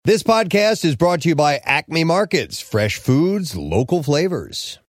This podcast is brought to you by Acme Markets, fresh foods, local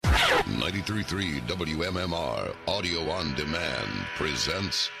flavors. 93.3 WMMR Audio on Demand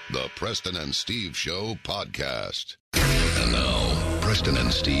presents the Preston and Steve Show podcast. And now, Preston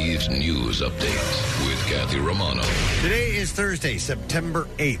and Steve's news update with Kathy Romano. Today is Thursday, September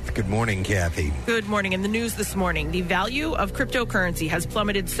 8th. Good morning, Kathy. Good morning. In the news this morning, the value of cryptocurrency has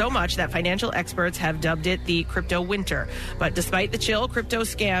plummeted so much that financial experts have dubbed it the crypto winter. But despite the chill, crypto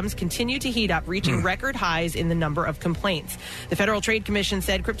scams continue to heat up, reaching record highs in the number of complaints. The Federal Trade Commission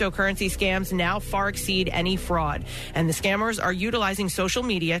said cryptocurrency scams now far exceed any fraud. And the scammers are utilizing social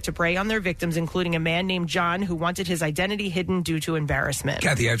media to prey on their victims, including a man named John who wanted his identity hidden due to embarrassment.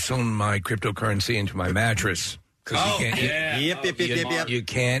 Kathy, I've sewn my cryptocurrency into my mattress. You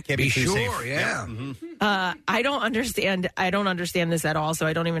can't be sure. Safe. Yeah. Mm-hmm. I don't understand this at all. So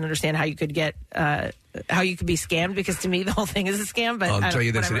I don't even understand how you could get how you could be scammed, because to me the whole thing is a scam. But I'll tell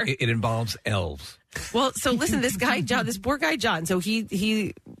you this: it involves elves. Well, so listen, this guy John, this poor guy John. So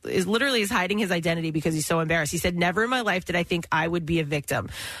he is literally hiding his identity because he's so embarrassed. He said, "Never in my life did I think I would be a victim."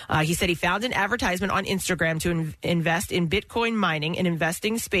 He said he found an advertisement on Instagram to invest in Bitcoin mining, an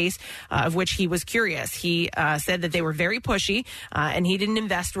investing space of which he was curious. He said that they were very pushy, and he didn't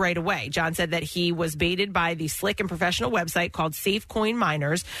invest right away. John said that he was baited by the slick and professional website called Safe Coin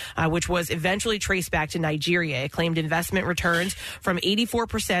Miners, which was eventually traced back to Nigeria. It claimed investment returns from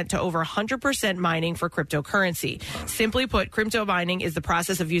 84% to over 100% mining for cryptocurrency. Simply put, crypto mining is the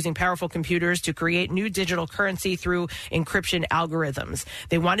process of using powerful computers to create new digital currency through encryption algorithms.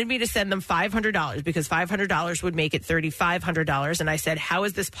 They wanted me to send them $500 because $500 would make it $3,500. And I said, how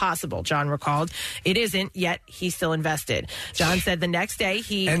is this possible? John recalled. It isn't, yet he still invested. John said the next day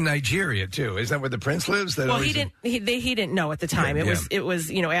And Nigeria, too. Is that where the prince lives? He didn't know at the time. It was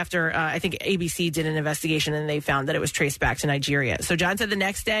after I think ABC did an investigation and they found that it was traced back to Nigeria. So John said the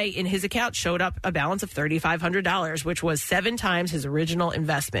next day in his account showed up a balance of $3,500, which was 7 times his original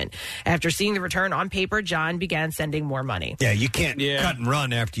investment. After seeing the return on paper, John began sending more money. Yeah, you can't cut and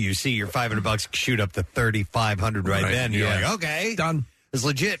run after you see your $500 shoot up to $3,500 right then. You're like, okay, done. It's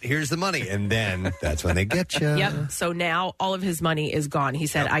legit. Here's the money. And then that's when they get you. Yep. So now all of his money is gone. He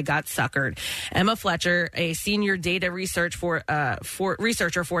said, I got suckered. Emma Fletcher, a senior data researcher for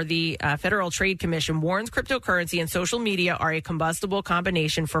the Federal Trade Commission, warns cryptocurrency and social media are a combustible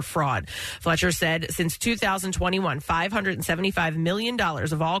combination for fraud. Fletcher said since 2021, $575 million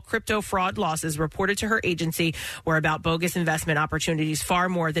of all crypto fraud losses reported to her agency were about bogus investment opportunities, far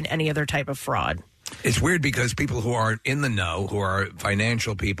more than any other type of fraud. It's weird because people who are in the know, who are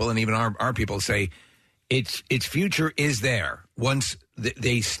financial people, and even our people say its future is there once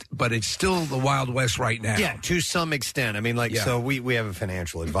but it's still the Wild West right now. Yeah, to some extent. I mean, so we have a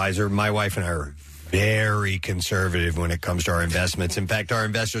financial advisor. My wife and I are very conservative when it comes to our investments. In fact, our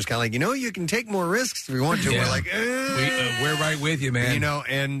investors kind of like, you can take more risks if you want to. Yeah. We're like, we're right with you, man.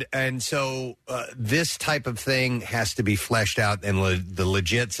 And so this type of thing has to be fleshed out, and the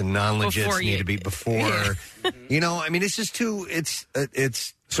legits and non-legits need to be before. I mean, it's just too. It's.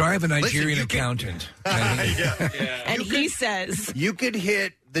 So I have a Nigerian accountant, and he says you could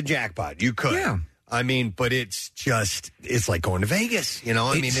hit the jackpot. You could. Yeah. I mean, but it's like going to Vegas, you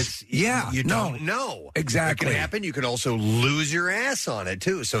don't know. Exactly. It can happen. You could also lose your ass on it,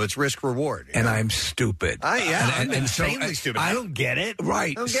 too. So it's risk reward. And I'm stupid. I'm insanely stupid. I don't get it.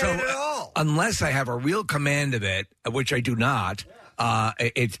 Right. I don't get it at all. Unless I have a real command of it, which I do not,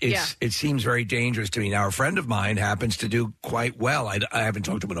 it seems very dangerous to me. Now, a friend of mine happens to do quite well. I haven't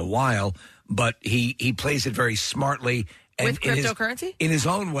talked to him in a while, but he plays it very smartly. And with cryptocurrency? In his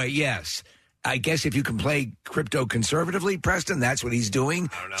own way, yes. I guess if you can play crypto conservatively, Preston, that's what he's doing.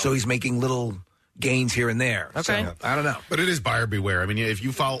 I don't know. So he's making little gains here and there. Okay. So, I don't know. But it is buyer beware. I mean, if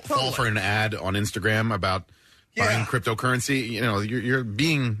you fall for an ad on Instagram about buying cryptocurrency,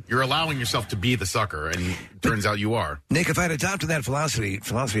 you're allowing yourself to be the sucker, and it turns out you are. Nick, if I had adopted that philosophy,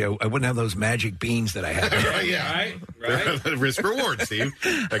 I wouldn't have those magic beans that I have. Right. Risk reward, Steve.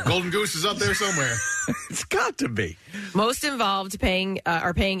 That golden goose is up there somewhere. It's got to be. Most involved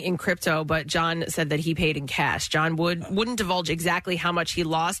are paying in crypto, but John said that he paid in cash. John wouldn't divulge exactly how much he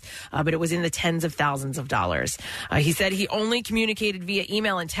lost, but it was in the tens of thousands of dollars. He said he only communicated via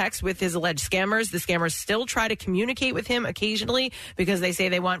email and text with his alleged scammers. The scammers still try to communicate with him occasionally because they say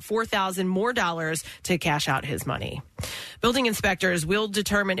they want $4,000 more to cash out his money. Building inspectors will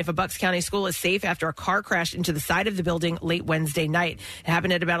determine if a Bucks County school is safe after a car crashed into the side of the building late Wednesday night. It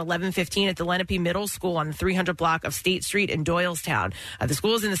happened at about 11:15 at the Lenape Middle School on the 300 block of State Street in Doylestown. The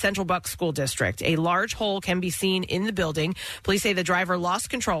school is in the Central Bucks School District. A large hole can be seen in the building. Police say the driver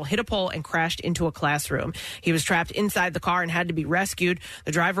lost control, hit a pole, and crashed into a classroom. He was trapped inside the car and had to be rescued.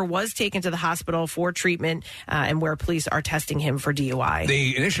 The driver was taken to the hospital for treatment and where police are testing him for DUI.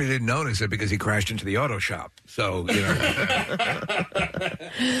 They initially didn't notice it because he crashed into the auto shop. So, you know.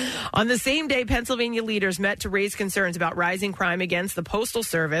 On the same day, Pennsylvania leaders met to raise concerns about rising crime against the Postal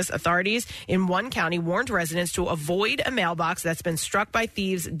Service. Authorities in one county warned residents to avoid a mailbox that's been struck by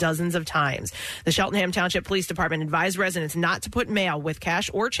thieves dozens of times. The Cheltenham Township Police Department advised residents not to put mail with cash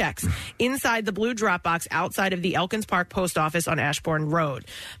or checks inside the blue drop box outside of the Elkins Park Post Office on Ashbourne Road.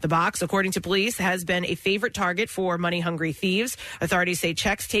 The box, according to police, has been a favorite target for money-hungry thieves. Authorities say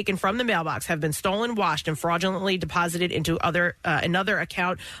checks taken from the mailbox have been stolen, washed, and fraudulently deposited into another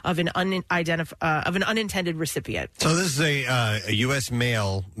account of an unintended recipient. So this is a U.S.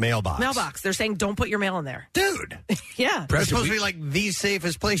 mailbox. Mailbox. They're saying don't put your mail in there, dude. Yeah, it's supposed to be like the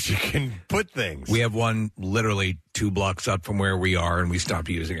safest place you can put things. We have one literally 2 blocks up from where we are, and we stopped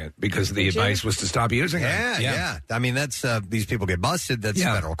using it because the advice was to stop using it. Yeah. I mean, that's these people get busted. That's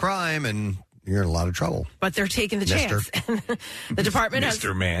federal crime, and you're in a lot of trouble. But they're taking the chance. The department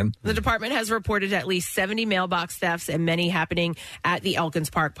The department has reported at least 70 mailbox thefts and many happening at the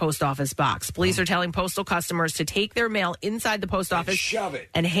Elkins Park Post Office box. Police are telling postal customers to take their mail inside the post office shove it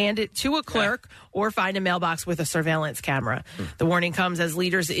and hand it to a clerk or find a mailbox with a surveillance camera. The warning comes as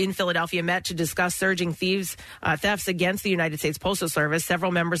leaders in Philadelphia met to discuss surging thefts against the United States Postal Service.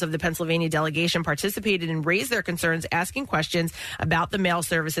 Several members of the Pennsylvania delegation participated and raised their concerns, asking questions about the mail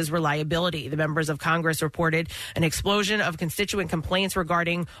service's reliability. The members of Congress reported an explosion of constituent complaints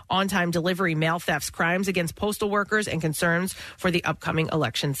regarding on-time delivery, mail thefts, crimes against postal workers, and concerns for the upcoming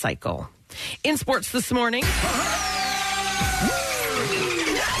election cycle. In sports this morning.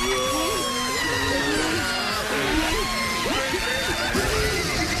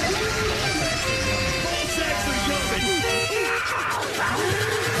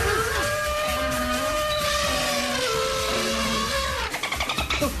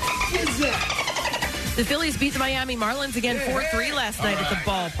 The Phillies beat the Miami Marlins again 4-3 last night at the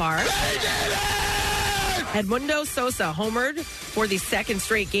ballpark. Edmundo Sosa homered for the second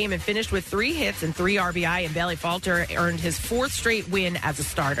straight game and finished with 3 hits and 3 RBI, and Bailey Falter earned his 4th straight win as a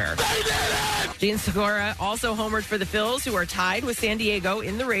starter. Gene Segura also homered for the Phils, who are tied with San Diego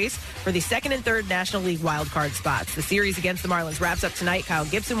in the race for the 2nd and 3rd National League wildcard spots. The series against the Marlins wraps up tonight. Kyle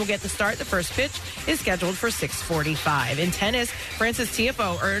Gibson will get the start. The first pitch is scheduled for 6:45. In tennis, Frances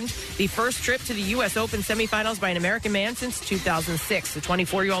Tiafoe earned the first trip to the U.S. Open semifinals by an American man since 2006. The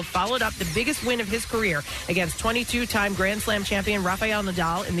 24-year-old followed up the biggest win of his career against 22-time Grand Slam champion Rafael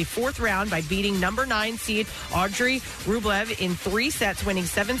Nadal in the 4th round by beating number 9 seed Audrey Rublev in 3 sets, winning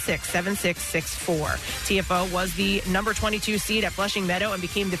 7-6, 7-6, 6-4. Tiafoe was the number 22 seed at Flushing Meadow and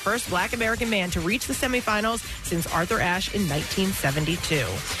became the first Black American man to reach the semifinals since Arthur Ashe in 1972.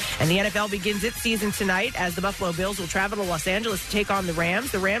 And the NFL begins its season tonight as the Buffalo Bills will travel to Los Angeles to take on the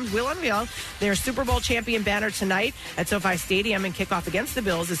Rams. The Rams will unveil their Super Bowl champion banner tonight at SoFi Stadium, and kickoff against the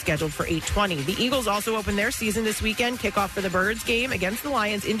Bills is scheduled for 8:20. The Eagles also open their season this weekend. Kickoff for the Birds game against the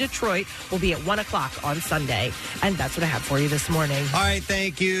Lions in Detroit will be at 1 o'clock on Sunday. And that's what I have for you this morning. All right,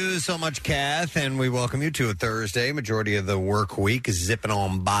 thank you so much, Kath, and we welcome you to a Thursday. Majority of the work week is zipping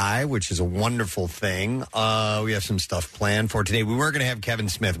on by, which is a wonderful thing. We have some stuff planned for today. We were going to have Kevin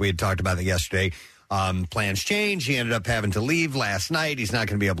Smith. We had talked about that yesterday. Plans changed. He ended up having to leave last night. He's not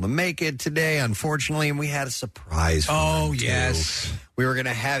going to be able to make it today, unfortunately, and we had a surprise for him, too. Yes. We were going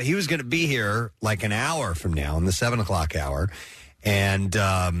to have, he was going to be here like an hour from now, in the 7 o'clock hour. And, he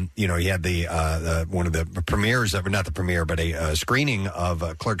had the one of the premieres of, not the premiere, but a screening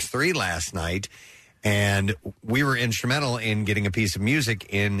of Clerks 3 last night. And we were instrumental in getting a piece of music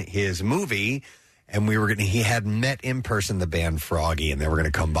in his movie. And he had met in person the band Froggy, and they were going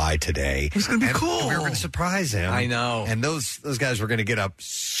to come by today. It was going to be cool. We were going to surprise him. I know. And those guys were going to get up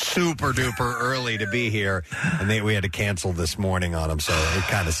super duper early to be here, and we had to cancel this morning on them, so it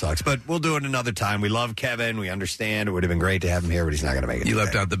kind of sucks. But we'll do it another time. We love Kevin. We understand. It would have been great to have him here, but he's not going to make it. You today.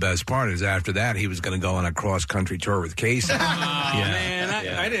 left out the best part is after that, he was going to go on a cross-country tour with Casey. Man,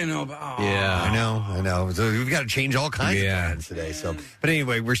 I didn't know about Yeah, I know. So we've got to change all kinds of plans today. So, but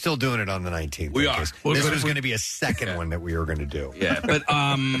anyway, we're still doing it on the 19th. We are. Well, this was going to be a second one that we were going to do. Yeah, but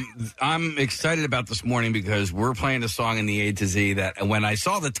I'm excited about this morning because we're playing a song in the A to Z that when I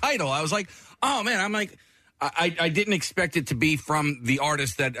saw the title, I was like, oh, man, I didn't expect it to be from the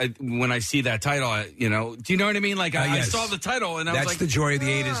artist that when I see that title, do you know what I mean? Like I saw the title and I was like, that's the joy of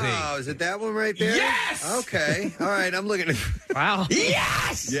the A to Z. Oh, is it that one right there? Yes. Okay. All right. I'm looking at. Wow.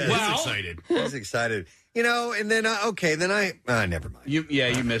 Yes. Yeah, Well, he's excited. He's excited. And then never mind.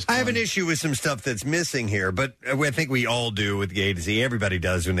 You missed. I have an issue with some stuff that's missing here, but I think we all do with the A to Z. Everybody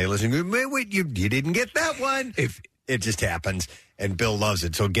does when they listen. Wait, you didn't get that one. If it just happens, and Bill loves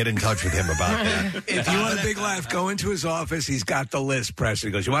it, so get in touch with him about that. If you want a big laugh, go into his office. He's got the list, Preston.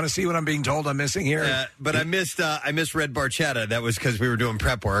 He goes, you want to see what I'm being told I'm missing here? But I missed Red Barchetta. That was because we were doing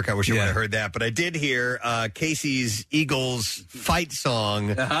prep work. I wish I would have heard that. But I did hear Casey's Eagles fight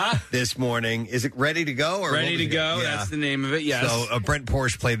song this morning. Is it Ready to Go? Or Ready to Go. Yeah. That's the name of it, yes. So Brent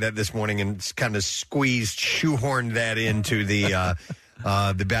Porsche played that this morning and kind of shoehorned that into the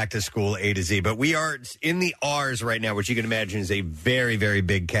back to school A to Z. But we are in the R's right now, which you can imagine is a very, very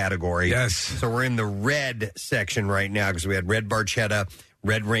big category. Yes. So we're in the red section right now because we had Red Barchetta,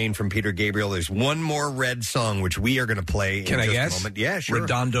 Red Rain from Peter Gabriel. There's one more red song, which we are going to play in just a moment. Yeah, sure.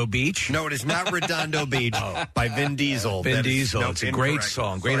 Redondo Beach? No, it is not Redondo Beach by Vin Diesel. Vin Diesel. It's a great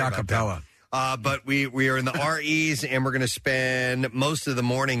song, great a cappella. But we are in the REs, and we're going to spend most of the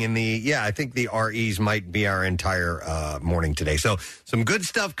morning in the, I think the REs might be our entire morning today. So some good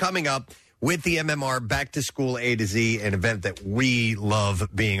stuff coming up with the MMR Back to School A to Z, an event that we love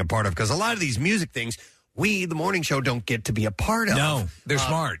being a part of, because a lot of these music things, we, the morning show, don't get to be a part of. No, they're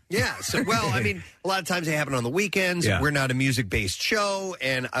smart. Yeah. So, a lot of times they happen on the weekends. Yeah. We're not a music-based show,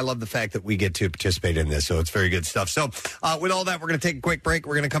 and I love the fact that we get to participate in this, so it's very good stuff. So, with all that, we're going to take a quick break.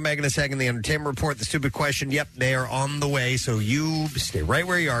 We're going to come back in a second. The entertainment report, the stupid question, yep, they are on the way, so you stay right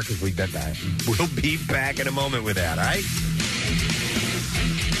where you are, because we'll be back in a moment with that, all right?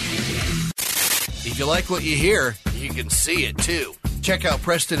 If you like what you hear, you can see it, too. Check out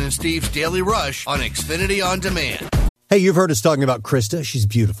Preston and Steve's Daily Rush on Xfinity On Demand. Hey, you've heard us talking about Krista. She's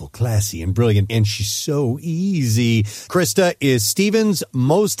beautiful, classy, and brilliant, and she's so easy. Krista is Steven's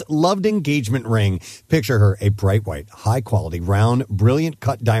most loved engagement ring. Picture her, a bright white, high-quality, round, brilliant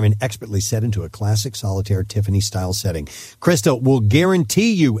cut diamond expertly set into a classic solitaire Tiffany-style setting. Krista will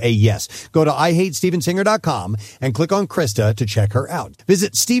guarantee you a yes. Go to IHateStevenSinger.com and click on Krista to check her out.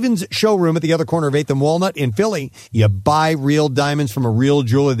 Visit Steven's showroom at the other corner of 8th and Walnut in Philly. You buy real diamonds from a real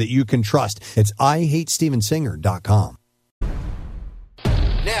jeweler that you can trust. It's IHateStevenSinger.com.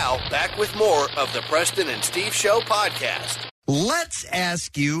 Now, back with more of the Preston and Steve Show podcast. Let's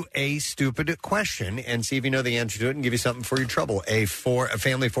ask you a stupid question and see if you know the answer to it and give you something for your trouble. A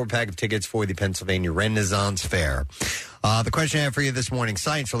family 4-pack of tickets for the Pennsylvania Renaissance Fair. The question I have for you this morning,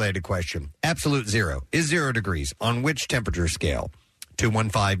 science-related question. Absolute zero is 0 degrees on which temperature scale?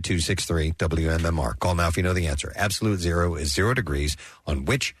 215-263-WMMR. Call now if you know the answer. Absolute zero is 0 degrees on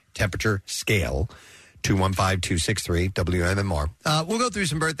which temperature scale? 215-263-WMMR. We'll go through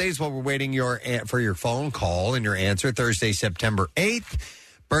some birthdays while we're waiting for your phone call and your answer. Thursday, September 8th.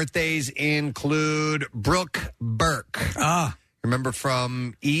 Birthdays include Brooke Burke. Remember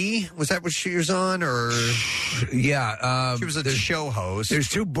from E? Was that what she was on? Or yeah. She was a show host. There's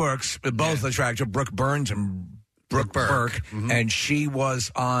two Brooks, both attractive. Brooke Burns and Brooke Burke. Mm-hmm. And she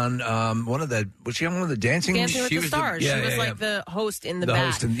was on was she on one of the Dancing with the Stars. She was like the host in the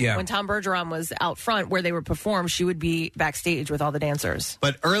back. When Tom Bergeron was out front where they would perform, she would be backstage with all the dancers.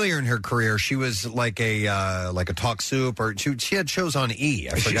 But earlier in her career, she was like a Talk Soup, or she had shows on E.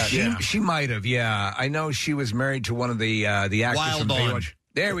 I forgot. She might have, yeah. I know she was married to one of the actors Wild from On. Baywatch.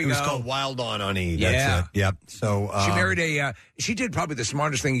 There we go. It was called Wild On E. Yeah. That's it. Yep. So she married she did probably the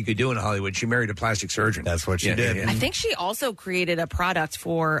smartest thing you could do in Hollywood. She married a plastic surgeon. That's what she did. Yeah. I think she also created a product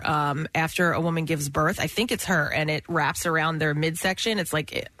for after a woman gives birth. I think it's her, and it wraps around their midsection. It's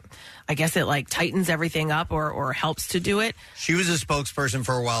like I guess it like tightens everything up or helps to do it. She was a spokesperson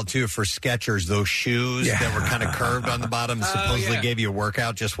for a while, too, for Skechers, those shoes that were kind of curved on the bottom, supposedly gave you a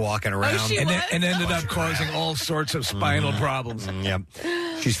workout just walking around. And ended up causing all sorts of spinal problems. Yep.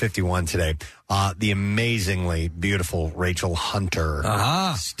 She's 51 today. The amazingly beautiful Rachel Hunter,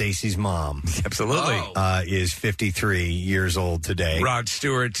 Stacy's mom. Absolutely. Is 53 years old today. Rod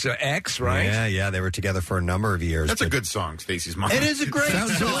Stewart's ex, right? Yeah, they were together for a number of years. That's a good song, Stacy's mom. It is a great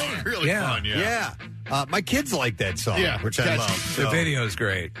song. Really fun, yeah. My kids like that song, which I love. The video's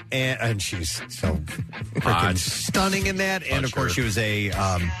great. And she's so freaking stunning in that. And, of course, she was a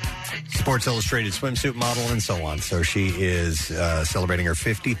Sports Illustrated swimsuit model and so on. So she is celebrating her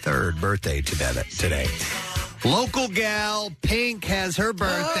 53rd birthday today. Local gal Pink has her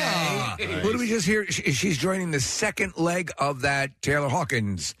birthday. What did we just hear? She's joining the second leg of that Taylor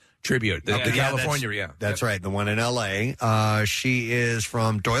Hawkins tribute, the California. That's right, the one in L.A. She is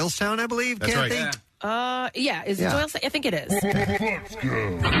from Doylestown, I believe. That's Kathy? right. Yeah. Is it Doyle? I think it is.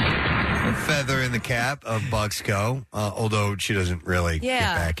 A feather in the cap of Bucksco, although she doesn't really get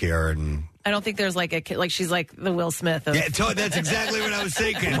back here. And I don't think there's like she's like the Will Smith. Of, that's exactly what I was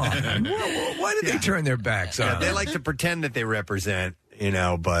thinking. Why did they turn their backs on? They like to pretend that they represent,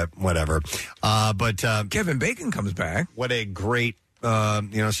 but whatever. But Kevin Bacon comes back. What a great,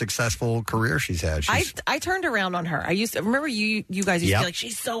 successful career she's had. I turned around on her. I used to remember you guys used to be like,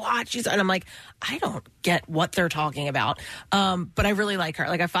 she's so hot. And I'm like, I don't get what they're talking about. But I really like her.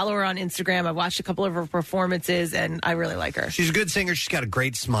 Like, I follow her on Instagram. I've watched a couple of her performances, and I really like her. She's a good singer. She's got a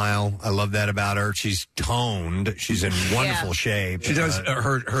great smile. I love that about her. She's toned. She's in wonderful shape. She does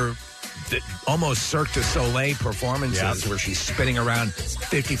her almost Cirque du Soleil performances where she's spinning around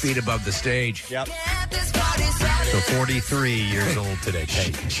 50 feet above the stage. Yep. So 43 years old today.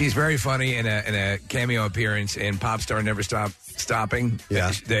 She's very funny in a cameo appearance in Pop Star Never Stop Stopping.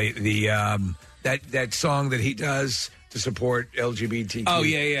 Yeah. That song that he does to support LGBTQ. Oh,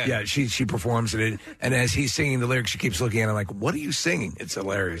 yeah. Yeah, she performs it. And as he's singing the lyrics, she keeps looking at him like, what are you singing? It's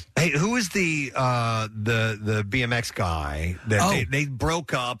hilarious. Hey, who was the BMX guy that they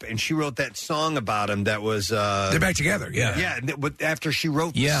broke up and she wrote that song about him that was... They're back together, yeah. Yeah, after she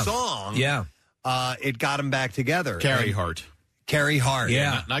wrote the song, it got them back together. Carrie Hart. Carrie Hart.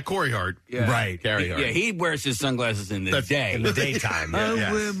 Yeah. Not Corey Hart. Yeah. Right. Carrie Hart. Yeah, he wears his sunglasses in the day. In the daytime. I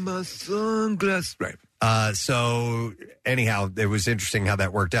wear my sunglasses. Right. So anyhow, it was interesting how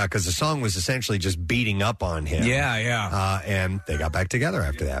that worked out because the song was essentially just beating up on him. Yeah. And they got back together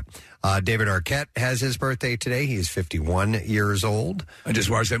after that. David Arquette has his birthday today. He is 51 years old. I just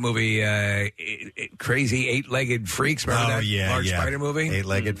watched that movie, Crazy Eight-Legged Freaks. Remember that Mark Spider movie?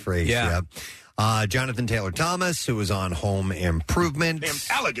 Eight-Legged Freaks, yeah. Jonathan Taylor Thomas, who was on Home Improvement. Damn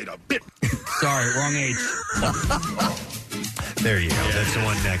alligator bit. Sorry, wrong age. There you go. That's the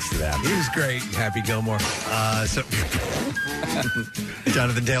one next to that. He was great. Happy Gilmore. So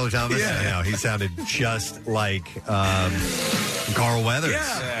Jonathan Taylor Thomas. Yeah. He sounded just like Carl Weathers.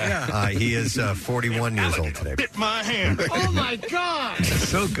 Yeah. He is 41 years old today. Bit my hand. Oh, my God.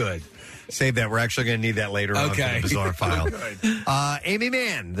 So good. Save that. We're actually going to need that later on for the bizarre file. Amy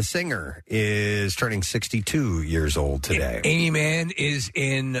Mann, the singer, is turning 62 years old today. Amy Mann is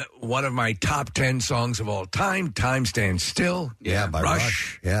in one of my top 10 songs of all time, Time Stands Still. Yeah, by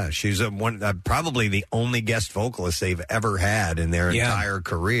Rush. Yeah, she's probably the only guest vocalist they've ever had in their entire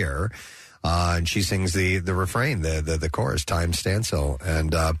career. And she sings the refrain, the chorus, Time Stands Still.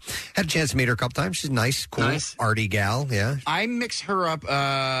 And had a chance to meet her a couple times. She's nice, cool, arty gal, yeah. I mix her up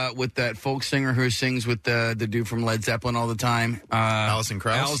with that folk singer who sings with the dude from Led Zeppelin all the time. Alison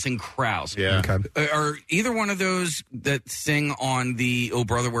Krauss? Alison Krauss. Yeah. Okay. Are either one of those that sing on the Oh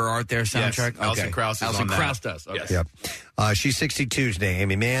Brother, Where Art Thou soundtrack? Yes, Alison Krauss is Alison on that. Krauss does. Okay. Yes. Yep. She's 62 today,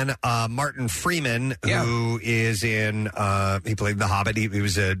 Amy Mann. Martin Freeman, who is in, he played The Hobbit. He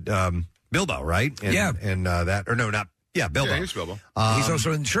was a... Bilbo, right? And that, or no, not, Bilbo. Yeah, he's Bilbo. He's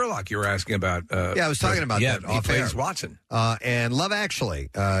also in Sherlock, you were asking about. I was talking about that. He plays Watson. And Love Actually.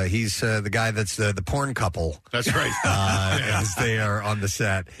 He's the guy that's the porn couple. That's right. As they are on the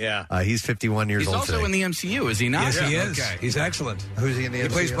set. Yeah. He's 51 years old He's also today. in the MCU, is he not? Yes, he is. Okay. He's excellent. Who's he in the He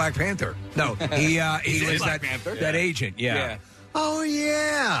MCU? plays Black Panther. No, he was Black Panther? that agent, Yeah. Oh,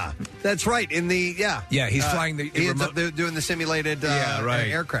 yeah. That's right. In the, Yeah, he's flying the he ends remote. up doing the simulated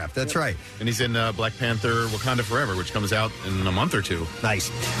aircraft. That's right. And he's in Black Panther Wakanda Forever, which comes out in a month or two. Nice.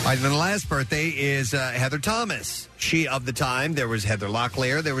 All right, and then the last birthday is Heather Thomas. She of the time, there was Heather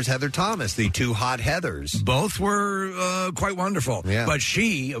Locklear, there was Heather Thomas, the two hot Heathers. Both were quite wonderful. Yeah. But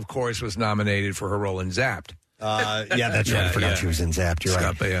she, of course, was nominated for her role in Zapped. That's right. I forgot she was in Zapped. You're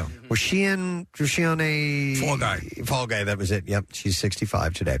right. Yeah. Was she on a Fall Guy? Fall Guy, that was it. Yep, she's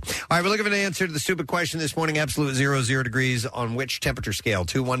 65 today. All right, we're looking for an answer to the stupid question this morning. Absolute 0 degrees on which temperature scale?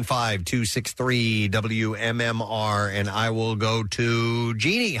 215-263 WMMR, and I will go to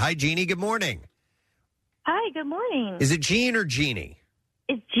Jeannie. Hi, Jeannie. Good morning. Hi, good morning. Is it Jean or Jeannie?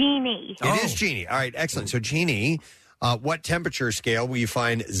 It's Jeannie. It is Jeannie. All right, excellent. So, Jeannie, what temperature scale will you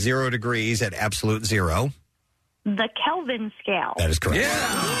find 0 degrees at absolute 0? The Kelvin scale. That is correct.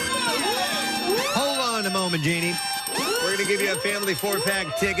 Hold on a moment, Jeannie. We're going to give you a family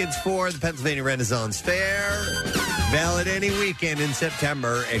 4-pack tickets for the Pennsylvania Renaissance Fair. Valid any weekend in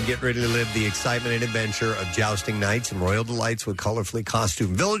September, and get ready to live the excitement and adventure of jousting nights and royal delights with colorfully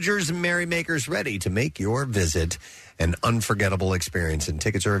costumed villagers and merrymakers ready to make your visit an unforgettable experience. And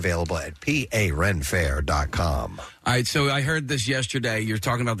tickets are available at parenfair.com. All right, so I heard this yesterday. You're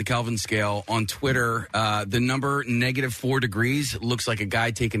talking about the Kelvin scale on Twitter. The number -4 degrees looks like a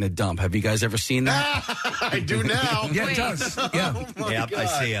guy taking a dump. Have you guys ever seen that? I do now. Yeah, it does. Yeah. Yep, I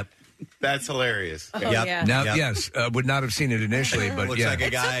see it. That's hilarious. Now, yes, would not have seen it initially, but looks like a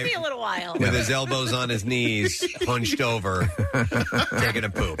guy It took me a little while. with his elbows on his knees, hunched over, taking a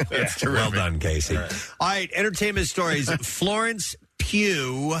poop. That's terrific. Well done, Casey. All right, entertainment stories. Florence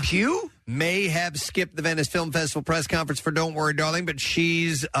Pugh may have skipped the Venice Film Festival press conference for Don't Worry, Darling, but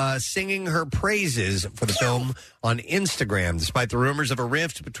she's singing her praises for the film on Instagram. Despite the rumors of a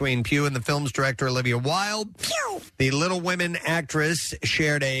rift between Pugh and the film's director, Olivia Wilde, the Little Women actress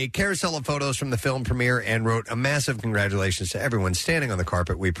shared a carousel of photos from the film premiere and wrote a massive congratulations to everyone standing on the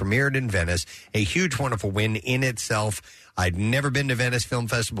carpet. We premiered in Venice, a huge, wonderful win in itself. I'd never been to Venice Film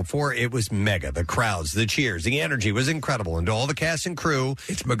Festival before. It was mega. The crowds, the cheers, the energy was incredible. And to all the cast and crew,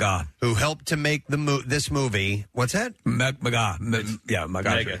 it's Maga, who helped to make this movie. What's that? Maga.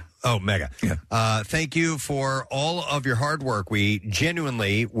 Mega. Oh, mega. Yeah. Thank you for all of your hard work. We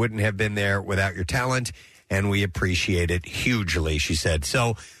genuinely wouldn't have been there without your talent, and we appreciate it hugely, she said.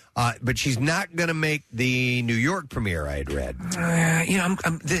 So, but she's not going to make the New York premiere, I had read.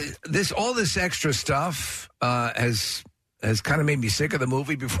 All this extra stuff has kind of made me sick of the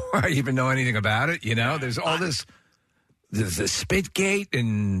movie before I even know anything about it. You know, there's all this. There's the Spitgate,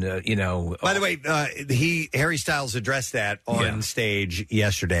 and By the way, Harry Styles addressed that on stage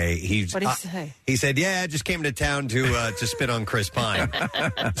yesterday. What did he say? He said, "Yeah, I just came to town to spit on Chris Pine."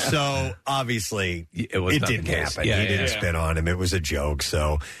 So obviously, it didn't happen. He didn't spit on him. It was a joke.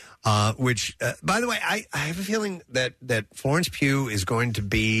 So, which, by the way, I have a feeling that Florence Pugh is going to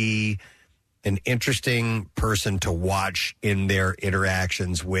be an interesting person to watch in their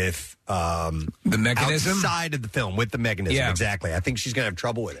interactions with the mechanism outside of the film, with the mechanism. Yeah. Exactly. I think she's going to have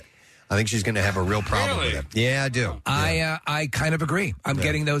trouble with it. I think she's going to have a real problem with it. Yeah, I do. I kind of agree. I'm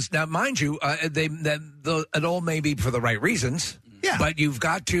getting those now. Mind you, it all may be for the right reasons. Yeah, but you've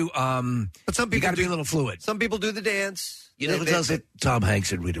got to. But some people you got to be a little fluid. Some people do the dance. You know who does it? Tom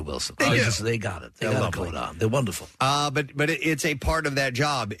Hanks and Rita Wilson. They got it. They got it going on. They're wonderful. But it's a part of that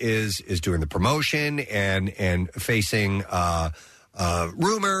job is doing the promotion and facing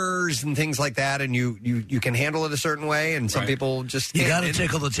rumors and things like that, and you can handle it a certain way, and some people just you got to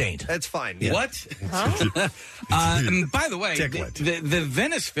tickle the taint. That's fine. Yeah. What? By the way, the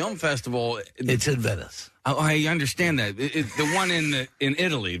Venice Film Festival. It's in Venice. Oh, I understand that. The one in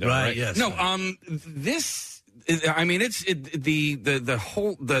Italy, though, right? Yes. No. This. I mean, it's the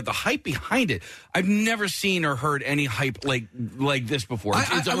whole hype behind it. I've never seen or heard any hype like this before.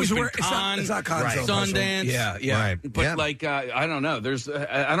 It's always been Cannes, it's not Cannes, Sundance. Yeah. Right. But I don't know.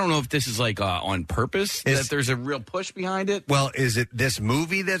 I don't know if this is on purpose that there's a real push behind it. Well, is it this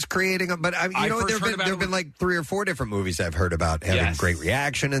movie that's creating? But there have been like 3 or 4 different movies I've heard about having great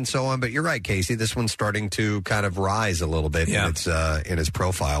reaction and so on. But you're right, Casey. This one's starting to kind of rise a little bit in its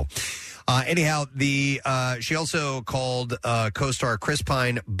profile. Anyhow, she also called co-star Chris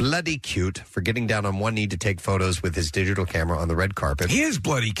Pine bloody cute for getting down on one knee to take photos with his digital camera on the red carpet. He is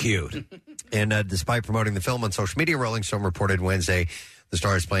bloody cute. And despite promoting the film on social media, Rolling Stone reported Wednesday the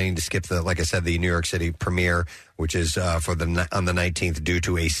star is planning to skip the New York City premiere, which is on the 19th due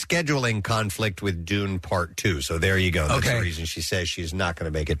to a scheduling conflict with Dune Part 2. So there you go. That's the reason she says she's not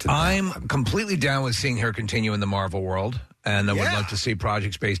going to make it to the I'm completely down with seeing her continue in the Marvel world, and I would love to see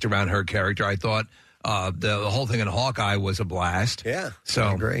projects based around her character. I thought the whole thing in Hawkeye was a blast. Yeah, so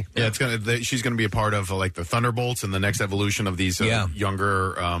I agree. Yeah, she's going to be a part of like the Thunderbolts and the next evolution of these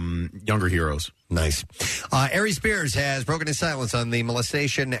younger heroes. Nice. Ari Spears has broken his silence on the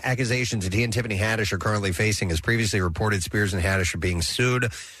molestation accusations that he and Tiffany Haddish are currently facing. As previously reported, Spears and Haddish are being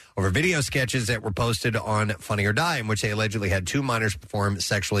sued over video sketches that were posted on Funny or Die, in which they allegedly had 2 minors perform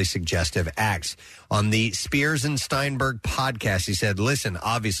sexually suggestive acts. On the Spears and Steinberg podcast, he said, "Listen,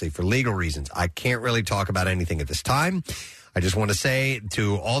 obviously, for legal reasons, I can't really talk about anything at this time. I just want to say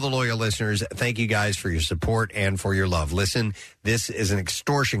to all the loyal listeners, thank you guys for your support and for your love. Listen, this is an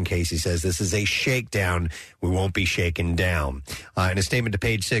extortion case," he says. "This is a shakedown. We won't be shaken down." In a statement to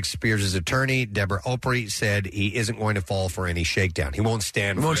Page 6, Spears' attorney, Deborah Opry, said he isn't going to fall for any shakedown. He won't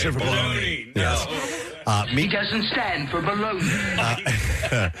stand for baloney. Yes. He doesn't stand for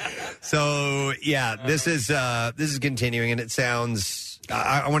baloney. So, yeah, this is continuing, and it sounds...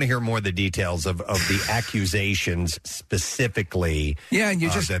 I want to hear more of the details of the accusations specifically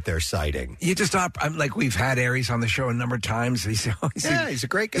that they're citing. You just we've had Aries on the show a number of times. He's a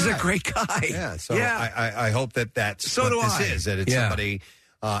great guy. He's a great guy. Yeah, so I hope that's what this is, that it's somebody...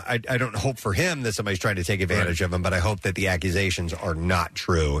 I don't hope for him that somebody's trying to take advantage of him, but I hope that the accusations are not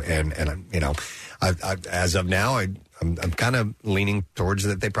true. And as of now, I'm kind of leaning towards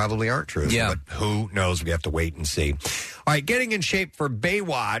that they probably aren't true. Yeah. But who knows? We have to wait and see. All right, getting in shape for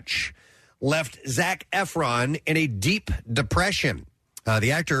Baywatch left Zac Efron in a deep depression.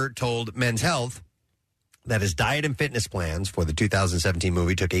 The actor told Men's Health that his diet and fitness plans for the 2017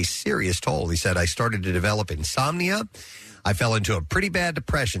 movie took a serious toll. He said, I started to develop insomnia. I fell into a pretty bad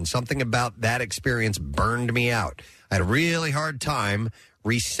depression. Something about that experience burned me out. I had a really hard time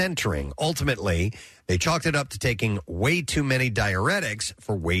recentering. Ultimately, they chalked it up to taking way too many diuretics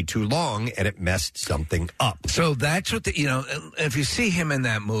for way too long, and it messed something up. So that's what if you see him in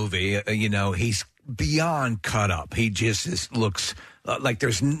that movie, he's beyond cut up. He just looks like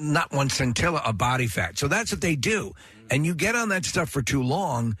there's not one scintilla of body fat. So that's what they do. And you get on that stuff for too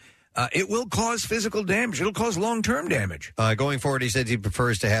long, it will cause physical damage. It'll cause long-term damage. Going forward, he said he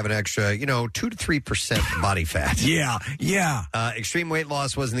prefers to have an extra, 2 to 3% body fat. Yeah. Extreme weight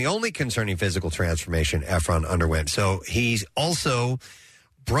loss wasn't the only concerning physical transformation Efron underwent. So he's also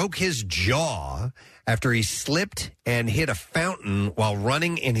broke his jaw after he slipped and hit a fountain while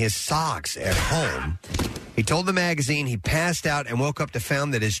running in his socks at home. He told the magazine he passed out and woke up to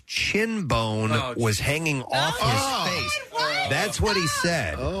find that his chin bone was hanging off his face. That's what he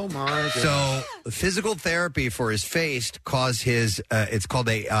said. Oh, my God. So physical therapy for his face caused his, it's called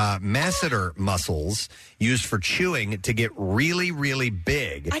a masseter muscles used for chewing to get really, really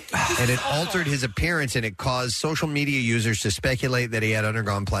big. And it altered his appearance, and it caused social media users to speculate that he had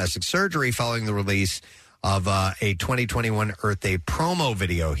undergone plastic surgery following the release of a 2021 Earth Day promo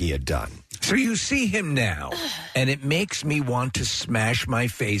video he had done. So you see him now, and it makes me want to smash my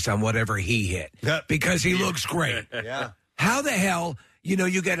face on whatever he hit because he looks great. Yeah. How the hell,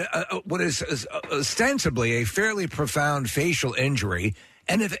 you get what is ostensibly a fairly profound facial injury,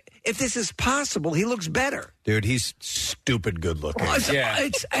 and if this is possible, he looks better. Dude, he's stupid good looking. Well,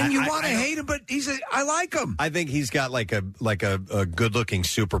 you want to hate him, but I like him. I think he's got like a good looking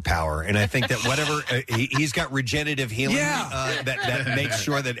superpower, and I think that whatever he's got regenerative healing that makes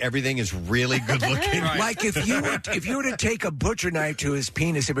sure that everything is really good looking. Right. Like if you were to take a butcher knife to his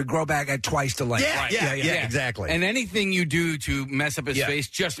penis, it would grow back at twice the length. Yeah, exactly. And anything you do to mess up his face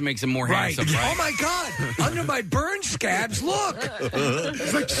just makes him more handsome. Right? Oh my God! Under my burn scabs, look.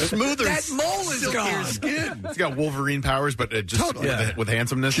 It's like smoother. That mole is gone. Skin. It's got Wolverine powers, but just with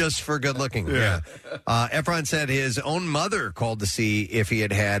handsomeness. Just for good looking. Yeah. Efron said his own mother called to see if he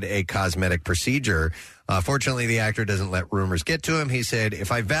had had a cosmetic procedure. Fortunately, the actor doesn't let rumors get to him. He said,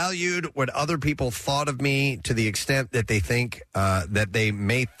 if I valued what other people thought of me to the extent that they think that they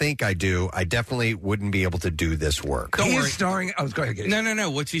may think I do, I definitely wouldn't be able to do this work. He's starring. Go ahead. No.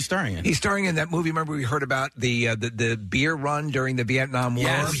 What's he starring in? He's starring in that movie. Remember we heard about the beer run during the Vietnam War?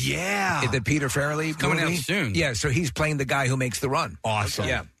 Oh, yeah. The Peter Farrelly coming movie? out soon. Yeah, so he's playing the guy who makes the run. Awesome.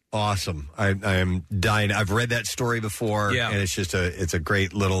 Yeah. Awesome. I am dying. I've read that story before, and it's just a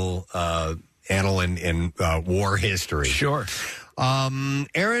great little annal in war history. Sure.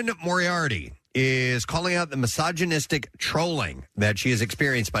 Erin Moriarty is calling out the misogynistic trolling that she has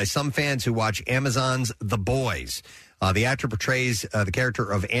experienced by some fans who watch Amazon's The Boys. The actor portrays the character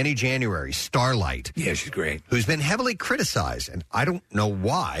of Annie January, Starlight. Yeah, she's great. Who's been heavily criticized, and I don't know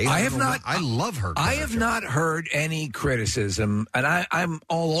why. I have not. I love her. I have not heard any criticism, and I'm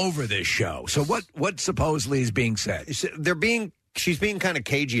all over this show. So what supposedly is being said? She's being kind of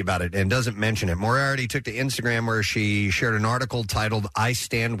cagey about it and doesn't mention it. Moriarty took to Instagram where she shared an article titled "I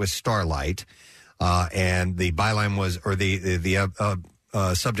Stand with Starlight," and the byline was, or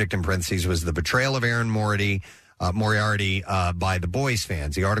the subject in parentheses was the betrayal of Erin Moriarty by the Boys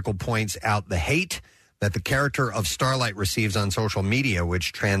fans. The article points out the hate that the character of Starlight receives on social media,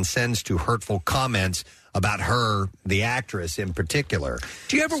 which transcends to hurtful comments about her, the actress in particular.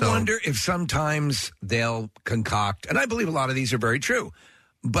 Do you ever wonder if sometimes they'll concoct, and I believe a lot of these are very true,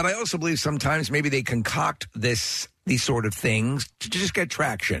 but I also believe sometimes maybe they concoct these sort of things to just get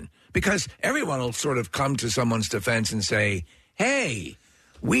traction, because everyone will sort of come to someone's defense and say, hey,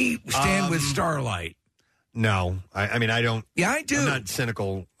 we stand with Starlight. No, I mean, I don't. Yeah, I do. I'm not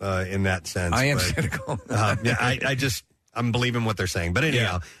cynical in that sense. I am cynical. I'm believing what they're saying. But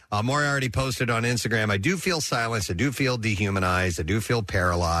anyhow, Moriarty posted on Instagram, I do feel silenced. I do feel dehumanized. I do feel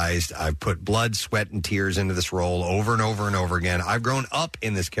paralyzed. I've put blood, sweat, and tears into this role over and over and over again. I've grown up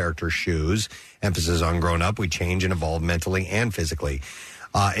in this character's shoes. Emphasis on grown up. We change and evolve mentally and physically.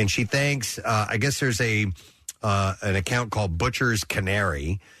 And she thanks, I guess there's an account called Butcher's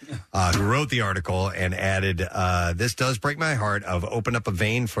Canary, who wrote the article and added, this does break my heart. I've opened up a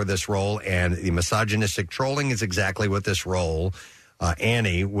vein for this role, and the misogynistic trolling is exactly what this role,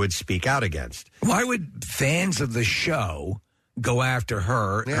 Annie, would speak out against. Why would fans of the show go after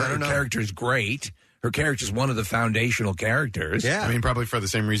her? Her character's great. Her character's one of the foundational characters. Yeah. I mean, probably for the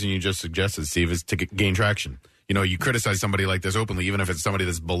same reason you just suggested, Steve, is to gain traction. you criticize somebody like this openly, even if it's somebody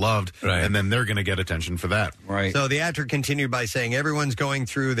that's beloved, and then they're going to get attention for that. Right. So the actor continued by saying, everyone's going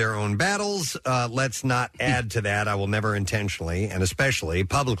through their own battles. Let's not add to that. I will never intentionally and especially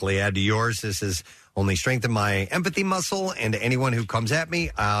publicly add to yours. This has only strengthened my empathy muscle. And to anyone who comes at me,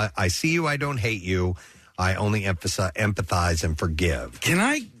 I see you. I don't hate you. I only empathize and forgive. Can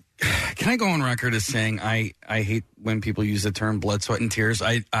I go on record as saying I hate when people use the term blood, sweat, and tears?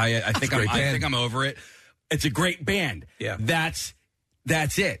 I think I'm over it. It's a great band. Yeah. That's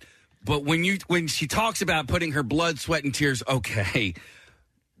it. But when she talks about putting her blood, sweat, and tears, okay.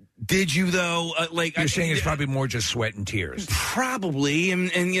 Did you though? You're saying it's probably more just sweat and tears. Probably, and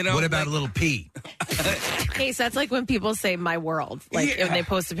what about a little pee? Case, that's like when people say "my world," like when they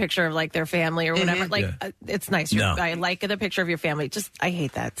post a picture of like their family or whatever. It's nice. I like the picture of your family. Just I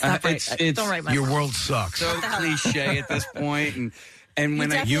hate that. It's not right. Don't write my your world. world sucks. So cliche at this point, and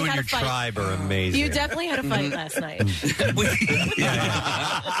when you and your tribe are amazing. You definitely had a fight last night.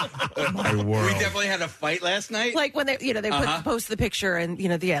 My world. We definitely had a fight last night. Like when they post the picture and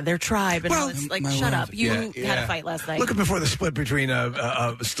their tribe and all this, like shut up. You had a fight last night. Look before the split between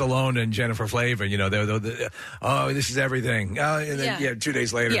Stallone and Jennifer Flavin. This is everything. And then 2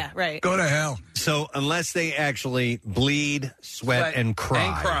 days later, right. Go to hell. So unless they actually bleed, sweat and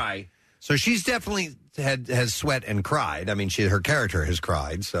cry. So she's definitely has sweat and cried. I mean, her character has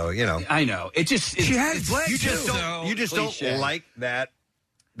cried. So I know she has bled. You just don't like that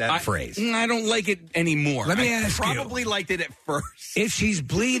phrase. I don't like it anymore. Let me ask you. Probably liked it at first. If she's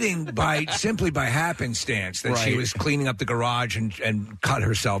bleeding simply by happenstance, that she was cleaning up the garage and cut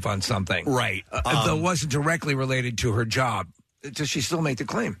herself on something, right? That wasn't directly related to her job. Does she still make the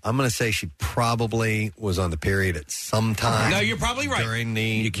claim? I'm going to say she probably was on the period at some time. No, you're probably right.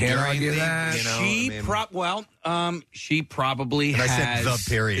 You can't argue that. She probably has. I said the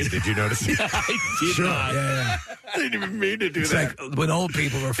period. Did you notice? I did not. Yeah. I didn't even mean to do that. Like when old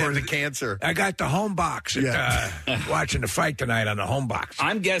people refer to cancer. I got the home box. Watching the fight tonight on the home box.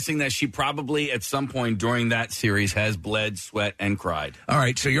 I'm guessing that she probably at some point during that series has bled, sweat, and cried. All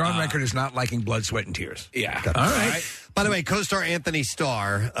right, so you're on record as not liking blood, sweat, and tears. Yeah. All right. By the way, co-star Anthony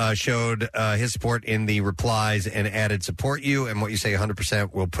Starr showed his support in the replies and added, support you and what you say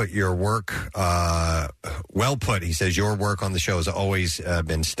 100% will put your work well put. He says, your work on the show has always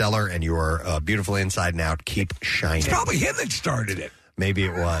been stellar and you are beautiful inside and out. Keep shining. It's probably him that started it. Maybe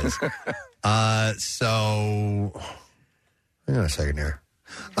it was. So, hang on a second here.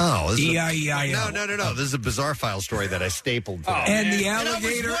 Oh, this is No. This is a bizarre file story that I stapled today. And the alligator. And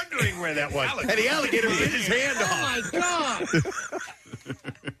I was wondering where that was. And the alligator bit his hand off. Oh, my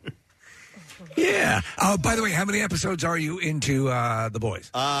God. Yeah. Oh, by the way, how many episodes are you into The Boys?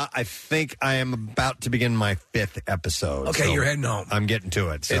 I think I am about to begin my 5th episode. Okay, so you're heading home. I'm getting to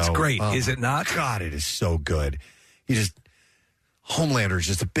it. So, it's great, is it not? God, it is so good. Homelander is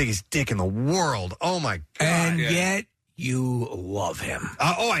just the biggest dick in the world. Oh, my God. And yet, you love him.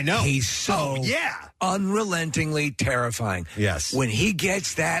 I know. He's so unrelentingly terrifying. Yes. When he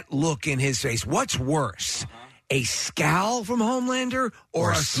gets that look in his face, what's worse? A scowl from Homelander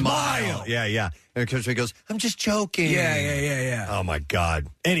or a smile? Yeah. And because he goes, I'm just joking. Yeah. Oh, my God.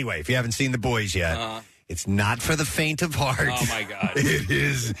 Anyway, if you haven't seen The Boys yet, it's not for the faint of heart. Oh, my God. It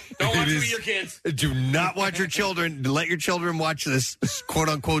is. Don't watch it with your kids. Do not watch your children. Let your children watch this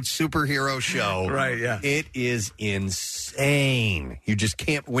quote-unquote superhero show. Right, yeah. It is insane. You just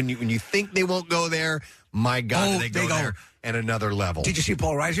can't. When you think they won't go there, my God, they go there at another level. Did you see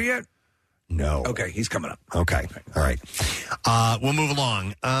Paul Reiser yet? No. Okay, he's coming up. Okay. All right. We'll move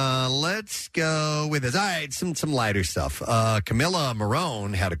along. Let's go with this. All right, some lighter stuff. Camilla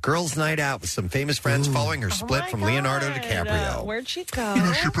Morone had a girls' night out with some famous friends following her split from Leonardo DiCaprio. Where'd she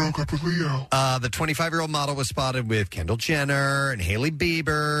go? She broke up with Leo. The 25-year-old model was spotted with Kendall Jenner and Hailey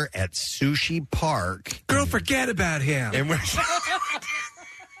Bieber at Sushi Park. Girl, forget about him. And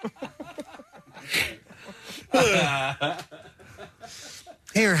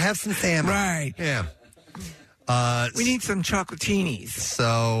here, have some salmon. Right. Yeah. We need some chocolatinis.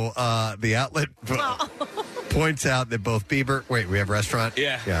 So the outlet points out that both Bieber... Wait, we have a restaurant?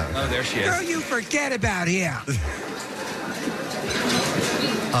 Yeah. Oh, there she is. Girl, you forget about him.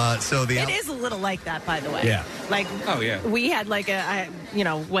 It is a little like that, by the way. Yeah. Like, we had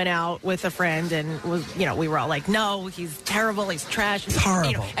went out with a friend and we were all like, no, he's terrible, he's trash. It's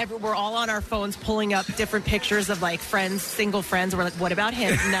horrible. We're all on our phones pulling up different pictures of like friends, single friends. We're like, what about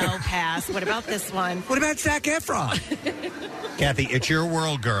him? No, pass. What about this one? What about Zac Efron? Kathy, it's your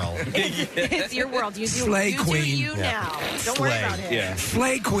world, girl. It's your world. You do Slay queen. Do you now. Don't worry about him. Yeah.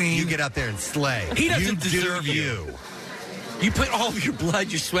 Slay queen. You get out there and slay. He doesn't deserve you. You put all of your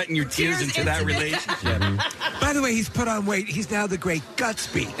blood, your sweat, and your tears into that relationship. By the way, he's put on weight. He's now the great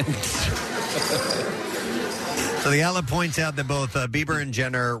Gutsby. So the outlet points out that both Bieber and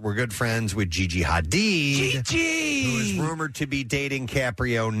Jenner were good friends with Gigi Hadid, who is rumored to be dating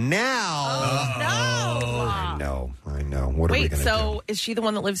Caprio now. I know. What are we Wait, going to so is she the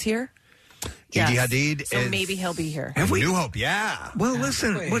one that lives here? Gigi Hadid So is... maybe he'll be here. New Hope, yeah. Well,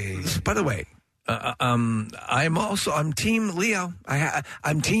 listen. By the way, I'm Team Leo.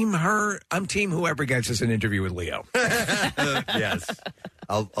 I'm Team her. I'm Team whoever gets us an interview with Leo. Yes.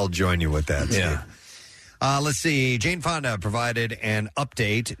 I'll join you with that, Steve. Yeah. Let's see. Jane Fonda provided an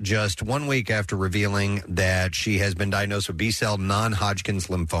update just 1 week after revealing that she has been diagnosed with B-cell non-Hodgkin's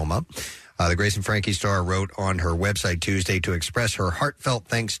lymphoma. The Grace and Frankie star wrote on her website Tuesday to express her heartfelt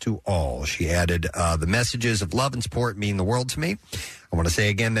thanks to all. She added, the messages of love and support mean the world to me. I want to say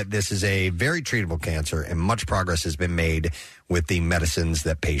again that this is a very treatable cancer and much progress has been made with the medicines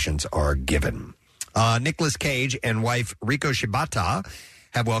that patients are given. Nicolas Cage and wife Rico Shibata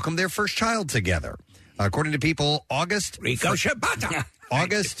have welcomed their first child together. According to People, August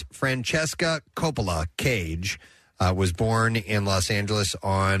Francesca Coppola Cage was born in Los Angeles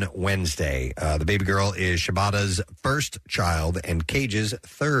on Wednesday. The baby girl is Shibata's first child and Cage's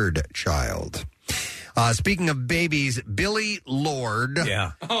third child. Speaking of babies, Billy Lord.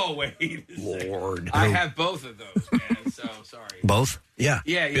 Yeah. Oh, wait. Lord. I have both of those, man, so sorry. Both? Yeah.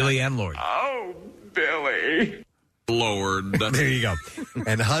 Billy and Lord. Oh, Billy. Lord. There you go.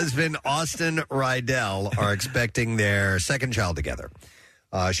 And husband Austin Rydell are expecting their second child together.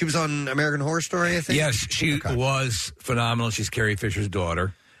 She was on American Horror Story, I think? Yes, she was phenomenal. She's Carrie Fisher's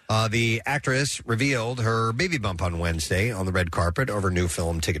daughter. The actress revealed her baby bump on Wednesday on the red carpet over her new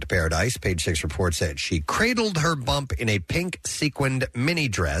film Ticket to Paradise. Page 6 reports that she cradled her bump in a pink sequined mini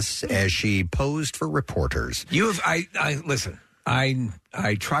dress as she posed for reporters. Listen.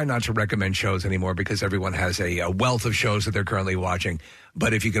 I try not to recommend shows anymore because everyone has a wealth of shows that they're currently watching.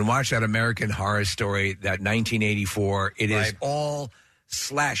 But if you can watch that American Horror Story, that 1984, it is all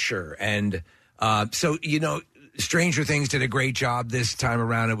slasher. And so, Stranger Things did a great job this time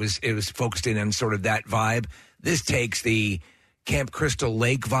around. It was focused in on sort of that vibe. This takes the Camp Crystal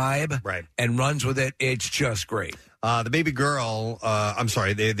Lake vibe and runs with it. It's just great. The baby girl,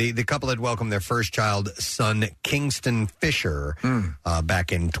 the couple had welcomed their first child, son Kingston Fisher,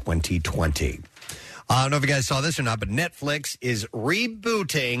 back in 2020. I don't know if you guys saw this or not, but Netflix is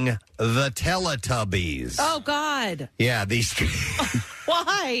rebooting the Teletubbies. Oh, God. Yeah, these...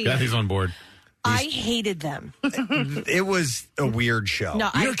 Why? Kathy's on board. I hated them. It was a weird show.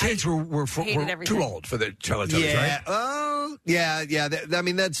 No, Your kids were too old for the Teletubbies, right? Oh, yeah. I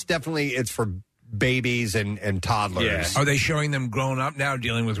mean, that's definitely, it's for babies and toddlers. Yeah. Are they showing them grown up now,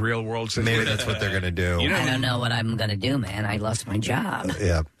 dealing with real world situations? Maybe that's what they're going to do. I don't know what I'm going to do, man. I lost my job.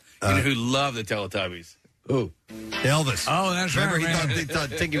 Yeah. You know who loved the Teletubbies? Who? Elvis. Oh, that's Remember, right, he thought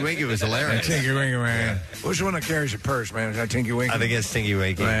Tinky Winky was hilarious. Tinky Winky, man. Which one that carries a purse, man? Is that Tinky Winky? I think it's Tinky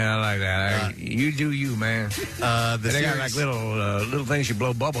Winky. Man, I like that. You do you, man. They got like little things you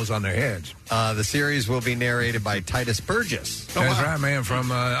blow bubbles on their heads. The series will be narrated by Titus Burgess. That's right, man.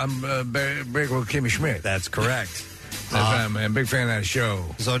 From I'm big with Kimmy Schmidt. That's correct. That's right, man. Big fan of that show.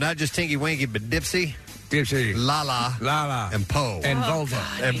 So not just Tinky Winky, but Dipsy, Lala, and Poe, and Vulva,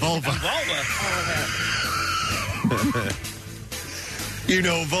 and Vulva. You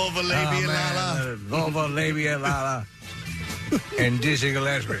know Vulva, Labia, Lala. Vulva, Labia, Lala, and Dizzy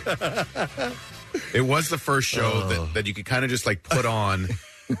Gillespie. It was the first show that you could kind of just like put on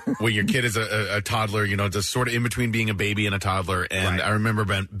when your kid is a toddler, just sort of in between being a baby and a toddler. And I remember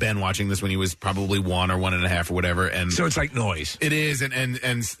Ben watching this when he was probably 1 or 1.5 or whatever. And so it's like noise. It is, and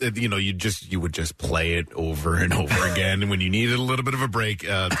you would just play it over and over again. And when you needed a little bit of a break,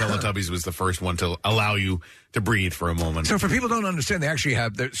 Teletubbies was the first one to allow you to breathe for a moment. So for people who don't understand, they actually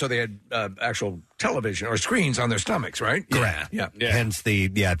have they had actual television or screens on their stomachs, right? Correct. Yeah. Hence I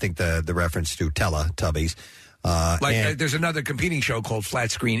think the reference to Teletubbies. There's another competing show called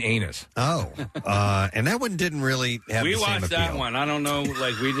Flat Screen Anus. Oh, and that one didn't really have the same appeal. We watched that one. I don't know,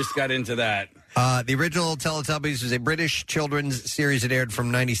 we just got into that. The original Teletubbies was a British children's series that aired from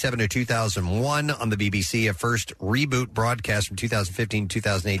 1997 to 2001 on the BBC, a first reboot broadcast from 2015 to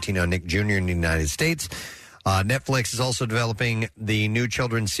 2018 on Nick Jr. in the United States. Netflix is also developing the new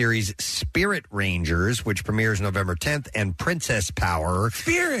children's series Spirit Rangers, which premieres November 10th, and Princess Power,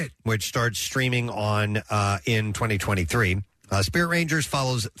 Spirit, which starts streaming on in 2023. Spirit Rangers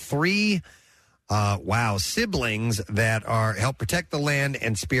follows 3 siblings that help protect the land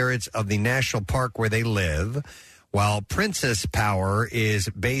and spirits of the national park where they live, while Princess Power is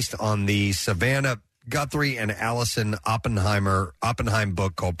based on the Savannah Guthrie and Allison Oppenheim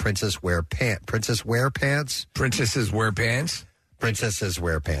book called Princesses Wear Pants? Princesses Wear Pants? Princesses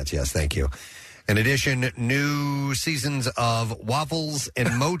Wear Pants, yes, thank you. In addition, new seasons of Waffles and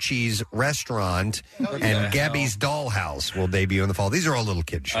Mochi's Restaurant and Gabby's Dollhouse will debut in the fall. These are all little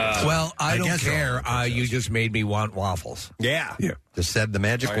kid shows. Well, I don't care. You just made me want waffles. Yeah. Just said the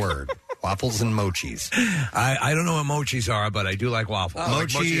magic word. Waffles and Mochis. I don't know what Mochis are, but I do like waffles.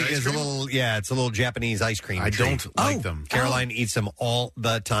 Mochi is a little, it's a little Japanese ice cream. I don't like them. Caroline eats them all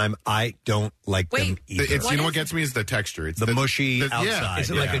the time. I don't like them either. You know what gets me is the texture. It's the mushy outside. Yeah. Is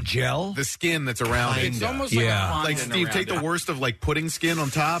it like a gel? The skin that's around it. It's almost like a fondant Steve, take the around it. worst of like pudding skin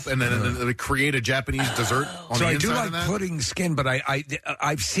on top and then create a Japanese dessert on So the I inside do of like that. pudding skin, but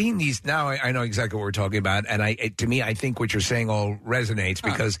I've seen these now. I know exactly what we're talking about, and to me, I think what you're saying all resonates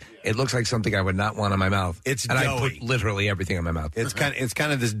because it looks like something I would not want in my mouth. It's and doughy. I put literally everything in my mouth. It's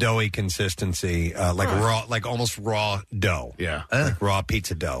kind of this doughy consistency, like raw, like almost raw dough. Yeah, like raw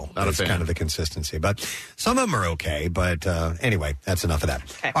pizza dough. That's kind of the consistency. But some of them are okay. But anyway, that's enough of that.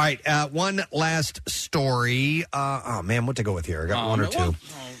 Okay. All right, one last story. Oh man, what to go with here? I got one or two.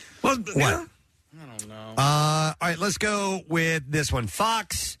 Well, what? I don't know. All right, let's go with this one.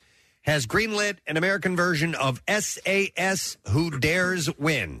 Fox has greenlit an American version of SAS Who Dares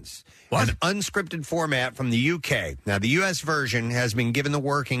Wins. What? An unscripted format from the UK. Now, the U.S. version has been given the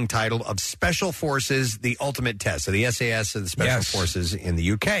working title of Special Forces, The Ultimate Test. So the SAS are the Special Forces in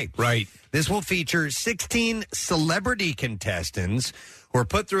the UK. Right. This will feature 16 celebrity contestants who are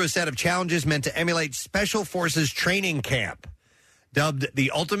put through a set of challenges meant to emulate Special Forces training camp. Dubbed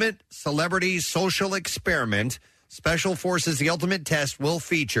the Ultimate Celebrity Social Experiment, Special Forces The Ultimate Test will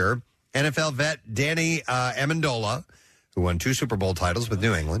feature NFL vet Danny Amendola, who won 2 Super Bowl titles with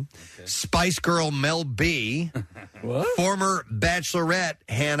New England, Spice Girl Mel B, former Bachelorette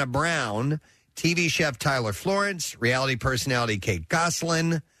Hannah Brown, TV chef Tyler Florence, reality personality Kate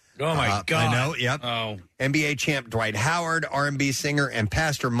Gosselin. Oh, my God. I know, yep. Oh. NBA champ Dwight Howard, R&B singer and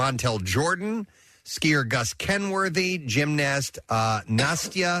pastor Montel Jordan, skier Gus Kenworthy, gymnast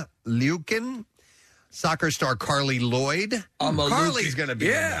Nastya Lukin, soccer star Carly Lloyd. Carly's going to be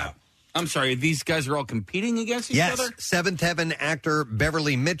in that. I'm sorry, these guys are all competing against each other? Yes, Seventh Heaven actor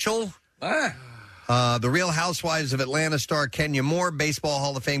Beverly Mitchell. The Real Housewives of Atlanta star Kenya Moore, Baseball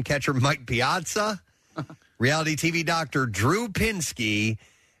Hall of Fame catcher Mike Piazza, reality TV doctor Drew Pinsky,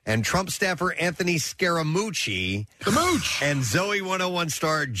 and Trump staffer Anthony Scaramucci. The Mooch! And Zoe 101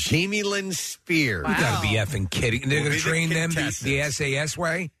 star Jamie Lynn Spears. You got to be effing kidding. They're going to train them the SAS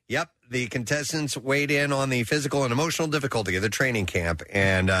way? Yep. The contestants weighed in on the physical and emotional difficulty of the training camp.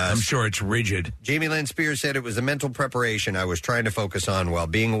 And I'm sure it's rigid. Jamie Lynn Spears said it was the mental preparation I was trying to focus on while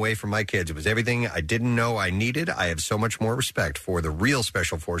being away from my kids. It was everything I didn't know I needed. I have so much more respect for the real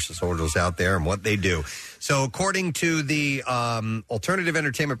Special Forces soldiers out there and what they do. So according to the Alternative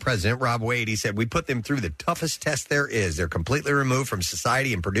Entertainment president, Rob Wade, he said, we put them through the toughest test there is. They're completely removed from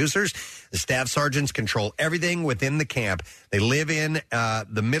society and producers. The staff sergeants control everything within the camp. They live in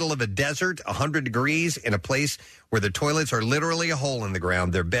the middle of a desert, 100 degrees, in a place where the toilets are literally a hole in the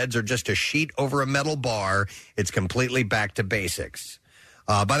ground. Their beds are just a sheet over a metal bar. It's completely back to basics.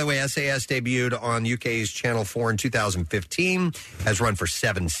 By the way, SAS debuted on UK's Channel 4 in 2015, has run for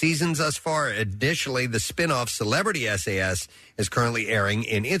 7 seasons thus far. Additionally, the spin-off Celebrity SAS is currently airing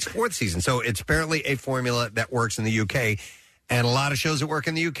in its 4th season. So it's apparently a formula that works in the UK. And a lot of shows that work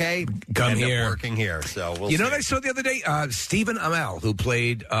in the UK come end here. up working here. So we'll You know see. what I saw the other day? Stephen Amell, who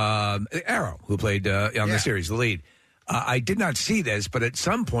played Arrow, who played on the series, the lead. I did not see this, but at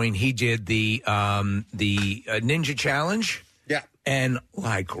some point he did the Ninja Challenge. Yeah. And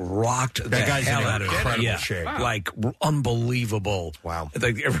rocked That guy's hell in out of it. incredible shape. Like unbelievable. Wow.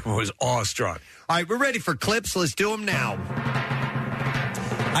 Like everyone was awestruck. All right, we're ready for clips. Let's do them now.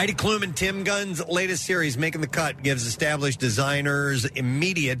 Heidi Klum and Tim Gunn's latest series, Making the Cut, gives established designers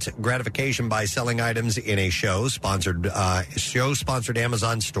immediate gratification by selling items in a show-sponsored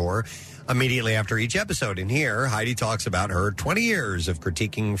Amazon store immediately after each episode. And here, Heidi talks about her 20 years of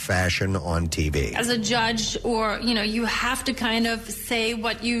critiquing fashion on TV. As a judge, or, you have to kind of say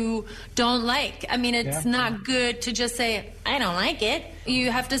what you don't like. I mean, it's not good to just say, I don't like it.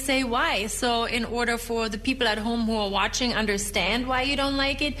 You have to say why. So in order for the people at home who are watching understand why you don't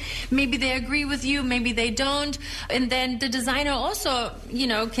like it, maybe they agree with you, maybe they don't. And then the designer also,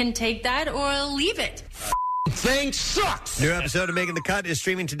 can take that or leave it. Thing sucks. New episode of Making the Cut is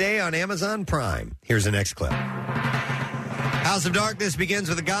streaming today on Amazon Prime. Here's the next clip. House of Darkness begins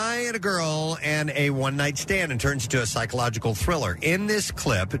with a guy and a girl and a one-night stand and turns into a psychological thriller. In this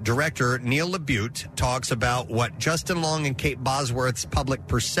clip, director Neil LaBute talks about what Justin Long and Kate Bosworth's public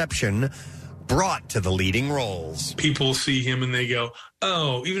perception brought to the leading roles. People see him and they go,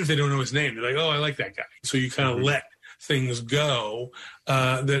 oh, even if they don't know his name, they're like, oh, I like that guy. So you kind of let things go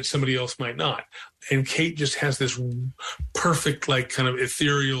that somebody else might not. And Kate just has this perfect, like, kind of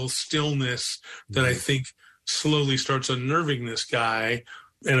ethereal stillness that I think slowly starts unnerving this guy,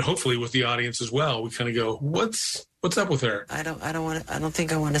 and hopefully with the audience as well. We kind of go, what's up with her? I don't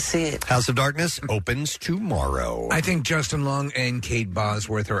think I want to see it. House of Darkness opens tomorrow. I think Justin Long and Kate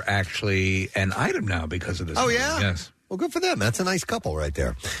Bosworth are actually an item now because of this. Oh, movie. yeah? Yes. Well, good for them. That's a nice couple right there.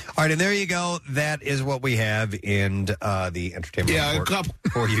 All right, and there you go. That is what we have in the entertainment report couple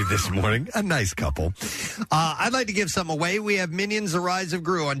for you this morning. A nice couple. I'd like to give something away. We have Minions: The Rise of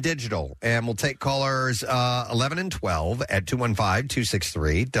Gru on digital, and we'll take callers 11 and 12 at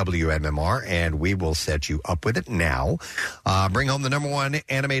 215-263-WMMR, and we will set you up with it now. Bring home the #1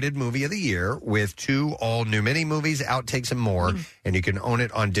 animated movie of the year with 2 all-new mini-movies, outtakes, and more, and you can own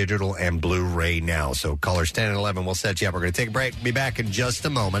it on digital and Blu-ray now. So callers 10 and 11 will set you up. We're going to take a break. Be back in just a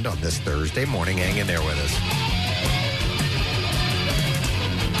moment on this Thursday morning. Hang in there with us.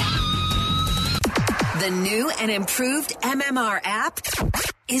 The new and improved MMR app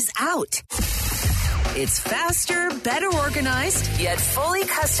is out. It's faster, better organized, yet fully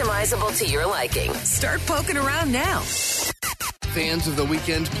customizable to your liking. Start poking around now. Fans of the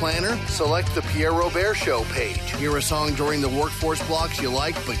Weekend Planner? Select the Pierre Robert Show page. Hear a song during the workforce blocks you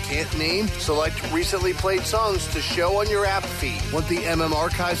like but can't name? Select recently played songs to show on your app feed. Want the MM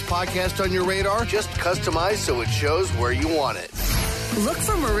Archives podcast on your radar? Just customize so it shows where you want it. Look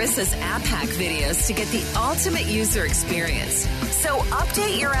for Marissa's app hack videos to get the ultimate user experience. So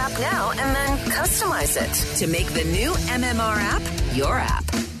update your app now and then customize it to make the new MMR app your app.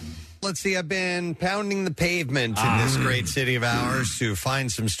 Let's see, I've been pounding the pavement in this great city of ours to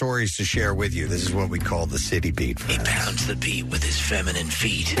find some stories to share with you. This is what we call the City Beat. He pounds the beat with his feminine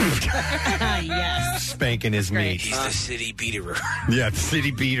feet. Yes. Spanking his meat. He's the city beaterer. Yeah, the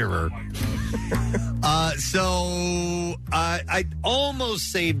city beaterer. So I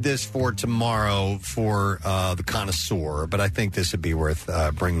almost saved this for tomorrow for the connoisseur, but I think this would be worth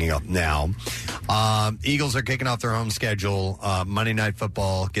bringing up now. Eagles are kicking off their home schedule, Monday Night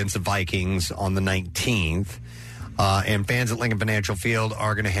Football against the Vikings on the 19th. And fans at Lincoln Financial Field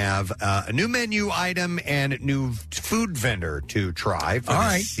are going to have a new menu item and new food vendor to try. For All this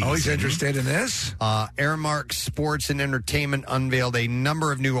right. season. Always interested in this. Aramark Sports and Entertainment unveiled a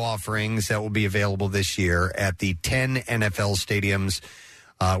number of new offerings that will be available this year at the 10 NFL stadiums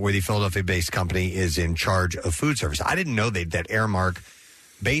where the Philadelphia-based company is in charge of food service. I didn't know that Aramark,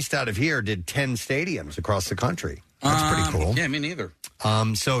 based out of here, did 10 stadiums across the country. That's pretty cool. Yeah, me neither.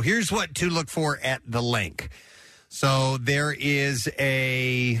 So here's what to look for at the link. So there is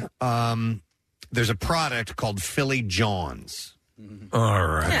there's a product called Philly John's. All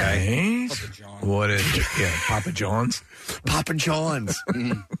right. What is it? Yeah, Papa John's. Papa John's.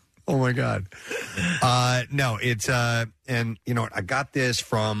 Oh my God. No, it's and you know what? I got this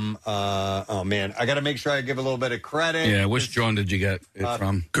from oh man, I got to make sure I give a little bit of credit. Yeah, which John did you get it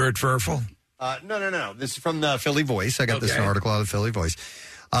from? Gerd Furfel. No. This is from the Philly Voice. I got this article out of the Philly Voice.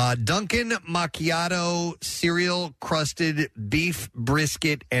 Dunkin' Macchiato cereal crusted beef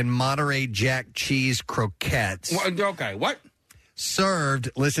brisket and Monterey Jack cheese croquettes. Okay, what? Served,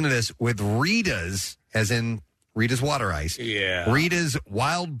 listen to this, with Rita's, as in Rita's water ice. Yeah. Rita's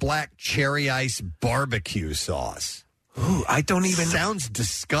wild black cherry ice barbecue sauce. Ooh, I don't even... Sounds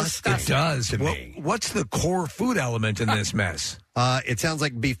disgusting. It does. To me. What's the core food element in this mess? It sounds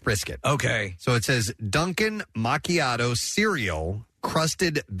like beef brisket. Okay. So it says Dunkin' Macchiato cereal,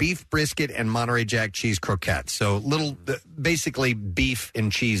 crusted beef brisket, and Monterey Jack cheese croquettes. So little, basically beef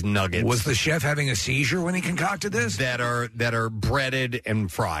and cheese nuggets. Was the chef having a seizure when he concocted this? That are breaded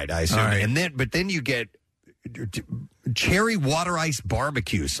and fried, I assume. Right. And then you get cherry water ice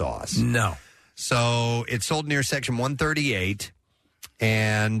barbecue sauce. No. So it's sold near section 138.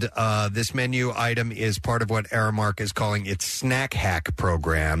 And this menu item is part of what Aramark is calling its snack hack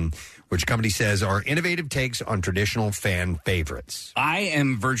program, which company says are innovative takes on traditional fan favorites. I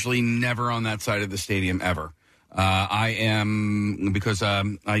am virtually never on that side of the stadium ever. I am, because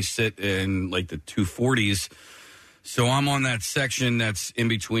I sit in like the 240s, so I'm on that section that's in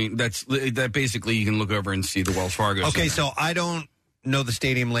between. That basically you can look over and see the Wells Fargo. Okay, Center. so I don't know the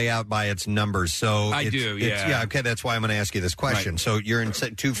stadium layout by its numbers. So I do, yeah. Okay, that's why I'm going to ask you this question. Right. So you're in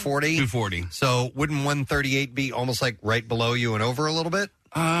 240? 240. So wouldn't 138 be almost like right below you and over a little bit?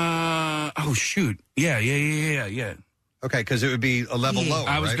 Oh shoot. Yeah. Okay, because it would be a level lower.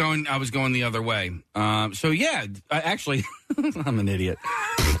 I was right? going the other way. So yeah, actually, I'm an idiot.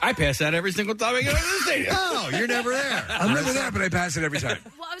 I pass that every single time I get into the stadium. Oh, you're never there. I'm never there, but I pass it every time.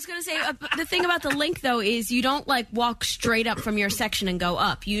 Well, I was going to say, the thing about the link, though, is you don't, like, walk straight up from your section and go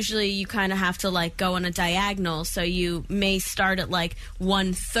up. Usually you kind of have to, like, go on a diagonal, so you may start at, like,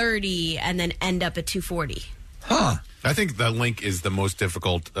 130 and then end up at 240. Huh. I think the link is the most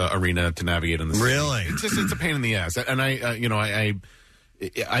difficult arena to navigate in the city. Really? It's a pain in the ass. And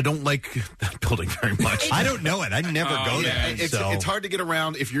I don't like that building very much. I don't know it. I never go there. It's hard to get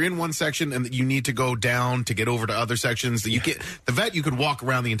around. If you're in one section and you need to go down to get over to other sections, you could walk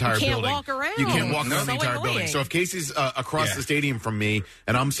around the entire building. You can't walk around. You can't walk around the So entire annoying. building. So if Casey's across the stadium from me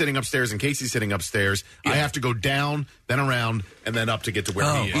and I'm sitting upstairs and Casey's sitting upstairs, I have to go down, then around, and then up to get to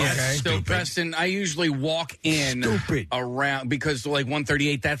where he is. Okay. So Preston, I usually walk in around because like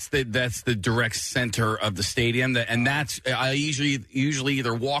 138. That's the direct center of the stadium. I usually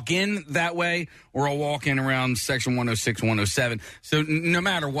either walk in that way or I'll walk in around section 106, 107. So no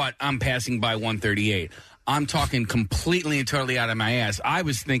matter what, I'm passing by 138. I'm talking completely and totally out of my ass. I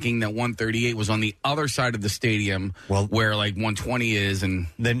was thinking that 138 was on the other side of the stadium where like 120 is. And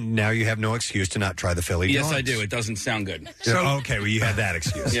then now you have no excuse to not try the Philly Yes, dogs. I do. It doesn't sound good. Okay, well, you had that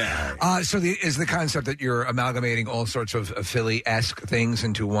excuse. Yeah. Is the concept that you're amalgamating all sorts of Philly-esque things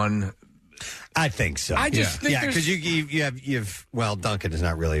into one? I think so. I just think because you've Duncan is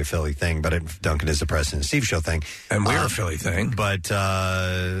not really a Philly thing, but Duncan is a Preston and Steve show thing, and we're a Philly thing. But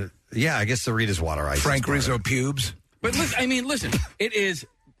I guess the Rita's water ice. Frank Rizzo pubes. But listen, it is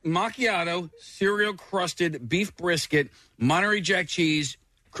macchiato, cereal crusted beef brisket, Monterey Jack cheese,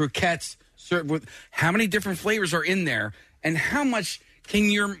 croquettes served with. How many different flavors are in there, and how much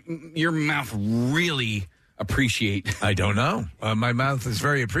can your mouth really appreciate? I don't know. My mouth is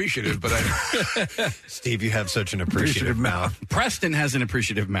very appreciative, but Steve, you have such an appreciative mouth. Preston has an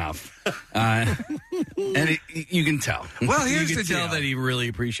appreciative mouth, and you can tell. Well, here's you can the tell deal. that he really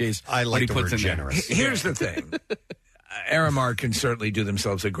appreciates. I like what he the puts word in generous. There. Here's the thing. Aramark can certainly do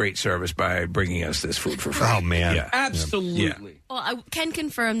themselves a great service by bringing us this food for free. Oh, man. Yeah. Absolutely. Yeah. Well, I can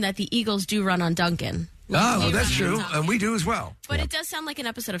confirm that the Eagles do run on Duncan. Oh, that's true. And we do as well. But it does sound like an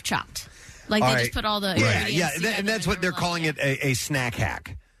episode of Chopped. Like All they right. just put all the Yeah, ingredients and that's what they're calling it, a snack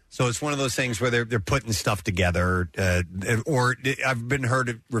hack. So it's one of those things where they're putting stuff together, or I've been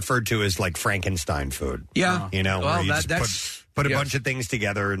referred to as like Frankenstein food. Yeah. Where Well, you just that's put a yes. bunch of things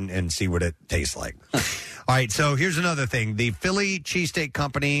together and see what it tastes like. All right, so here's another thing. The Philly Cheesesteak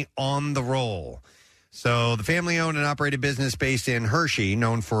Company on the roll. So the family-owned and operated business based in Hershey,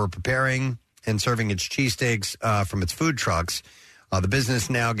 known for preparing and serving its cheesesteaks from its food trucks. The business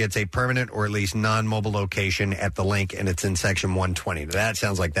now gets a permanent or at least non-mobile location at the link, and it's in section 120. That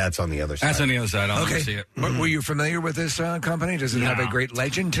sounds like that's on the other side. That's on the other side. I'll Okay. see it. Were you familiar with this company? Does it have a great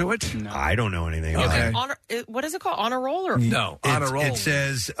legend to it? No. I don't know anything about it. What is it called? On a roll? Or? No, on a roll. It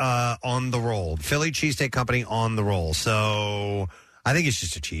says on the roll. Philly Cheesesteak Company on the roll. So I think it's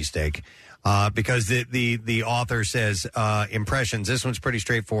just a cheesesteak. Because the author says, impressions, this one's pretty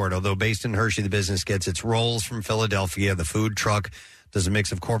straightforward. Although based in Hershey, the business gets its rolls from Philadelphia. The food truck does a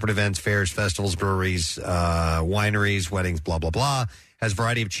mix of corporate events, fairs, festivals, breweries, wineries, weddings, blah, blah, blah. Has a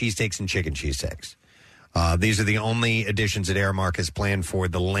variety of cheesesteaks and chicken cheesesteaks. These are the only additions that Aramark has planned for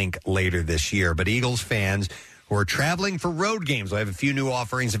the link later this year. But Eagles fans who are traveling for road games will have a few new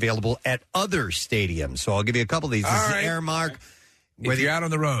offerings available at other stadiums. So I'll give you a couple of these. This is Aramark. If you're out on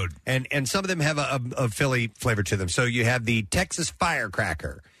the road. And some of them have a Philly flavor to them. So you have the Texas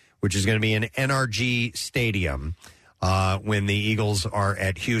Firecracker, which is going to be in NRG Stadium when the Eagles are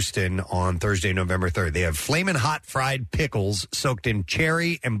at Houston on Thursday, November 3rd. They have flamin' hot fried pickles soaked in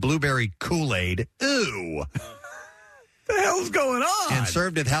cherry and blueberry Kool-Aid. Ooh. The hell's going on? And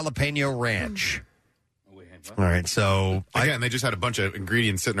served with jalapeno ranch. All right, so again, they just had a bunch of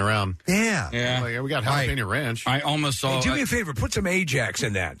ingredients sitting around. Yeah, Like, we got jalapeno ranch. I almost saw. Hey, do me a favor, put some Ajax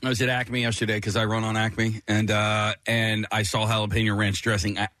in that. I was at Acme yesterday because I run on Acme, and I saw jalapeno ranch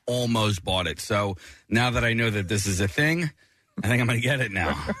dressing. I almost bought it. So now that I know that this is a thing, I think I'm going to get it now.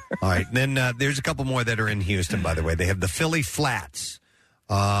 All right, then there's a couple more that are in Houston, by the way. They have the Philly Flats.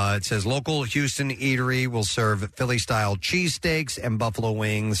 It says local Houston eatery will serve Philly-style cheesesteaks and buffalo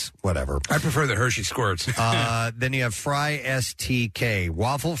wings, whatever. I prefer the Hershey Squirts. Then you have Fry STK.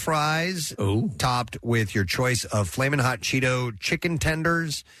 Waffle fries topped with your choice of Flamin' Hot Cheeto chicken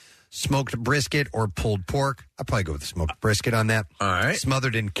tenders, smoked brisket, or pulled pork. I'll probably go with the smoked brisket on that. All right.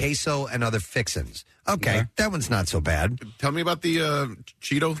 Smothered in queso and other fixins. Okay, that one's not so bad. Tell me about the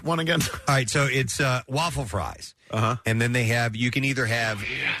Cheeto one again. All right, so it's waffle fries. And then they have, you can either have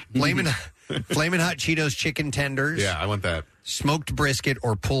Flamin' Hot Cheetos chicken tenders. Yeah, I want that. Smoked brisket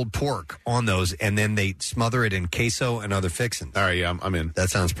or pulled pork on those, and then they smother it in queso and other fixins. All right, yeah, I'm in. That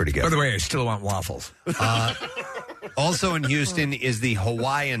sounds pretty good. By the way, I still want waffles. Also in Houston is the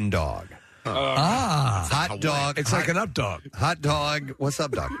Hawaiian dog. Hot dog. It's like an up dog. Hot dog. What's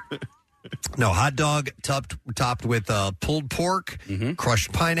up, dog? No, hot dog topped with pulled pork,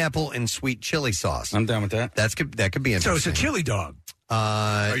 crushed pineapple, and sweet chili sauce. I'm down with that. That could be interesting. So it's a chili dog.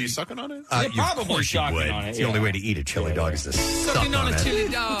 Are you sucking on it? You're probably sucking on it. It's the only way to eat a chili dog is to suck Sucking on on a it. chili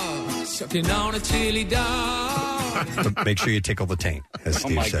dog. Sucking on a chili dog. But make sure you tickle the taint, as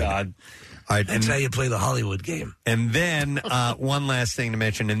Steve my said. God. All right, That's how you play the Hollywood game. And then one last thing to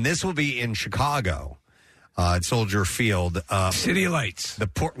mention, and this will be in Chicago at Soldier Field. City of Lights. The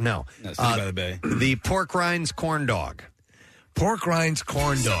pork, no, City by the Bay. The pork rinds corn dog. Pork rinds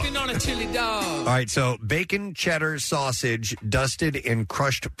corn dog. Sucking on a chili dog. All right, so bacon cheddar sausage dusted in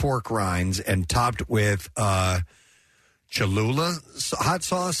crushed pork rinds and topped with Cholula hot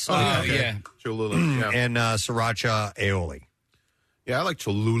sauce. Yeah. Cholula. Yeah. And sriracha aioli. Yeah, I like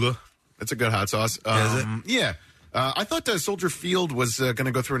Cholula. That's a good hot sauce. Is it? Yeah. I thought Soldier Field was going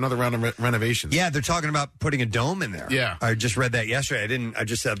to go through another round of renovations. Yeah, they're talking about putting a dome in there. Yeah. I just read that yesterday. I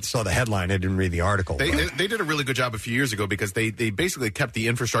just saw the headline. I didn't read the article. They did a really good job a few years ago because they basically kept the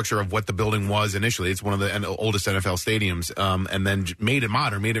infrastructure of what the building was initially. It's one of the oldest NFL stadiums, and then made it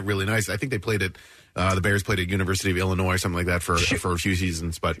modern, made it really nice. I think they played it. The Bears played at University of Illinois or something like that for a few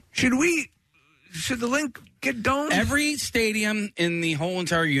seasons. But Should the link get domed? Every stadium in the whole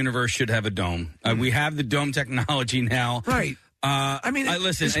entire universe should have a dome. We have the dome technology now. Right.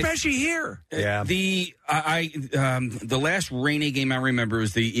 Listen, especially here. Yeah. The last rainy game I remember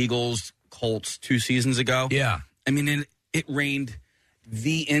was the Eagles Colts 2 seasons ago. Yeah. I mean, it rained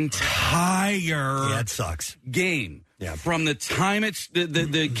the entire it sucks. game. Yeah. From the time it's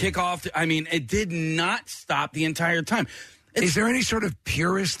the kickoff. It did not stop the entire time. Is there any sort of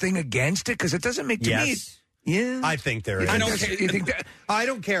purist thing against it? Because it doesn't make me. Yeah, I think there is. I don't care. You think that? I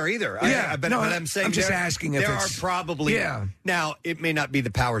don't care either. Yeah, but I'm saying I'm just asking if there are it's probably. Yeah. Now it may not be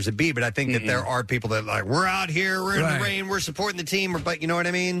the powers that be, but I think that there are people that are like we're out here, we're in the rain, we're supporting the team, but you know what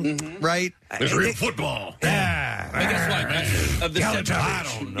I mean, right? there's real football. Yeah. I guess what? Of the I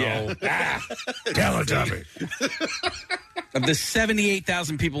don't know. Teletubby. Of the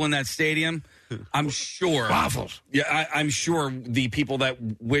 78,000 people in that stadium, I'm sure waffles. Yeah, I'm sure the people that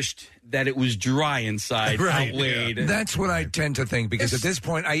wished that it was dry inside outweighed. Yeah. That's what I tend to think because at this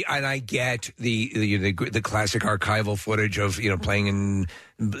point, I get the classic archival footage of playing in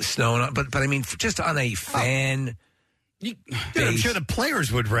snow, but I mean just on a fan. I'm sure the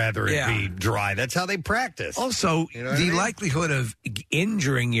players would rather it be dry. That's how they practice. Also, the likelihood of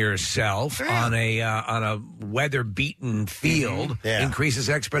injuring yourself on a weather-beaten field increases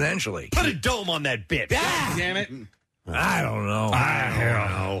exponentially. Put a dome on that bitch. Damn it. I don't know. All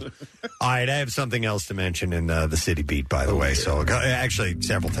right, I have something else to mention in the City Beat, by the way. So, actually,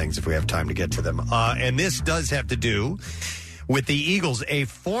 several things if we have time to get to them. And this does have to do with the Eagles. A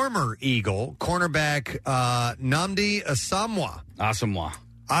former Eagle, cornerback Nnamdi Asomugha. That's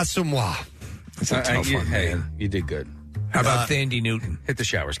a tough one, man. You did good. How about Thandie Newton? Hit the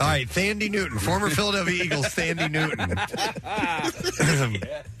showers. All right, Thandie Newton, former Philadelphia Eagles Thandie Newton.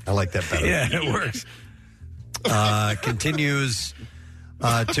 I like that better. Yeah, it works. Continues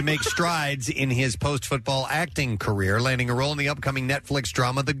to make strides in his post-football acting career, landing a role in the upcoming Netflix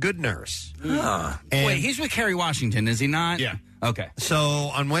drama The Good Nurse. Wait, he's with Kerry Washington, is he not? Yeah. Okay. So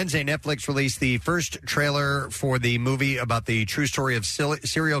on Wednesday, Netflix released the first trailer for the movie about the true story of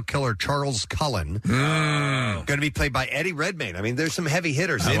serial killer Charles Cullen. Going to be played by Eddie Redmayne. I mean, there's some heavy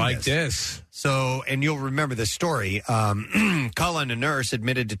hitters in this. So, and you'll remember this story. Cullen, a nurse,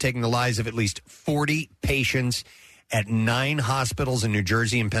 admitted to taking the lives of at least 40 patients at 9 hospitals in New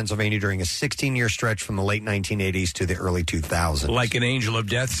Jersey and Pennsylvania during a 16-year stretch from the late 1980s to the early 2000s. Like an angel of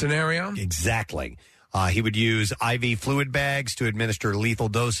death scenario? Exactly. He would use IV fluid bags to administer lethal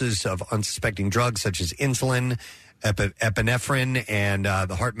doses of unsuspecting drugs such as insulin, epinephrine, and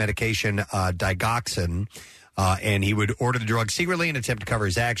the heart medication digoxin. And he would order the drug secretly and attempt to cover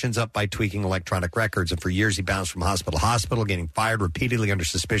his actions up by tweaking electronic records. And for years, he bounced from hospital to hospital, getting fired repeatedly under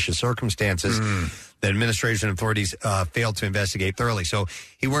suspicious circumstances. The administration and authorities failed to investigate thoroughly. So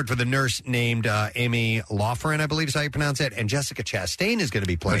he worked with a nurse named Amy Laughran, I believe is how you pronounce it. And Jessica Chastain is going to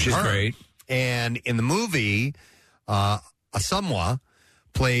be playing Which is her. great. And in the movie, Asomugha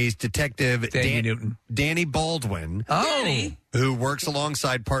plays Detective Danny Baldwin, who works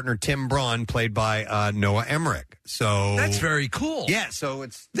alongside partner Tim Braun, played by Noah Emmerich. So that's very cool. Yeah, so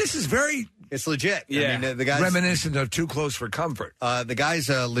this is very legit. Yeah, I mean, the guy's reminiscent of Too Close for Comfort. The guy's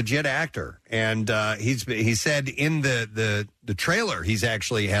a legit actor, and he said in the trailer he's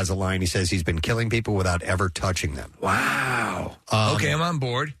actually has a line. He says he's been killing people without ever touching them. Wow. Okay, I'm on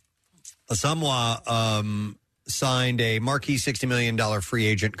board. Asomugha signed a marquee $60 million free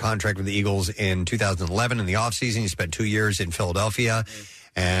agent contract with the Eagles in 2011 in the offseason. He spent 2 years in Philadelphia,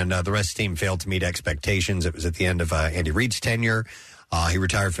 and the rest of the team failed to meet expectations. It was at the end of Andy Reid's tenure. He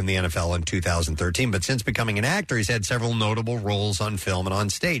retired from the NFL in 2013, but since becoming an actor, he's had several notable roles on film and on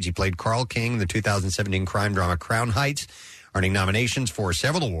stage. He played Carl King in the 2017 crime drama Crown Heights, earning nominations for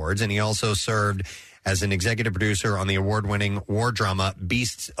several awards, and he also served as an executive producer on the award-winning war drama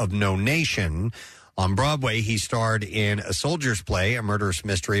Beasts of No Nation. On Broadway, he starred in A Soldier's Play, a murderous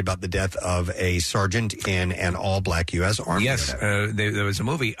mystery about the death of a sergeant in an all-black U.S. Army. Yes, there was a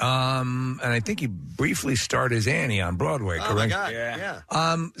movie. And I think he briefly starred as Annie on Broadway, correct? Oh, my God,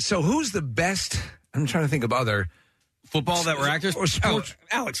 yeah. So who's the best? I'm trying to think of other... Football that were actors? Or sports?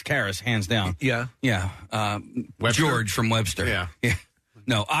 Alex Karras, hands down. Yeah. Yeah. George from Webster. Yeah.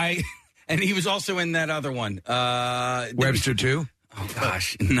 No, and he was also in that other one. Webster, too? Oh,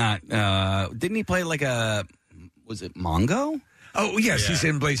 gosh. Not. Didn't he play like was it Mongo? Oh, yes, he's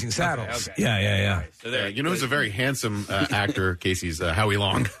in Blazing Saddles. Okay. Yeah. So there, you know who's a very handsome actor, Casey's Howie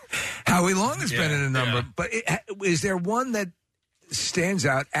Long. Howie Long has been in a number, but is there one that stands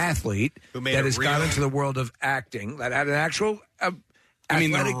out, athlete, that has got into the world of acting, that had an actual... I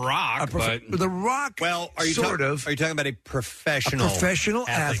mean, The Rock, but... The Rock, well, are you sort of. Are you talking about a professional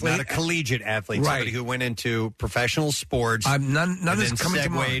athlete? Not a collegiate athlete, right. Somebody who went into professional sports none and is then coming to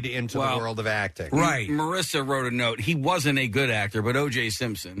segued mind. into the world of acting. Right. Marissa wrote a note. He wasn't a good actor, but O.J.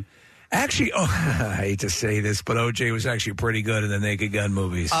 Simpson. Actually, I hate to say this, but O.J. was actually pretty good in the Naked Gun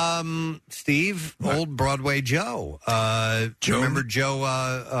movies. Steve, old Broadway Joe. Joe? Remember Joe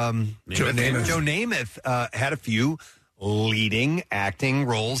Namath? Joe Namath had a few leading acting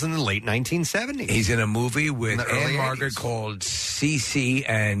roles in the late 1970s. He's in a movie with Anne Margaret 80s. called CC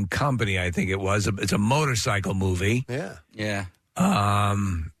and Company, I think it was. It's a motorcycle movie. Yeah. Yeah. I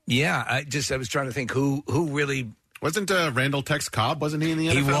was trying to think who really... Wasn't Randall Tex Cobb, wasn't he in the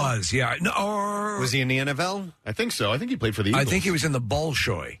NFL? He was, yeah. No, was he in the NFL? I think so. I think he played for the Eagles. I think he was in the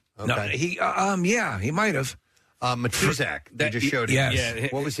Bolshoi. Okay. No, he might have. Matuzak, they just showed him. Yes. Yeah.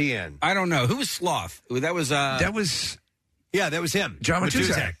 What was he in? I don't know. Who was Sloth? That was... Yeah, that was him. John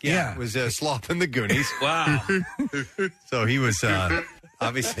Matuzak. Yeah. It was Sloth in the Goonies. Wow. So he was...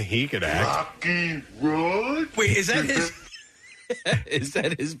 obviously, he could act. Rocky Road? Wait, is that his... Is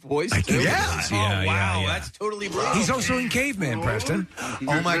that his voice? I think Yeah. it is. Oh, Yeah, wow. yeah. That's totally brilliant. He's also in Caveman, Preston.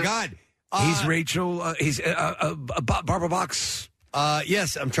 Oh, my God. He's Rachel. He's Barbara Box.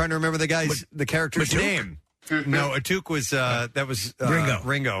 Yes, I'm trying to remember the character's Matuk? name. No, Atuk was that was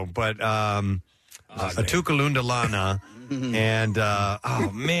Ringo, but Atukalunda Lana, and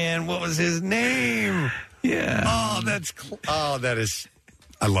oh man, what was his name? Yeah. Oh, that is.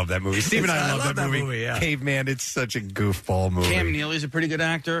 I love that movie. Steve and I love that movie. Yeah. Caveman. It's such a goofball movie. Cam Neely's a pretty good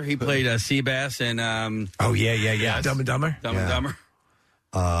actor. He played Seabass in Oh yeah. Dumb and Dumber. Dumb and Dumber.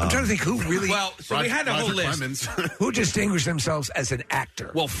 I'm trying to think who really. Well, so we had a whole Roger list. Clemens. Who distinguished themselves as an actor?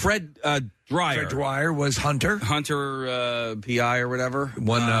 Well, Fred Dwyer. Fred Dwyer was Hunter. Hunter PI or whatever.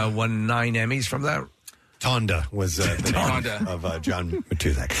 Won 9 Emmys from that. Tonda was the name of John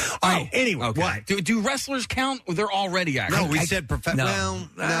Matuzak. All right. Anyway, Okay. what? Do wrestlers count? They're already actors. No, we said professional. No.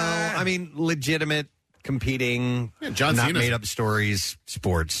 Well, no. I mean, legitimate, competing, John not Cena's- made up stories,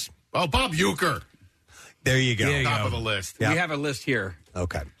 sports. Oh, Bob Uecker. There you go. Top of the list. Yeah. We have a list here.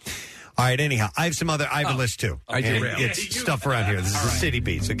 Okay. All right. Anyhow, I have a list too. I And derailed. it's stuff around here. This is the city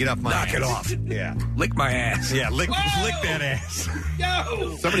beat, so get off my Knock ass. it off. Yeah. Lick my ass. Yeah. Lick that ass.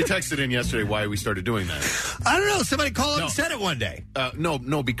 Yo! Somebody texted in yesterday why we started doing that. I don't know. Somebody called and said it one day.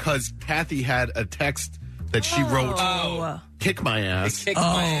 No, because Kathy had a text that she wrote, kick my ass. Kick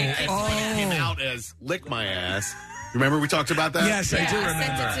my ass. And it came out as lick my ass. Remember we talked about that? Yes, I do I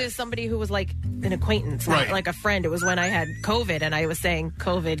remember. sent it to somebody who was like an acquaintance, not Right. like a friend. It was when I had COVID, and I was saying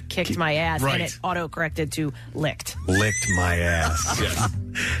COVID kicked my ass, Right. and it auto-corrected to licked. Licked my ass.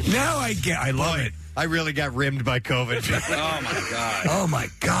 Now I love it. I really got rimmed by COVID. Oh, my God. Oh my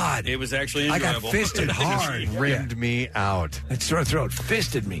God. It was actually I enjoyable. got fisted hard. Rimmed me out. That sore throat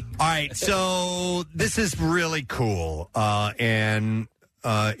fisted me. All right, so this is really cool, and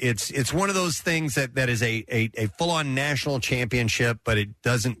it's one of those things that is a full-on national championship, but it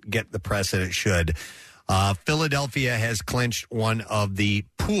doesn't get the press that it should. Philadelphia has clinched one of the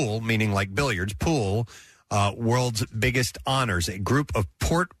pool, meaning like billiards, pool, world's biggest honors. A group of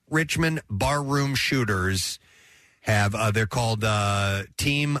Port Richmond barroom shooters they're called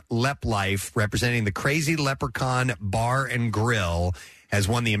Team Lep Life, representing the Crazy Leprechaun Bar and Grill, has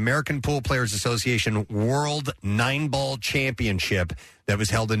won the American Pool Players Association World 9-Ball Championship that was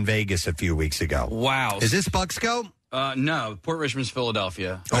held in Vegas a few weeks ago. Wow. Is this Bucksco? No, Port Richmond's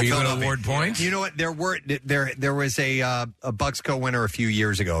Philadelphia. Are you going to award points? You know what? There was a Bucksco winner a few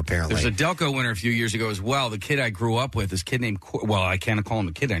years ago. Apparently, There's a Delco winner a few years ago as well. The kid I grew up with, this kid named I can't call him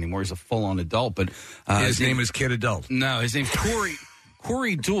a kid anymore. He's a full-on adult, but his name is Kid Adult. No, his name's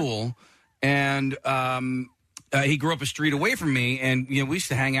Corey Dool, and he grew up a street away from me, and we used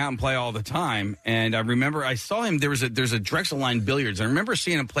to hang out and play all the time. And I remember I saw him. There's a Drexel Line Billiards. I remember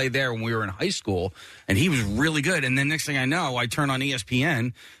seeing him play there when we were in high school, and he was really good. And then next thing I know, I turn on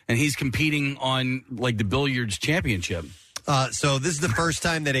ESPN, and he's competing on like the billiards championship. So this is the first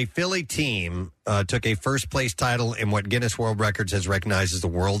time that a Philly team took a first place title in what Guinness World Records has recognized as the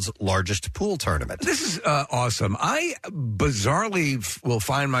world's largest pool tournament. This is awesome. I bizarrely will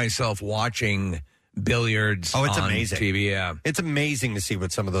find myself watching billiards it's on amazing. TV. Yeah, it's amazing to see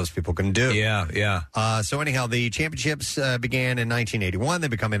what some of those people can do. Yeah. So anyhow, the championships began in 1981. They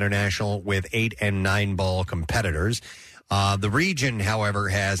become international with 8 and 9 ball competitors. The region, however,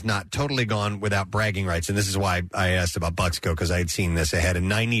 has not totally gone without bragging rights, and this is why I asked about Bucksco, because I had seen this ahead. In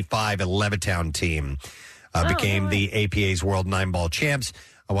 '95, a Levittown team became the APA's World 9-ball champs,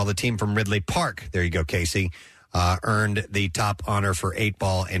 while the team from Ridley Park, there you go, Casey, earned the top honor for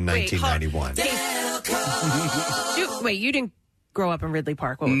 8-ball in 1991. Wait, you didn't grow up in Ridley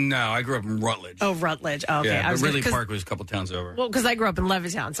Park? No, I grew up in Rutledge. Oh, Rutledge. Oh, okay. Yeah, I but was Ridley Park was a couple towns over. Well, because I grew up in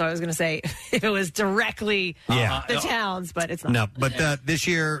Levittown, so I was going to say if it was directly the towns, but it's not. No, but this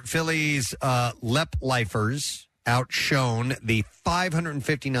year, Philly's Lep Lifers outshone the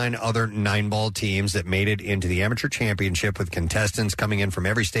 559 other 9-ball teams that made it into the amateur championship, with contestants coming in from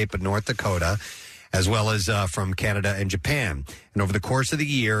every state but North Dakota, as well as from Canada and Japan. And over the course of the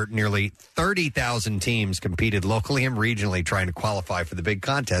year, nearly 30,000 teams competed locally and regionally trying to qualify for the big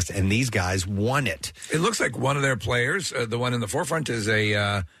contest, and these guys won it. It looks like one of their players, the one in the forefront, is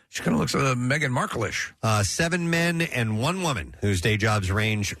she kind of looks Meghan Markle-ish. 7 men and 1 woman whose day jobs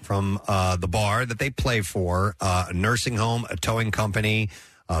range from the bar that they play for, a nursing home, a towing company,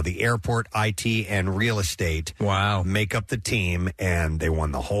 the airport, IT, and real estate. Wow. Make up the team, and they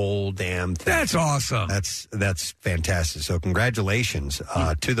won the whole damn thing. That's awesome. That's fantastic. So congratulations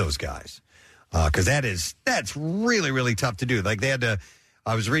to those guys, because that's really, really tough to do. Like, they had to.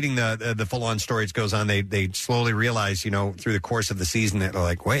 I was reading the full-on story. It goes on. They slowly realized, through the course of the season, that they're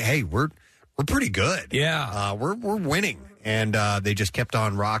like, wait, hey, we're pretty good. Yeah, we're winning. And they just kept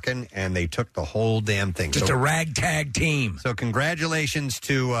on rocking, and they took the whole damn thing. Just a ragtag team. So congratulations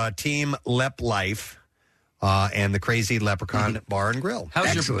to Team Lep Life and the Crazy Leprechaun Bar and Grill.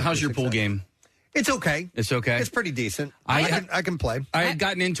 How's your pool game? It's okay. It's okay? It's pretty decent. I can play. I had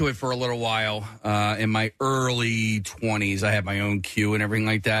gotten into it for a little while in my early 20s. I had my own cue and everything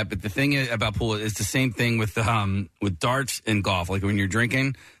like that. But the thing about pool is the same thing with darts and golf. Like, when you're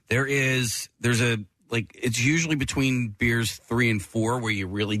drinking, there's a... Like, it's usually between beers 3 and 4 where you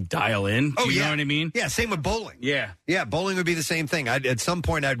really dial in. Do you know what I mean? Yeah, same with bowling. Yeah. Yeah, bowling would be the same thing. At some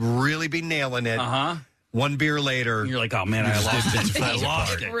point, I'd really be nailing it. Uh-huh. 1 beer later. You're like, oh, man, I lost it. I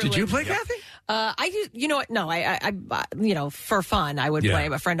lost it. Did you play, Kathy? I used, you know what? No, I for fun, I would play.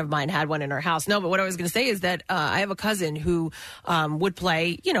 A friend of mine had one in her house. No, but what I was going to say is that I have a cousin who would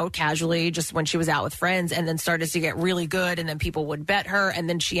play, casually, just when she was out with friends, and then started to get really good, and then people would bet her, and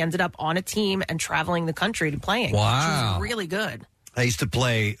then she ended up on a team and traveling the country to playing. Wow. She was really good. I used to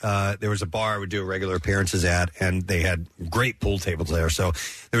play, there was a bar I would do regular appearances at, and they had great pool tables there. So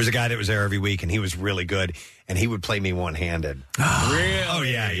there was a guy that was there every week, and he was really good, and he would play me one-handed. Really? Oh,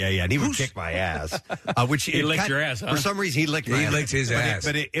 yeah. And he would kick my ass. Which he licked your ass, huh? For some reason, he licked my ass. He licked his ass.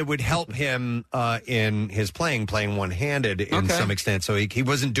 But it would help him in his playing one-handed in some extent. So he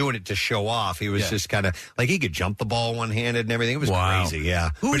wasn't doing it to show off. He was just kind of, like, he could jump the ball one-handed and everything. It was crazy,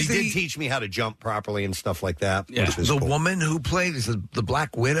 yeah. But he did teach me how to jump properly and stuff like that. Yeah. Which was the cool. woman who played is the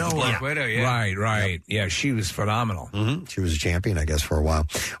Black Widow? Black Widow, yeah. Right. Yep. Yeah, she was phenomenal. Mm-hmm. She was a champion, I guess, for a while.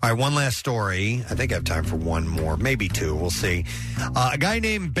 All right, one last story. I think I have time for one more, maybe 2. We'll see. A guy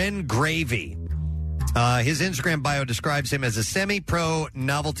named Ben Gravy. His Instagram bio describes him as a semi-pro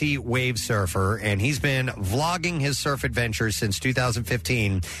novelty wave surfer, and he's been vlogging his surf adventures since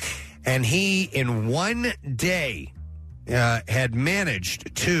 2015. And he, in one day, had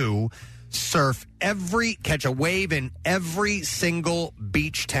managed to catch a wave in every single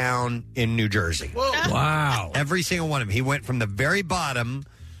beach town in New Jersey. Whoa. Wow. Every single one of them. He went from the very bottom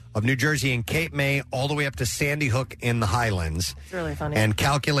of New Jersey and Cape May all the way up to Sandy Hook in the Highlands. It's really funny. And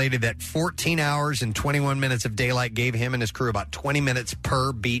calculated that 14 hours and 21 minutes of daylight gave him and his crew about 20 minutes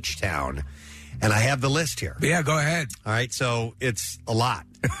per beach town. And I have the list here. Yeah, go ahead. All right, so it's a lot.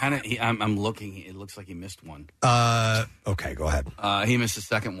 I'm looking. It looks like he missed one. Okay, go ahead. He missed the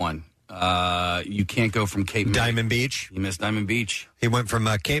second one. You can't go from Cape May. Diamond Beach. You missed Diamond Beach. He went from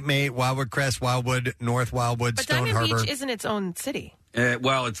Cape May, Wildwood Crest, Wildwood, North Wildwood, But Stone Diamond Harbor. Beach isn't its own city.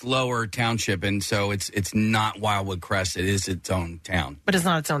 Well, it's Lower Township, and so it's not Wildwood Crest. It is its own town. But it's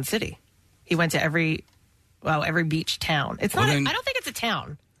not its own city. He went to every beach town. It's not. Well, then- I don't think it's a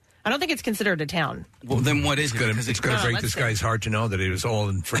town. I don't think it's considered a town. Well, then what is it? It's going to break this guy's heart to know that it was all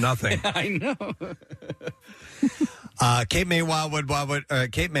in for nothing. I know. Cape May,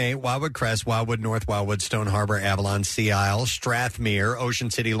 Cape May, Wildwood Crest, Wildwood, North Wildwood, Stone Harbor, Avalon, Sea Isle, Strathmere, Ocean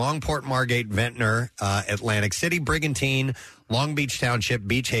City, Longport, Margate, Ventnor, Atlantic City, Brigantine, Long Beach Township,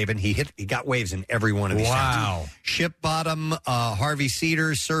 Beach Haven. He got waves in every one of these towns. Ship Bottom, Harvey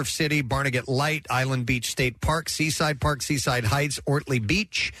Cedars, Surf City, Barnegat Light, Island Beach State Park, Seaside Heights, Ortley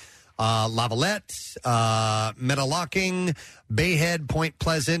Beach, Lavalette, Meadowlocking, Bayhead, Point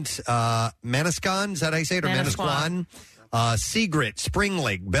Pleasant, Manasquan, is that how you say it? Or Manasquan? Seagrit, Spring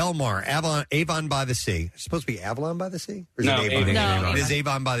Lake, Belmar, Avon by the Sea. It's supposed to be Avalon by the Sea? Or is No, it Avon? Avon. It is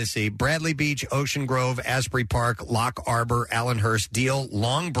Avon by the Sea. Bradley Beach, Ocean Grove, Asbury Park, Lock Arbor, Allenhurst, Deal,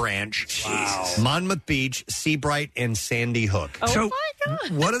 Long Branch, Monmouth Beach, Seabright, and Sandy Hook. So,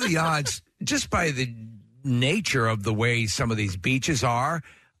 what are the odds, just by the nature of the way some of these beaches are,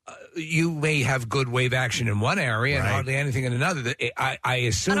 you may have good wave action in one area and hardly anything in another. I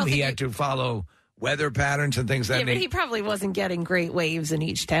assume he had to follow weather patterns and things Yeah, but he probably wasn't getting great waves in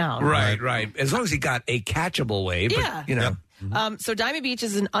each town. Right. As long as he got a catchable wave. Yeah. But, you know. So Diamond Beach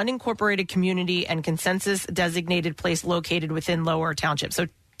is an unincorporated community and consensus designated place located within Lower Township. So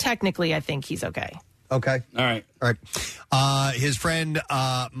technically, I think he's okay. Okay. All right. His friend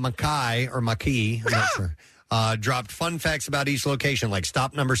Mackay, I'm not sure, dropped fun facts about each location, like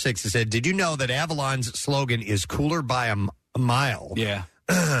stop number 6. It said, did you know that Avalon's slogan is cooler by a mile? Yeah.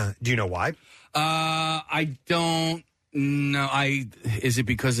 Do you know why? I don't know. Is it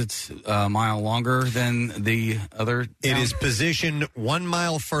because it's a mile longer than the other town? It is positioned 1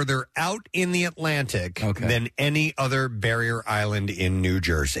 mile further out in the Atlantic than any other barrier island in New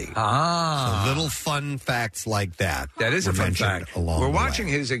Jersey. So little fun facts like that. That is a were fun mentioned fact. along We're the watching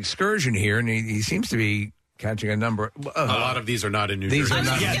his excursion here, and he seems to be catching a number. A lot of these are not in New These Jersey. are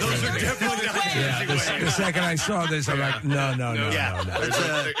not. Yeah, those are definitely not. Yeah, the second I saw this, I'm like, no.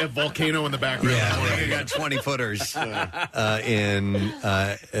 There's a volcano in the background. Yeah, we got 20 footers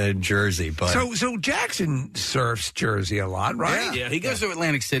in Jersey. But So Jackson surfs Jersey a lot, right? Yeah, he goes to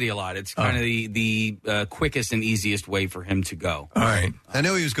Atlantic City a lot. It's kind of the quickest and easiest way for him to go. All right. I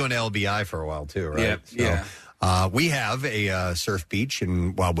know he was going to LBI for a while too, right? Yeah. We have a surf beach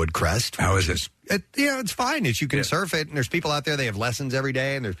in Wildwood Crest. How is it? It's fine. You can surf it, and there's people out there. They have lessons every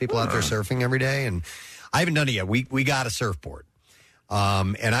day, and there's people out there surfing every day. And I haven't done it yet. We got a surfboard,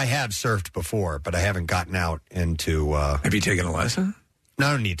 and I have surfed before, but I haven't gotten out into. Have you taken a lesson? No,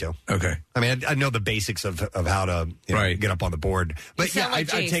 I don't need to. Okay. I mean, I know the basics of how to get up on the board. But yeah,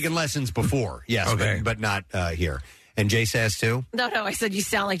 like I've taken lessons before. Yes, Okay. but not here. And Jace has too. No, I said you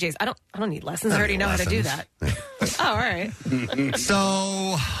sound like Jace. I don't need lessons. I already know how to do that. Oh, all right.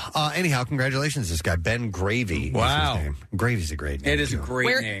 So, anyhow, congratulations, this guy, Ben Gravy. Wow. Is his name. Gravy's a great name. It is a too.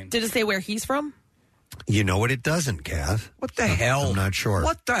 great name. Did it say where he's from? You know what? It doesn't, Kath. What the hell? I'm not sure.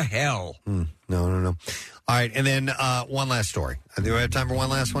 What the hell? No. All right, and then one last story. Do I have time for one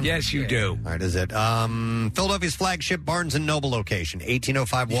last one? Yes, you do. All right, is it Philadelphia's flagship Barnes & Noble location,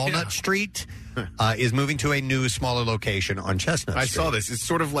 1805 Walnut Street, is moving to a new, smaller location on Chestnut Street. I saw this. It's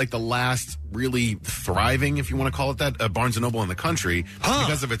sort of like the last really thriving, if you want to call it that, Barnes & Noble in the country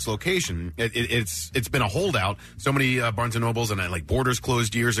because of its location. It's been a holdout. So many Barnes & Nobles and like Borders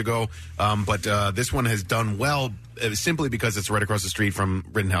closed years ago, but this one has done well simply because it's right across the street from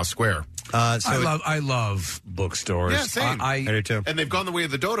Rittenhouse Square. I love bookstores. Yeah, same. I do too. And they've gone the way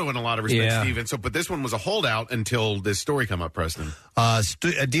of the dodo in a lot of respects, Yeah. Steve. And so, but this one was a holdout until this story come up, Preston. A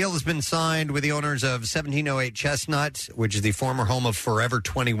deal has been signed with the owners of 1708 Chestnut, which is the former home of Forever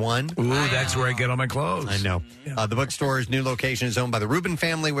 21. Ooh, that's where I get all my clothes. I know. The bookstore's new location is owned by the Rubin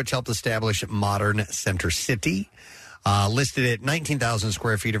family, which helped establish modern Center City. Listed at 19,000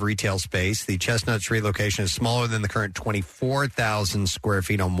 square feet of retail space, the Chestnut Street location is smaller than the current 24,000 square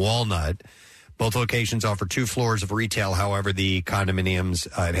feet on Walnut. Both locations offer 2 floors of retail. However, the condominiums,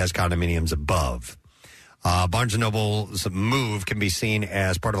 it has condominiums above. Barnes & Noble's move can be seen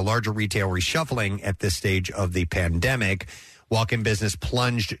as part of a larger retail reshuffling at this stage of the pandemic. walk-in business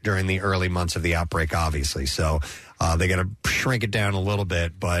plunged during the early months of the outbreak, obviously. So they got to shrink it down a little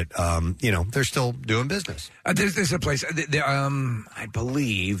bit, but, they're still doing business. There's a place, I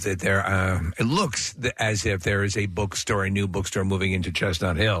believe that it looks as if there is a new bookstore moving into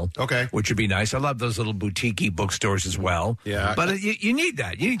Chestnut Hill. Okay. Which would be nice. I love those little boutique-y bookstores as well. Yeah. But you need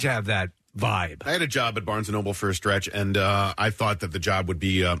that. You need to have that vibe. I had a job at Barnes & Noble for a stretch, and I thought that the job would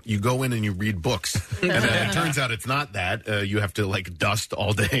be you go in and you read books. And it turns out it's not that. You have to, dust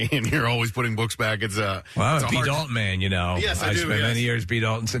all day, and you're always putting books back. It's I'm a B. Dalton man, Yes, I do. spent many years B.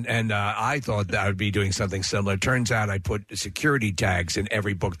 Dalton, and I thought that I would be doing something similar. Turns out I put security tags in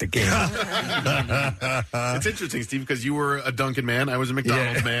every book that came out. It's interesting, Steve, because you were a Dunkin' man. I was a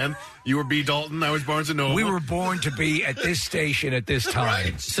McDonald's man. You were B. Dalton. I was Barnes & Noble. We were born to be at this station at this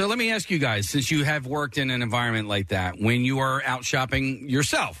time. Right. So let me ask you guys, since you have worked in an environment like that, when you are out shopping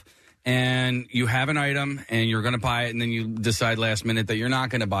yourself and you have an item and you're going to buy it and then you decide last minute that you're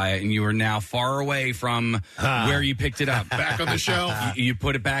not going to buy it and you are now far away from where you picked it up. Back on the shelf. You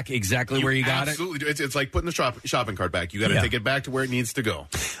put it back exactly where you got it? Absolutely. It's like putting the shopping cart back. You got to take it back to where it needs to go.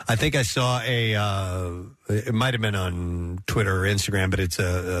 I think I saw it might have been on Twitter or Instagram, but it's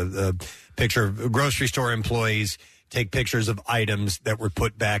a picture of grocery store employees take pictures of items that were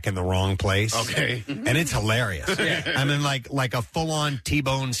put back in the wrong place. Okay. And it's hilarious. I mean, like a full-on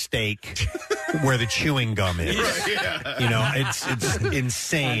T-bone steak where the chewing gum is. Right, yeah. It's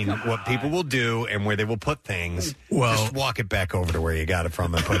insane what people will do and where they will put things. Well, just walk it back over to where you got it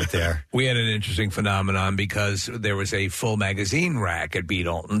from and put it there. We had an interesting phenomenon because there was a full magazine rack at B.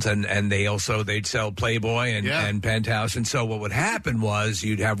 Dalton's, and they'd sell Playboy and Penthouse. And so what would happen was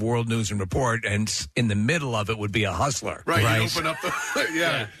you'd have World News and Report, and in the middle of it would be a hustler. Right. You open up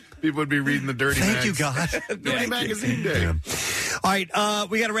the people would be reading the dirty Thank mags. you, God. Dirty magazine day. Yeah. All right,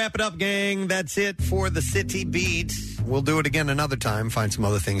 we got to wrap it up, gang. That's it for the City Beat. We'll do it again another time, find some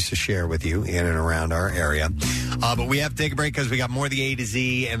other things to share with you in and around our area. But we have to take a break because we got more of the A to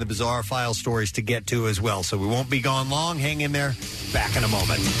Z and the bizarre file stories to get to as well. So we won't be gone long. Hang in there. Back in a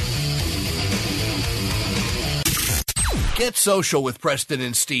moment. Get social with Preston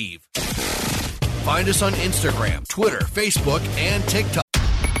and Steve. Find us on Instagram, Twitter, Facebook, and TikTok.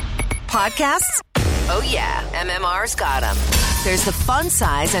 Podcasts? Oh, yeah. MMR's got them. There's the fun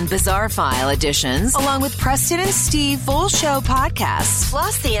size and bizarre file editions, along with Preston and Steve full show podcasts,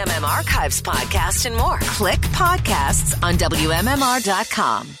 plus the MM Archives podcast and more. Click podcasts on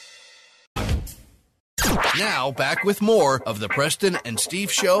WMMR.com. Now, back with more of the Preston and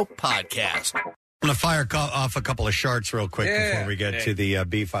Steve Show podcast. I'm going to fire off a couple of sharts real quick before we get to the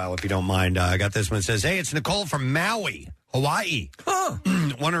B file, if you don't mind. I got this one. It says, hey, it's Nicole from Maui, Hawaii.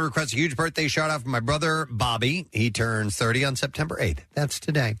 Want to request a huge birthday shout out from my brother, Bobby. He turns 30 on September 8th. That's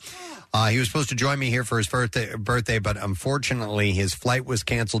today. He was supposed to join me here for his birthday, but unfortunately his flight was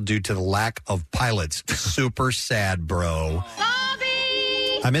canceled due to the lack of pilots. Super sad, bro.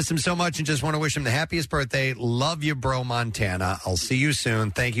 I miss him so much and just want to wish him the happiest birthday. Love you, bro, Montana. I'll see you soon.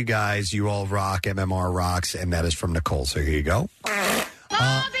 Thank you, guys. You all rock. MMR rocks. And that is from Nicole. So here you go.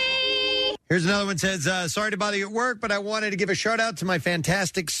 Here's another one. Says, sorry to bother you at work, but I wanted to give a shout out to my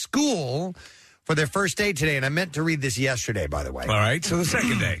fantastic school for their first day today. And I meant to read this yesterday, by the way. All right. So the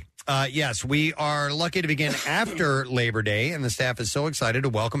second day. Yes, we are lucky to begin after Labor Day, and the staff is so excited to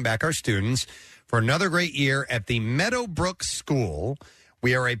welcome back our students for another great year at the Meadowbrook School.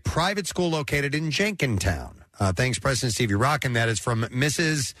 We are a private school located in Jenkintown. Thanks, Preston Stevie Rock, and that is from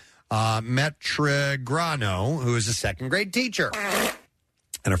Mrs. Metrigrano, who is a second grade teacher.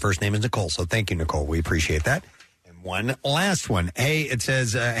 And her first name is Nicole, so thank you, Nicole. We appreciate that. And one last one. Hey, it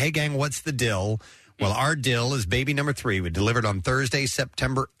says, hey, gang, what's the dill? Well, our dill is baby number 3. We delivered on Thursday,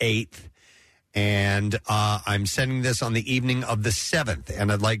 September 8th. And I'm sending this on the evening of the 7th.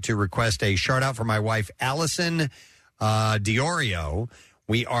 And I'd like to request a shout out for my wife, Allison Diorio.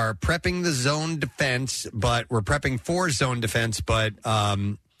 We are prepping the zone defense, but we're prepping for zone defense, but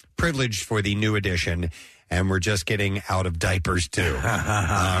privileged for the new edition. And we're just getting out of diapers, too.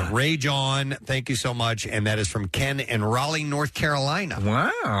 Rage on. Thank you so much. And that is from Ken in Raleigh, North Carolina.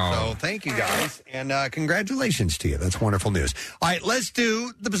 Wow. So thank you, guys. And congratulations to you. That's wonderful news. All right, let's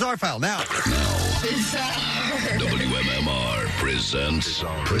do the Bizarre File now. WMMR presents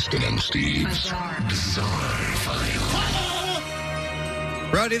Preston and Steve's Bizarre File.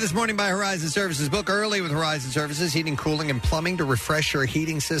 Brought to you this morning by Horizon Services. Book early with Horizon Services, heating, cooling, and plumbing to refresh your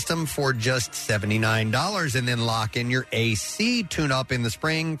heating system for just $79. And then lock in your AC tune-up in the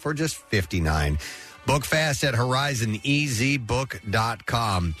spring for just $59. Book fast at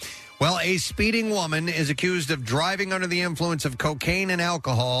HorizonEasyBook.com. Well, a speeding woman is accused of driving under the influence of cocaine and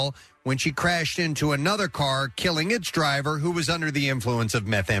alcohol when she crashed into another car, killing its driver, who was under the influence of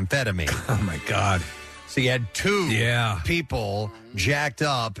methamphetamine. Oh, my God. So you had two people jacked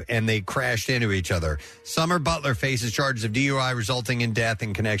up, and they crashed into each other. Summer Butler faces charges of DUI resulting in death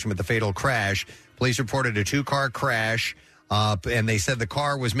in connection with the fatal crash. Police reported a two-car crash, and they said the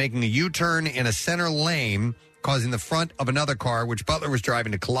car was making a U-turn in a center lane, causing the front of another car, which Butler was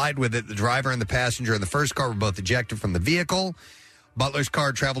driving, to collide with it. The driver and the passenger in the first car were both ejected from the vehicle. Butler's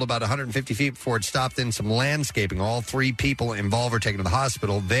car traveled about 150 feet before it stopped in some landscaping. All three people involved were taken to the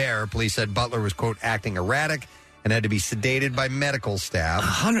hospital. There, police said Butler was, quote, acting erratic and had to be sedated by medical staff.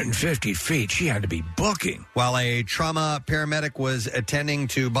 150 feet. She had to be booking. While a trauma paramedic was attending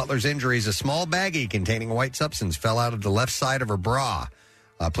to Butler's injuries, a small baggie containing a white substance fell out of the left side of her bra.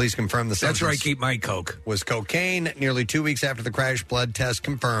 Police confirmed the substance. That's where I keep my Coke. Was cocaine. Nearly 2 weeks after the crash, blood test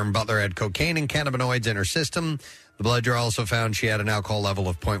confirmed Butler had cocaine and cannabinoids in her system. The blood draw also found she had an alcohol level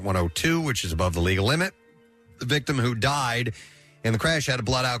of 0.102, which is above the legal limit. The victim, who died in the crash, had a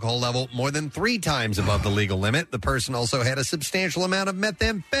blood alcohol level more than 3 times above the legal limit. The person also had a substantial amount of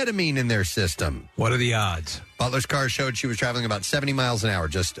methamphetamine in their system. What are the odds? Butler's car showed she was traveling about 70 miles an hour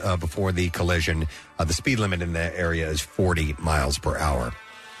just before the collision. The speed limit in the area is 40 miles per hour.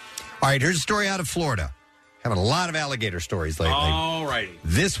 All right, here's a story out of Florida. Having a lot of alligator stories lately. All righty.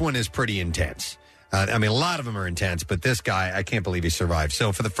 This one is pretty intense. I mean, a lot of them are intense, but this guy, I can't believe he survived.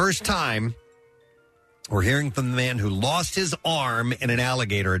 So for the first time, we're hearing from the man who lost his arm in an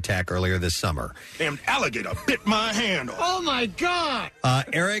alligator attack earlier this summer. Damn alligator bit my hand off. Oh, my God.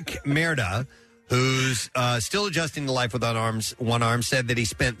 Eric Merda, who's still adjusting to life with one arm, said that he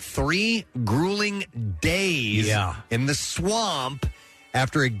spent 3 grueling days in the swamp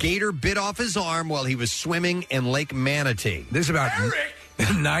after a gator bit off his arm while he was swimming in Lake Manatee. There's about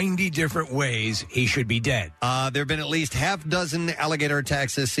 90 different ways he should be dead. There have been at least half dozen alligator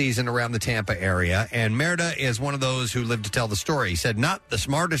attacks this season around the Tampa area, and Merida is one of those who lived to tell the story. He said, not the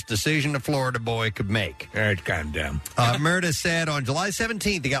smartest decision a Florida boy could make. It's kind of dumb. Merida said on July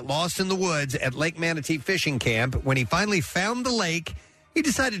 17th, he got lost in the woods at Lake Manatee Fishing Camp. When he finally found the lake, he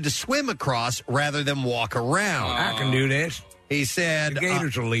decided to swim across rather than walk around. I can do this. He said, the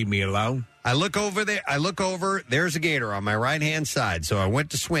gators will leave me alone. I look over, there's a gator on my right-hand side, so I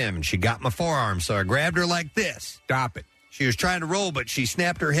went to swim, and she got my forearm, so I grabbed her like this. Stop it. She was trying to roll, but she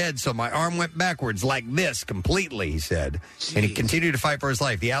snapped her head, so my arm went backwards like this completely, he said. Jeez. And he continued to fight for his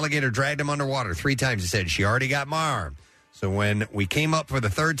life. The alligator dragged him underwater 3 times. He said, she already got my arm. So when we came up for the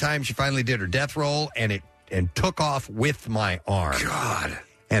 3rd time, she finally did her death roll, and took off with my arm. God.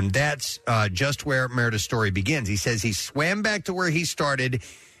 And that's just where Merida's story begins. He says he swam back to where he started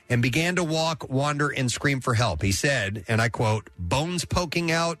and began to walk, wander, and scream for help. He said, and I quote, bones poking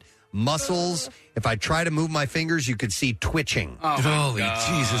out, muscles. If I try to move my fingers, you could see twitching. Holy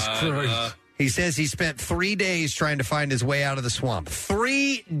Jesus Christ. He says he spent 3 days trying to find his way out of the swamp.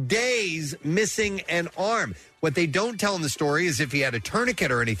 3 days missing an arm. What they don't tell in the story is if he had a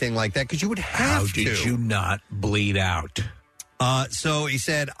tourniquet or anything like that, because you would have to. How did you not bleed out? So he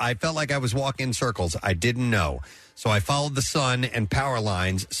said, I felt like I was walking in circles. I didn't know. So I followed the sun and power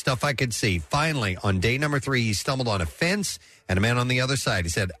lines, stuff I could see. Finally, on day number 3, he stumbled on a fence and a man on the other side. He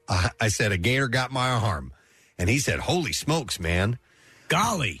said, I said, a gator got my arm. And he said, holy smokes, man.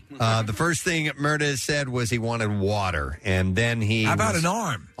 Golly. The first thing Merda said was he wanted water. And then he How about an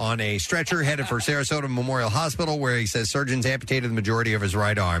arm? On a stretcher headed for Sarasota Memorial Hospital, where he says surgeons amputated the majority of his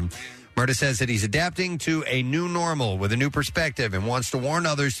right arm. Merda says that he's adapting to a new normal with a new perspective and wants to warn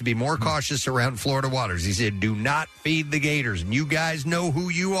others to be more cautious around Florida waters. He said, do not feed the gators. And you guys know who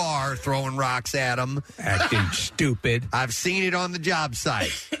you are throwing rocks at them. Acting stupid. I've seen it on the job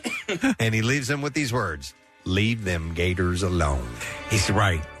site. And he leaves them with these words. Leave them gators alone. He's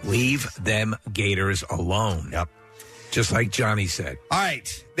right. Leave them gators alone. Yep. Just like Johnny said. All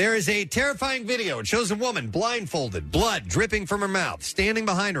right. There is a terrifying video. It shows a woman blindfolded, blood dripping from her mouth. Standing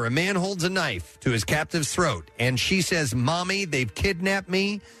behind her, a man holds a knife to his captive's throat. And she says, Mommy, they've kidnapped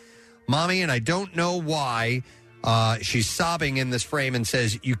me. Mommy, and I don't know why. She's sobbing in this frame and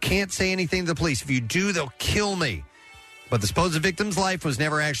says, you can't say anything to the police. If you do, they'll kill me. But the supposed victim's life was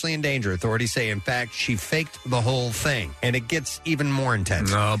never actually in danger. Authorities say, in fact, she faked the whole thing. And it gets even more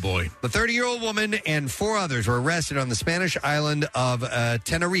intense. Oh, boy. The 30-year-old woman and 4 others were arrested on the Spanish island of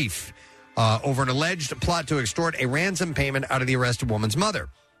Tenerife over an alleged plot to extort a ransom payment out of the arrested woman's mother.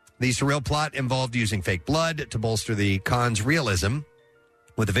 The surreal plot involved using fake blood to bolster the con's realism,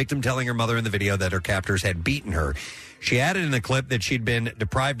 with the victim telling her mother in the video that her captors had beaten her. She added in the clip that she'd been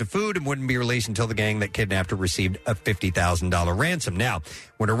deprived of food and wouldn't be released until the gang that kidnapped her received a $50,000 ransom. Now,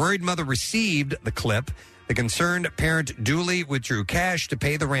 when her worried mother received the clip, The concerned parent duly withdrew cash to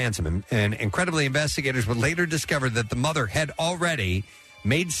pay the ransom, and incredibly, investigators would later discover that the mother had already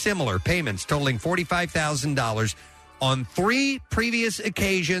made similar payments totaling $45,000 on 3 previous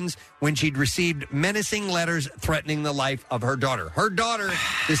occasions when she'd received menacing letters threatening the life of her daughter. Her daughter,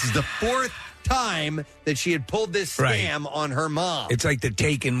 this is the 4th time that she had pulled this scam on her mom. It's like the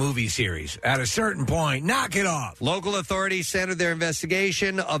Taken movie series. At a certain point, knock it off. Local authorities centered their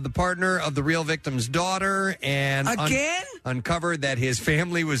investigation of the partner of the real victim's daughter and uncovered that his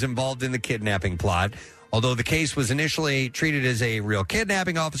family was involved in the kidnapping plot. Although the case was initially treated as a real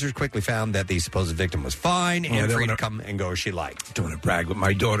kidnapping, officers quickly found that the supposed victim was fine and free to come and go as she liked. Don't want to brag, but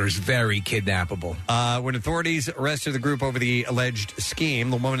my daughter's very kidnappable. When authorities arrested the group over the alleged scheme,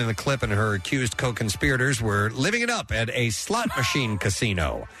 the woman in the clip and her accused co-conspirators were living it up at a slot machine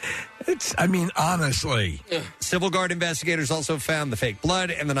casino. Honestly. Civil Guard investigators also found the fake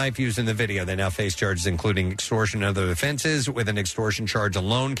blood and the knife used in the video. They now face charges including extortion and other offenses, with an extortion charge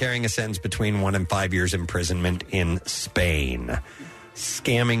alone carrying a sentence between 1 and 5 years imprisonment in Spain.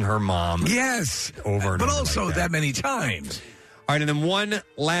 Scamming her mom. Yes. Over and but over also like that many times. All right, and then one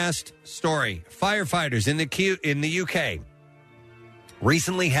last story. Firefighters in the UK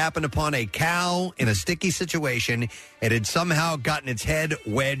recently happened upon a cow in a sticky situation. It had somehow gotten its head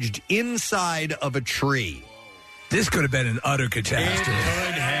wedged inside of a tree. This could have been an utter catastrophe. It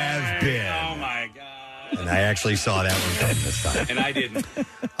could have been. Oh, my God. And I actually saw that one coming this time. And I didn't.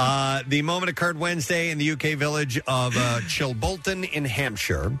 The moment occurred Wednesday in the UK village of Chilbolton in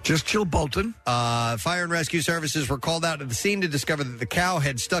Hampshire. Just Chilbolton. Fire and rescue services were called out to the scene to discover that the cow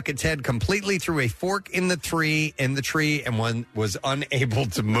had stuck its head completely through a fork in the tree and one was unable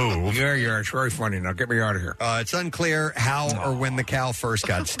to move. Yeah, it's very funny. Now get me out of here. It's unclear how or when the cow first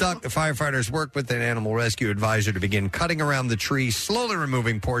got stuck. The firefighters worked with an animal rescue advisor to begin cutting around the tree, slowly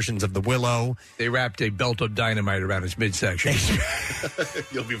removing portions of the willow. They wrapped a belt of dynamite around its midsection.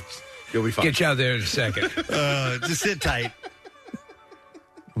 You'll be fine. Get you out there in a second. Just sit tight.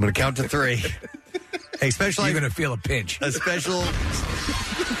 I'm going to count to 3. You're going to feel a pinch. A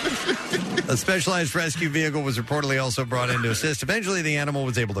specialized rescue vehicle was reportedly also brought in to assist. Eventually, the animal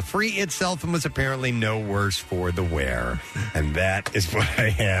was able to free itself and was apparently no worse for the wear. And that is what I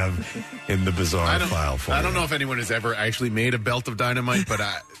have in the bizarre file for I don't know if anyone has ever actually made a belt of dynamite, but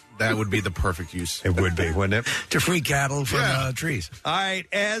that would be the perfect use. It would be, wouldn't it? To free cattle from trees. All right,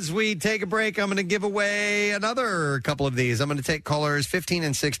 as we take a break, I'm going to give away another couple of these. I'm going to take callers 15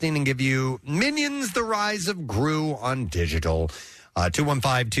 and 16 and give you Minions, The Rise of Gru on digital.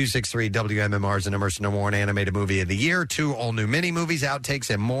 215-263-WMMR is the number. It's the number 1 animated movie of the year. 2 all-new mini-movies,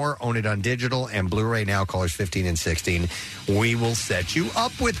 outtakes, and more. Own it on digital and Blu-ray now. Callers 15 and 16. We will set you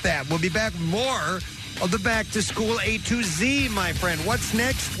up with that. We'll be back with more of the Back to School A to Z, my friend. What's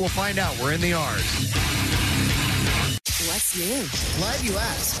next? We'll find out. We're in the R's. What's new? Glad you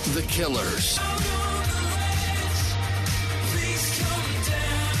asked. The Killers.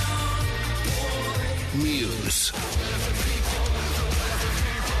 Muse.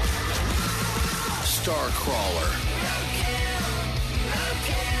 Starcrawler.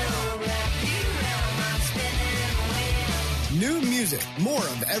 New music, more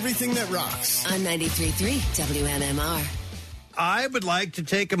of everything that rocks. On 93.3 WMMR. I would like to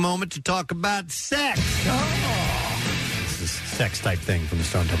take a moment to talk about sex. This is a sex type thing from the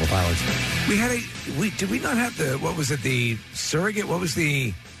Stone Temple Pilots. Did we not have the surrogate? There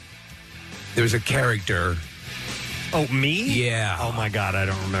was a character. Oh, me? Yeah. Oh, my God, I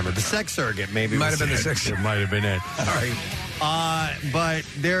don't remember. The sex surrogate, maybe. Might have been the sex surrogate. It might have been it. All right. But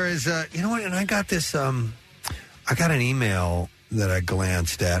there is you know what, and I got this, I got an email that I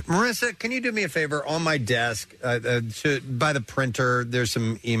glanced at. Marissa, can you do me a favor? On my desk, by the printer, there's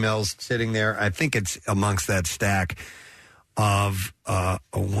some emails sitting there. I think it's amongst that stack of a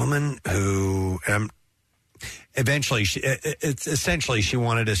woman who... Eventually, she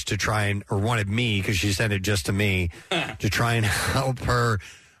wanted us to try or wanted me, because she sent it just to me, to try and help her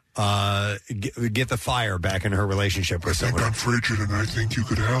get the fire back in her relationship with someone. I'm frigid, and I think you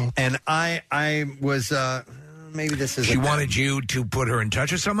could help. And I was, maybe this is... She wanted you to put her in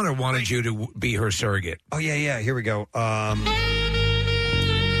touch with someone, or wanted you to be her surrogate? Oh, yeah, here we go. Hang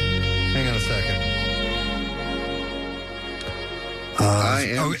on a second. I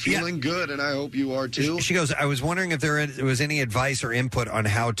am feeling good, and I hope you are too. She goes, I was wondering if there was any advice or input on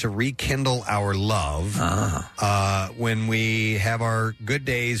how to rekindle our love. When we have our good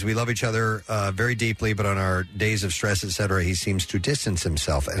days, we love each other very deeply, but on our days of stress, etc., he seems to distance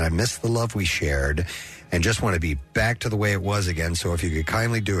himself, and I miss the love we shared. and just want to be back to the way it was again. So if you could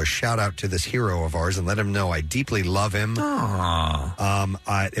kindly do a shout out to this hero of ours and let him know I deeply love him.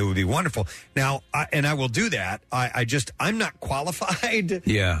 It would be wonderful. Now, I will do that. I'm not qualified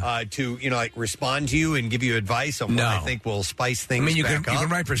to, respond to you and give you advice on what I think will spice things I mean, you back can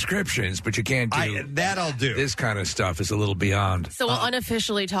write prescriptions, but you can't do that. I'll do. This kind of stuff is a little beyond. So we'll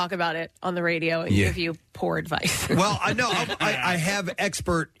unofficially talk about it on the radio and give you poor advice. Well, I have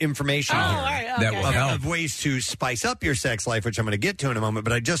expert information here all right, okay. that will help. Of ways to spice up your sex life, which I'm going to get to in a moment.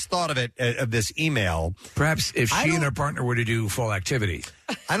 But I just thought of this email. Perhaps if she and her partner were to do fall activities.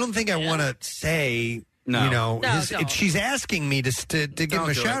 I don't think I want to say. No. She's asking me to give him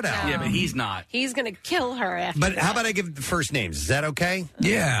a shout out. Yeah, but he's not. He's going to kill her after But that. how about I give the first names? Is that okay?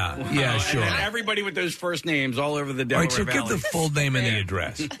 Yeah, sure. And everybody with those first names all over the All Delaware right, so give Valley. the full name and the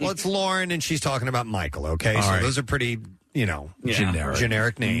address. Well, it's Lauren, and she's talking about Michael, okay? All so right. those are pretty,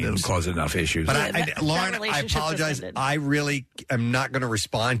 generic names. It'll cause enough issues. But Lauren, I apologize. I really am not going to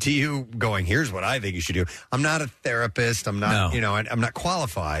respond to you going, here's what I think you should do. I'm not a therapist. I'm not, I'm not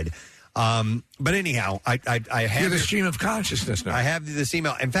qualified. But anyhow, I have... You're the stream of consciousness now. I have this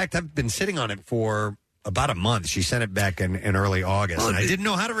email. In fact, I've been sitting on it for about a month. She sent it back in early August, and I didn't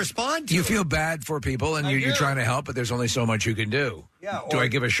know how to respond to it. You feel bad for people, and you're trying to help, but there's only so much you can do. Yeah, do I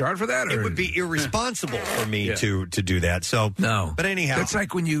give a shot for that? Or? It would be irresponsible for me to do that. So no. But anyhow, that's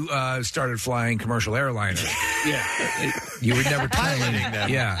like when you started flying commercial airliners. You were never piloting them.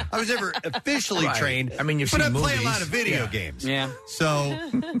 Yeah, I was never officially trained. I mean, but I play a lot of video games. Yeah. So,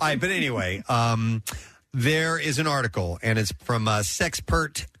 but anyway, there is an article, and it's from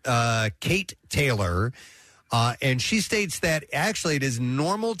sexpert Kate Taylor. And she states that actually it is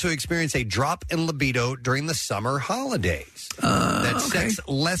normal to experience a drop in libido during the summer holidays. Sex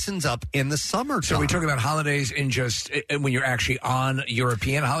lessens up in the summertime. So we talk about holidays in just when you're actually on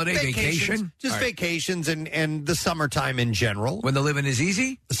European holiday vacation? Just vacations and the summertime in general. When the living is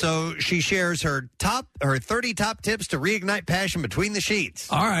easy? So she shares her 30 top tips to reignite passion between the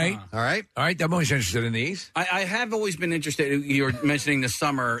sheets. All right. All right. I'm always interested in these. I have always been interested. You're mentioning the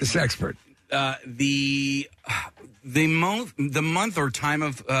summer. The sexpert. The month or time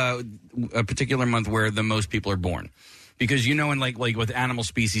of a particular month where the most people are born, because in like with animal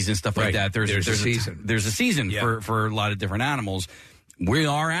species and stuff like that, there's a season. There's a season for a lot of different animals. We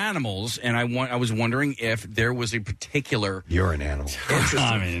are animals, and I was wondering if there was a particular. You're an animal.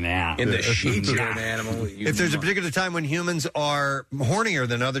 I'm an animal. In the sheets, you're an animal. If there's a particular time when humans are hornier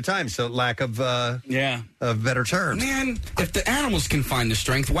than other times, so lack of of better terms. Man, if the animals can find the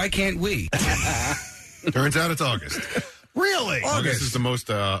strength, why can't we? Turns out it's August. Really? August is the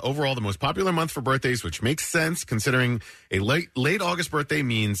most overall the most popular month for birthdays, which makes sense considering a late August birthday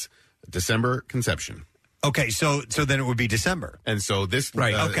means December conception. Okay, so then it would be December. And so this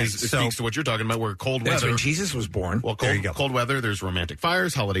speaks to what you're talking about, where cold weather. That's when Jesus was born. Well, cold weather, there's romantic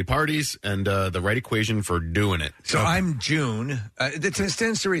fires, holiday parties, and the right equation for doing it. So I'm June. That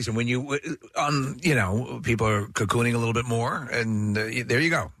stands to reason. When you, people are cocooning a little bit more, and there you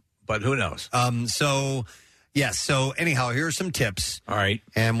go. But who knows? So anyhow, here are some tips. All right.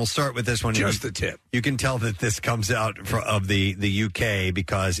 And we'll start with this one. Just the tip. You can tell that this comes out of the UK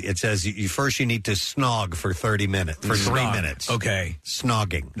because it says you need to snog for 30 minutes, for 3 minutes. Okay.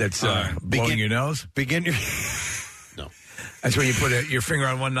 Snogging. That's blowing your nose? Begin your... No. That's when you put your finger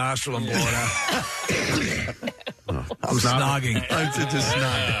on one nostril and blow it out. I'm snogging.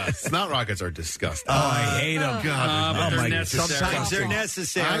 Snot rockets are disgusting. Oh, I hate them. God, sometimes they're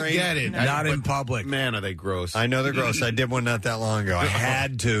necessary. I get it. Not in public. Man, are they gross. I know they're gross. I did one not that long ago. I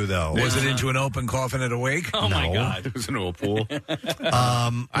had to, though. Was it into an open coffin at a wake? Oh, my God. It was into a pool. We're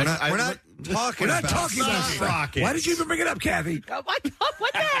not talking about snot rockets. Why did you even bring it up, Kathy? What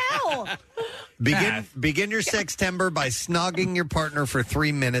the hell? Begin your sextember by snogging your partner for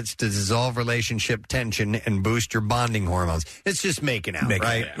 3 minutes to dissolve relationship tension and boost your bonding hormones. It's just making out,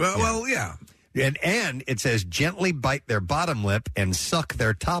 right? Well, yeah. And it says gently bite their bottom lip and suck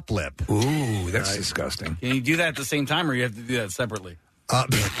their top lip. Ooh, that's disgusting. Can you do that at the same time, or you have to do that separately?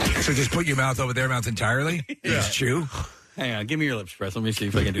 So just put your mouth over their mouth entirely? Just chew? Hang on, give me your lips, Press. Let me see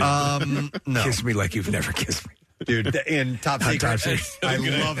if I can do that. No. Kiss me like you've never kissed me. Dude, in Top Secret. I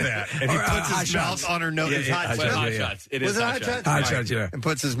love that. And he puts his mouth on her nose. It is Hot Shots. Hot Shots, yeah. And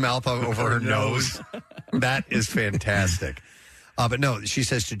puts his mouth over her nose. That is fantastic. But no, she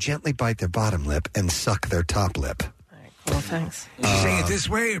says to gently bite their bottom lip and suck their top lip. All right, cool, thanks. Is she saying it this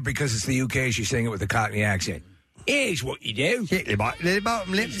way, or because it's the UK, she's saying it with a Cockney accent? Here's what you do. Hit your bottom lip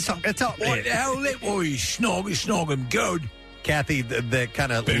and suck their top lip. What the hell lip? Oh, you snog them good. Kathy, the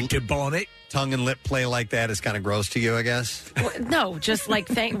kind of boot to bonnet. tongue and lip play like that is kind of gross to you, I guess? Well, no, just like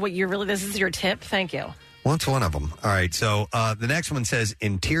this is your tip. Thank you. Well, it's one of them. All right, so the next one says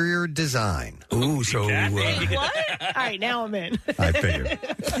interior design. Ooh, so... What? All right, now I'm in. I figured.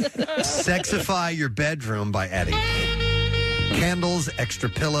 Sexify your bedroom by adding candles, extra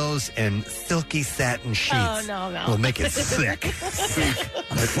pillows, and silky satin sheets. Oh, no. Will make it sick.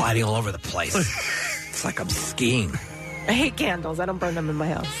 I'm sliding all over the place. It's like I'm skiing. I hate candles. I don't burn them in my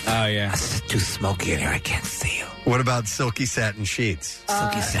house. Oh, yeah. It's too smoky in here. I can't see you. What about silky satin sheets?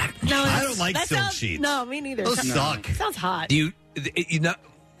 Silky satin. No, I don't like silk sheets. No, me neither. Those suck. Sounds hot. You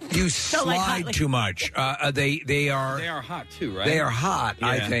slide like- too much. They are hot too, right? They are hot. Yeah.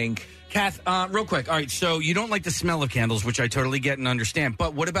 I think. Kath, real quick. All right, so you don't like the smell of candles, which I totally get and understand.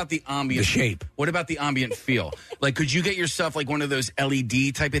 But what about the ambient? The shape. What about the ambient feel? Like, could you get yourself like one of those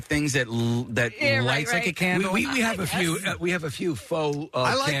LED type of things that lights like a candle? We have a few. We have a few faux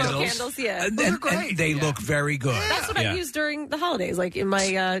I like candles. Faux candles, yeah. And, Those are and great. they look very good. That's what I use during the holidays, like in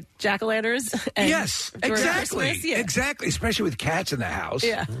my jack-o'-lanterns. and Yes, during exactly. Christmas, yeah. Exactly, especially with cats in the house.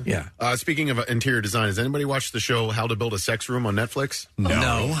 Yeah. Yeah. Speaking of interior design, has anybody watched the show How to Build a Sex Room on Netflix?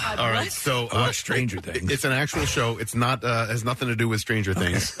 No. All right, so Stranger Things. It's an actual show. It's not has nothing to do with Stranger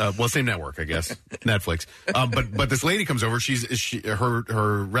Things. Well, same network, I guess, Netflix. But this lady comes over.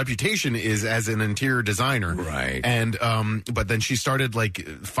 Her reputation is as an interior designer, right? And but then she started like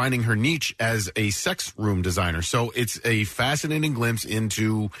finding her niche as a sex room designer. So it's a fascinating glimpse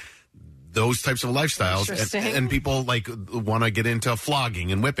into those types of lifestyles, and people like want to get into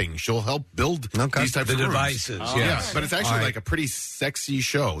flogging and whipping. She'll help build these types of rooms. devices. Yeah, but it's actually like a pretty sexy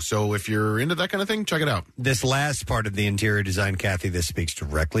show. So if you're into that kind of thing, check it out. This last part of the interior design, Kathy, this speaks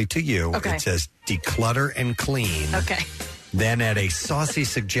directly to you. Okay. It says declutter and clean. Okay. Then add a saucy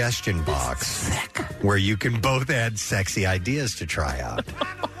suggestion box where you can both add sexy ideas to try out.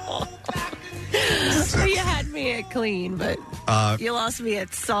 Well, you had me at clean, but you lost me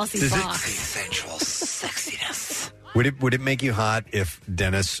at saucy fox. Sensual sexiness. Would it make you hot if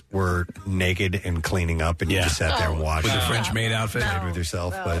Dennis were naked and cleaning up and you just sat there and watched With it? a French maid outfit? With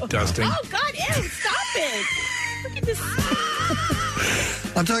yourself, but dusting. Oh, God, ew, stop it. Look at this.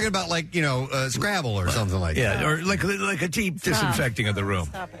 I'm talking about Scrabble or something like that. Yeah, or like a deep disinfecting of the room.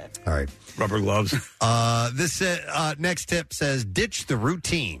 Stop it. All right. Rubber gloves. This next tip says ditch the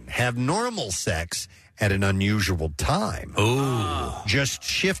routine. Have normal sex at an unusual time. Ooh. Just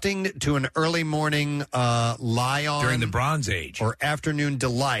shifting to an early morning lie on During the Bronze Age. or afternoon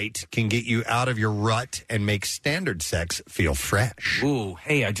delight can get you out of your rut and make standard sex feel fresh. Ooh,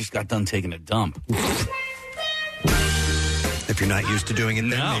 hey, I just got done taking a dump. If you're not used to doing it,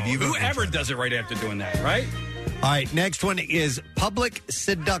 then maybe you Whoever does it right after doing that, right? All right, next one is public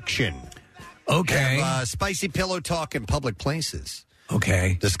seduction. Okay. Have, spicy pillow talk in public places.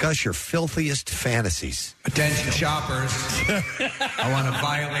 Okay. Discuss your filthiest fantasies. Attention shoppers. I want to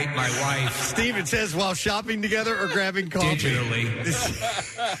violate my wife. Steve, it says while shopping together or grabbing coffee.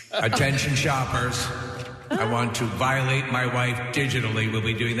 Digitally. Attention shoppers. I want to violate my wife digitally. We'll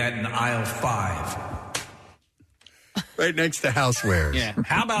be doing that in aisle 5. Right next to housewares. Yeah.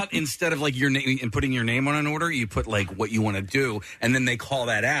 How about instead of like your name and putting your name on an order, you put like what you want to do, and then they call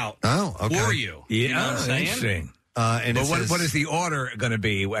that out for you. Yeah, You know what I'm saying? interesting. And but it says, what is the order going to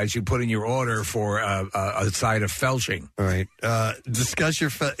be as you put in your order for a side of felching? All right. Discuss your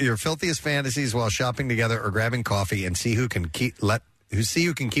filthiest fantasies while shopping together or grabbing coffee, and see who can keep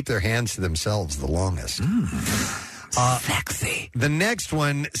their hands to themselves the longest. Sexy. The next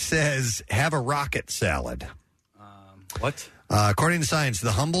one says have a rocket salad. What? According to science,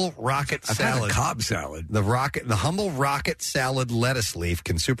 the humble rocket I've salad, had a Cobb salad. the humble rocket salad lettuce leaf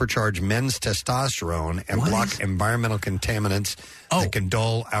can supercharge men's testosterone and block environmental contaminants that can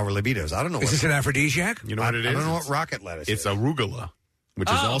dull our libidos. I don't know. Is this an aphrodisiac? You know what it is? I don't know what rocket lettuce It's is. arugula, which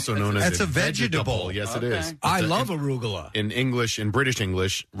is also known as That's a vegetable. Yes, it is. I love arugula. In British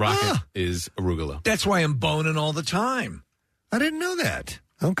English, rocket is arugula. That's why I'm boning all the time. I didn't know that.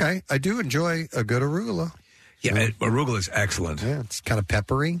 Okay. I do enjoy a good arugula. Yeah, arugula is excellent. Yeah, it's kind of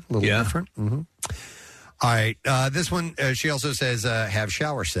peppery, a little different. Mm-hmm. All right. This one, she also says have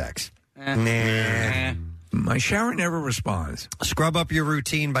shower sex. Nah. My shower never responds. Scrub up your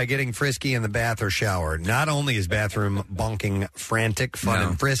routine by getting frisky in the bath or shower. Not only is bathroom bonking frantic, fun,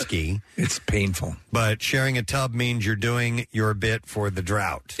 and frisky, it's painful, but sharing a tub means you're doing your bit for the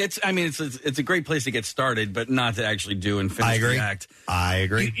drought. It's a great place to get started, but not to actually do and finish the act. I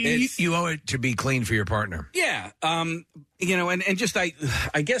agree. You owe it to be clean for your partner. Yeah. And just I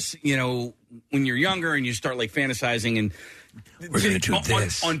guess, when you're younger and you start like fantasizing and we're going to do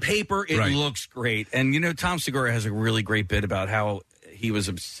this. On paper, it looks great. And, Tom Segura has a really great bit about how he was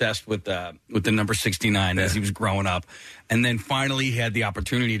obsessed with the number 69 as he was growing up, and then finally he had the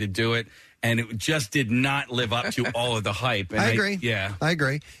opportunity to do it, and it just did not live up to all of the hype. And I agree. Yeah, I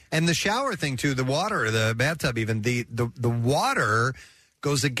agree. And the shower thing too, the water, the bathtub, even the water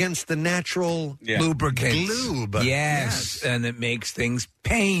goes against the natural lubricants. lube. Yes, and it makes things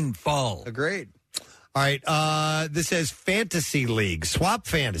painful. Agreed. All right, this says Fantasy League. Swap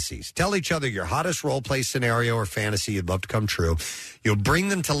fantasies. Tell each other your hottest role-play scenario or fantasy you'd love to come true. You'll bring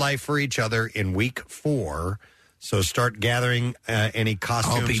them to life for each other in week 4. So start gathering any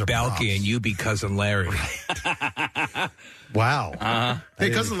costumes I'll be or Balky props. and you be Cousin Larry. Wow. Hey,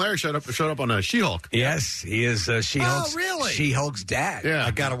 Cousin Larry showed up on She-Hulk. Yes, he is She-Hulk's, Oh, really? She-Hulk's dad. Yeah.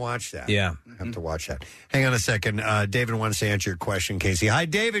 I got to watch that. Yeah. I have to watch that. Hang on a second. David wants to answer your question, Casey. Hi,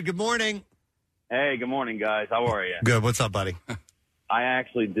 David. Good morning. Hey, good morning, guys. How are you? Good. What's up, buddy? I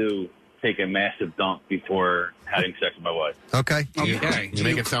actually do take a massive dump before having sex with my wife. Okay. You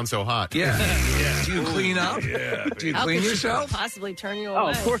make it sound so hot. Yeah. Do you clean up? Yeah. Do you How clean could she yourself? possibly turn you away? Oh,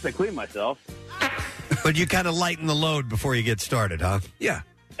 of course I clean myself. But you kind of lighten the load before you get started, huh? Yeah.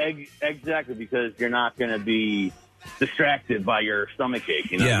 Exactly, because you're not going to be distracted by your stomach ache.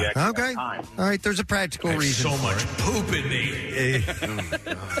 You know? You actually have Okay. time. All right. There's a practical reason. So for much it. poop in me.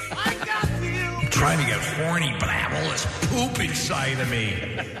 I'm trying to get horny, but I have all this poop inside of me.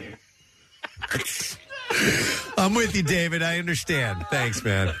 I'm with you, David. I understand. Thanks,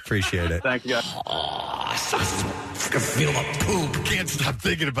 man. Appreciate it. Thank you, guys. I can feel the poop. Can't stop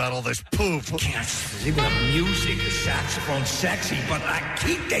thinking about all this poop. Even the music, the saxophone's sexy, but I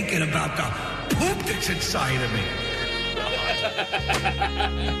keep thinking about the poop that's inside of me.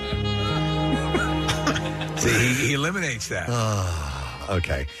 See, he eliminates that.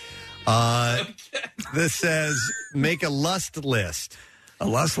 Okay. This says make a lust list. A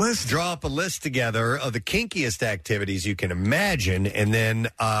lust list? Draw up a list together of the kinkiest activities you can imagine, and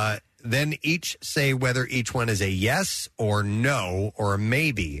then each say whether each one is a yes or no or a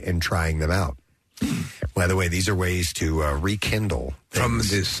maybe in trying them out. By the way, these are ways to rekindle From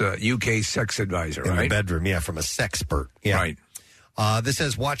things this UK sex advisor, in right? the bedroom. Yeah, from a sexpert. Yeah. Right. This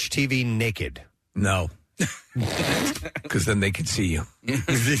says watch TV naked. No. Because then they can see you.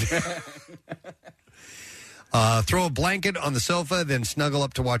 Throw a blanket on the sofa, then snuggle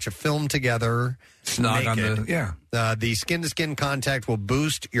up to watch a film together. Snog on naked. the, The skin-to-skin contact will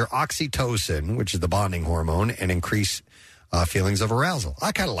boost your oxytocin, which is the bonding hormone, and increase feelings of arousal.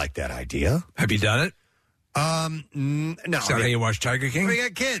 I kind of like that idea. Have you done it? No. Is that how you watch Tiger King? We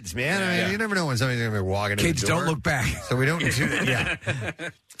got kids, man. I mean, you never know when somebody's going to be walking in Kids the door. don't look back. So we don't do that. Yeah.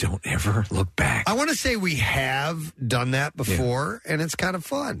 Don't ever look back. I want to say we have done that before, and it's kind of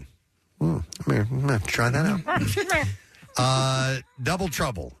fun. I'm going to try that out. Double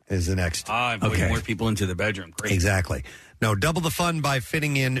Trouble is the next. Invite more people into the bedroom. Great. Exactly. No, double the fun by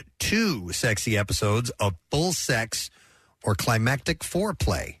fitting in 2 sexy episodes of full sex or climactic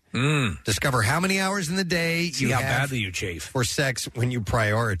foreplay. Discover how many hours in the day See you how have badly you chafe. for sex when you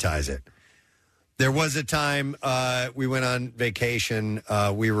prioritize it. There was a time we went on vacation.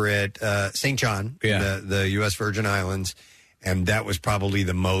 We were at St. John, the U.S. Virgin Islands, and that was probably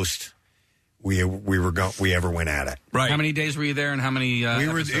the most we ever went at it. Right. How many days were you there, and how many?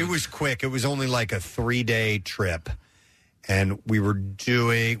 It was quick. It was only like a 3-day trip, and we were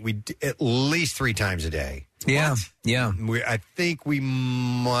doing at least 3 times a day. Yeah, yeah. I think we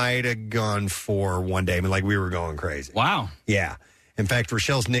might have gone 4 one day. I mean, like we were going crazy. Wow. Yeah. In fact,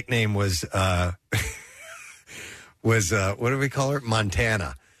 Rochelle's nickname was what do we call her?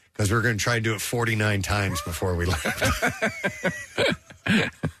 Montana, because we were going to try and do it 49 times before we left.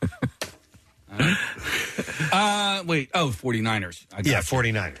 Wait. Oh, 49ers. Yeah,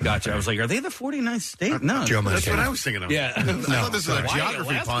 49ers. Gotcha. I was like, are they the 49th state? No. Joe Montana. That's what I was thinking of. Yeah. I thought this was a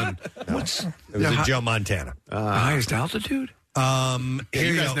geography pun. It was a Joe Montana. Highest altitude? You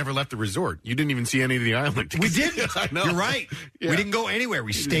guys never left the resort. You didn't even see any of the island. We didn't. I know. You're right. Yeah. We didn't go anywhere.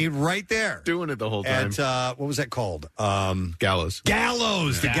 We stayed right there. Doing it the whole time. At, what was that called? Gallows.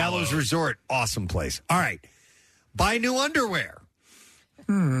 The Gallows Resort. Awesome place. All right. Buy new underwear.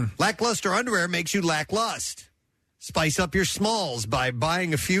 Lackluster underwear makes you lacklust. Spice up your smalls by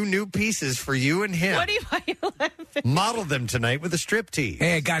buying a few new pieces for you and him. What do you laughing? Model them tonight with a striptease.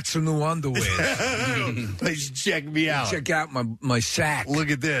 Hey, I got some new underwear. Please check me out. Check out my sack.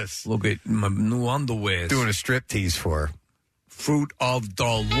 Look at this. Look at my new underwear. Doing a striptease for her. Fruit of the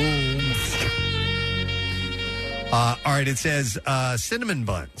loom. All right, it says cinnamon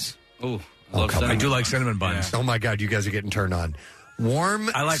buns. Oh, I do like cinnamon buns. Yeah. Oh, my God, you guys are getting turned on.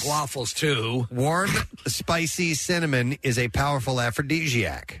 I like waffles, too. Warm, spicy cinnamon is a powerful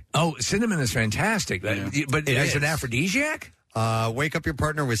aphrodisiac. Oh, cinnamon is fantastic. But It is is. an aphrodisiac? Wake up your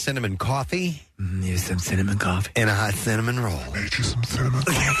partner with cinnamon coffee. Here's some cinnamon coffee. And a hot cinnamon roll. Made you some cinnamon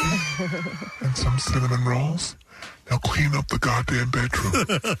coffee and some cinnamon rolls. Now clean up the goddamn bedroom.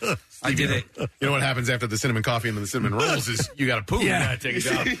 I did it. You know what happens after the cinnamon coffee and the cinnamon rolls is you got to poop. Yeah. You got to take a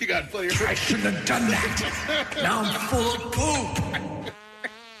dump. You got plenty of. I shouldn't have done that. Now I'm full of poop.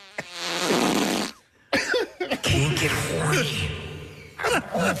 I can't get horny.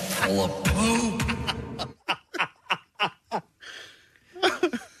 I'm full of poop.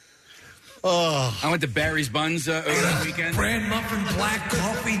 I went to Barry's Buns over the weekend. Bran muffin, black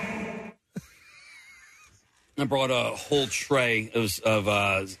coffee. I brought a whole tray of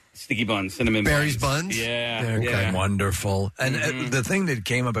sticky buns, cinnamon Barry's buns? Yeah. They're yeah. wonderful. And the thing that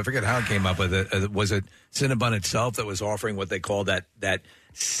came up, I forget how it came up with it, was it Cinnabon itself that was offering what they call that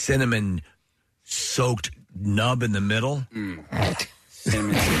cinnamon-soaked nub in the middle?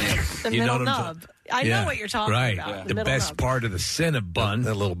 Cinnamon. The You know middle what I'm nub. I know what you're talking right. about. Right. The The middle best nub. part of the Cinnabon.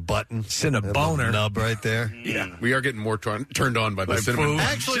 That little button. Cinnaboner. Nub right there. Yeah. We are getting more turned on by the cinnamon. food.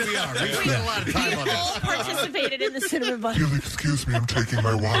 Actually, we are. We spent a lot of time on We all this. participated in the cinnamon bun. You'll excuse me, I'm taking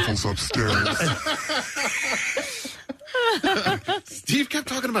my waffles upstairs. Steve kept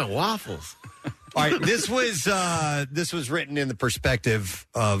talking about waffles. All right, this was written in the perspective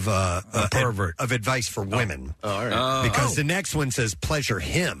of a pervert of advice for women. Oh, all right. Because the next one says pleasure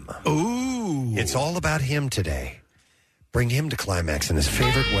him. Ooh, it's all about him today. Bring him to climax in his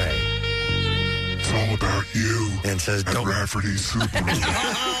favorite way. It's all about you. And says at don't Rafferty's Super.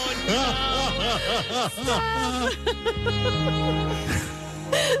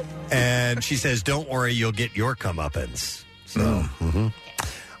 And she says, "Don't worry, you'll get your comeuppance." So.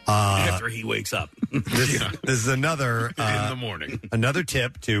 after he wakes up. This is another in the morning. Another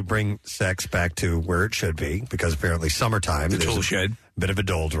tip to bring sex back to where it should be, because apparently summertime The there's tool a shed. bit of a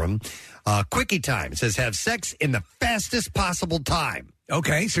doldrum. Quickie time. It says have sex in the fastest possible time.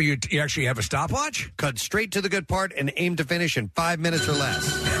 Okay, so you actually have a stopwatch? Cut straight to the good part and aim to finish in 5 minutes or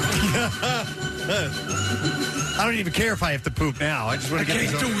less. I don't even care if I have to poop now. I just want to get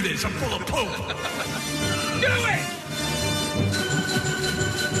can't do this. I'm full of poop. Do it!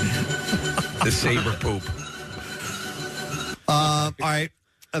 The saber poop. All right.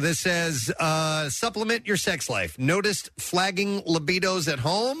 This says supplement your sex life. Noticed flagging libidos at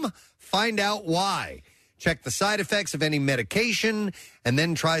home? Find out why. Check the side effects of any medication, and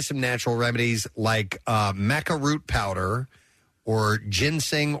then try some natural remedies like maca root powder or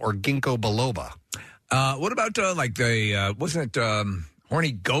ginseng or ginkgo biloba. What about like the wasn't it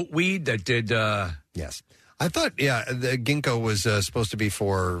horny goat weed that did? Yes, I thought. Yeah, the ginkgo was supposed to be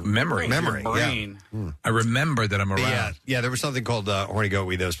for memory. Memory. Your brain. Yeah. I remember that I'm around. Yeah. There was something called horny goat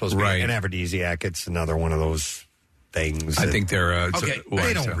weed that was supposed to be Right. an aphrodisiac. It's another one of those things. I think they're Okay.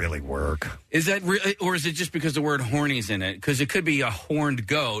 They don't really work. Is that really, or is it just because the word horny's in it? Because it could be a horned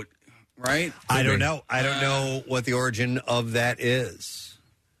goat, right? I don't know. I don't know what the origin of that is.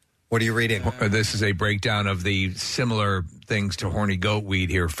 What are you reading? This is a breakdown of the similar things to horny goat weed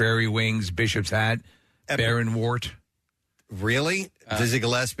here: fairy wings, bishop's hat, baron wart. Really? Dizzy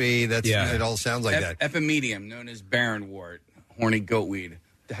Gillespie? That's It all sounds like that. Epimedium, known as barren wart, horny goat weed.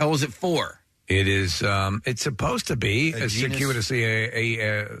 The hell is it for? It is. It's supposed to be A genus? circuitously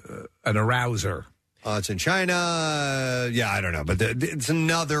an arouser. It's in China. Yeah, I don't know. But it's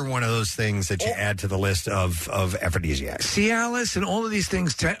another one of those things that you add to the list of aphrodisiacs. Cialis and all of these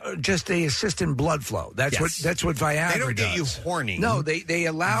things just they assist in blood flow. That's Yes. what Viagra They don't does. get you horny. No, they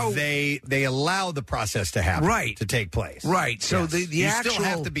allow they allow the process to happen. Right. To take place. Right. So Yes. the you actual still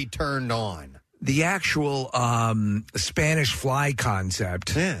have to be turned on. the actual Spanish fly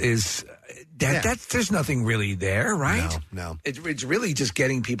concept is that there's nothing really there, right? No. It's really just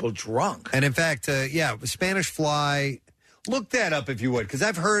getting people drunk. And in fact, Spanish fly. Look that up if you would, because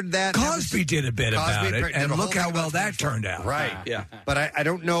I've heard that. Cosby did a bit about it, did and a look whole how thing well about that Spanish fly. turned out. Right. Yeah. But I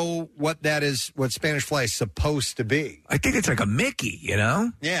don't know what that is, what Spanish fly is supposed to be. I think it's like a Mickey, you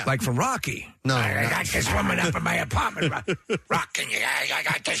know? Yeah. Like from Rocky. No. I got this woman up in my apartment. Rock, I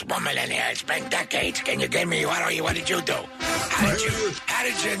got this woman in here. It's been decades. Can you give me what did you do? How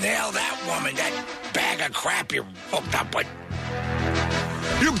did you nail that woman? That bag of crap you hooked up with?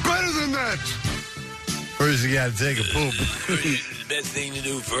 You're better than that. First, you got to take a poop. The best thing to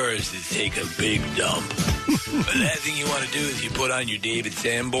do first is take a big dump. The last thing you want to do is you put on your David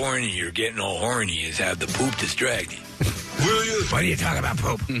Sanborn and you're getting all horny is have the poop distract you. Will you? Why do you talk about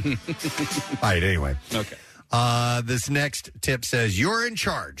poop? All right, anyway. Okay. This next tip says, you're in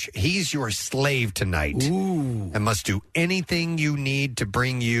charge. He's your slave tonight. Ooh. And must do anything you need to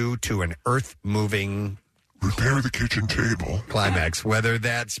bring you to an earth-moving Repair the kitchen table. climax, whether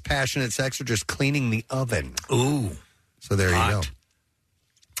that's passionate sex or just cleaning the oven. Ooh. So there you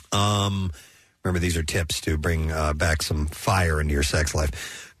go. Remember, these are tips to bring back some fire into your sex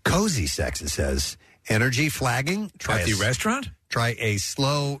life. Cozy sex, it says. Energy flagging. At the restaurant? Try a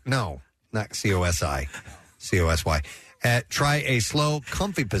slow, no, not C-O-S-I, C-O-S-Y. Try a slow,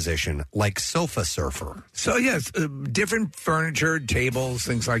 comfy position like sofa surfer. So, yes, different furniture, tables,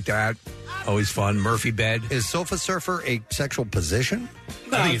 things like that. Always fun. Murphy bed. Is sofa surfer a sexual position?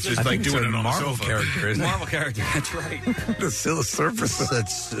 I think it's just like doing it on Marvel a sofa. character, isn't it? Marvel character, that's right. The Silver Surfer.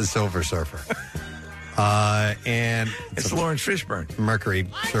 That's a Silver Surfer. And it's Lawrence Fishburne. Mercury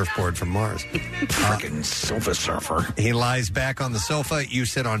surfboard from Mars. Freaking Silver Surfer. He lies back on the sofa. You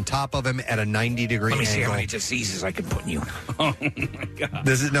sit on top of him at a 90-degree angle. Let me see how many diseases I can put in you. Oh my God!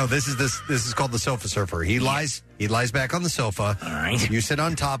 This is called the sofa surfer. He lies back on the sofa. All right. You sit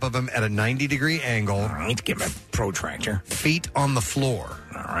on top of him at a 90-degree angle. All right. Get my protractor. Feet on the floor.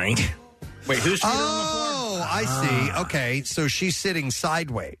 All right. Wait, who's feet on the floor? Oh, I see. Okay, so she's sitting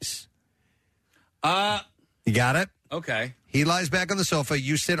sideways. You got it? Okay. He lies back on the sofa.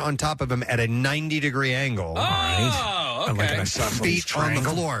 You sit on top of him at a 90-degree angle. Oh, okay. Like an isosceles Feet on the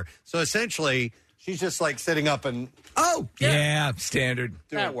triangle. floor. So essentially, she's just like sitting up and... Oh, yeah, standard.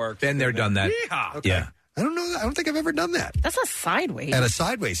 That works. Been there, done that. Okay. Yeah. I don't know. I don't think I've ever done that. That's a sideways. At a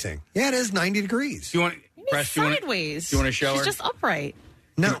sideways thing. Yeah, it is 90 degrees. Do you want Press? Do you want sideways. Do you want to show She's her? just upright.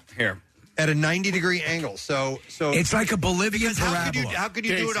 No. Here. At a 90-degree angle. So It's like a Bolivian parabola. how could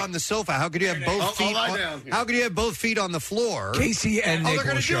you do it on the sofa? How could you have both feet? How could you have both feet on the floor? Casey and they're Nick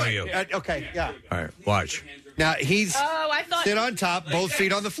gonna will do show it. you. Okay, yeah. All right, watch. Now he's I thought. sit on top, both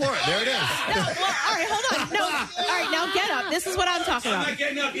feet on the floor. There it is. No, well, all right, hold on. No, all right, now get up. This is what I'm talking about.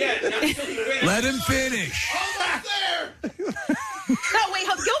 getting up yet. Let him finish. No, wait,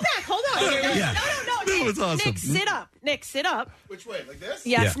 go back. Hold on. Yeah. No. That was awesome. Nick, sit up. Nick, sit up. Which way? Like this?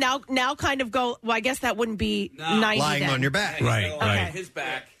 Yes. Yeah. Now, kind of go. Well, I guess that wouldn't be 90. Lying then. on your back. Right, right. His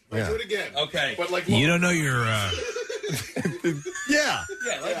back. Yeah. Do it again. Okay. But like You don't know your... Yeah. Yeah,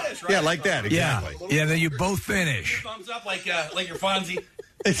 like this, right? Yeah, like that. Yeah, Exactly. yeah. Then you both finish. Thumbs up like your Fonzie.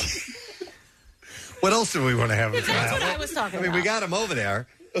 What else do we want to have? That's what I was talking I mean, we about. got him over there.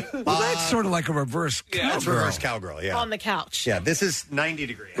 Well, that's sort of like a reverse That's cowgirl. reverse cowgirl. Yeah. On the couch. Yeah. This is 90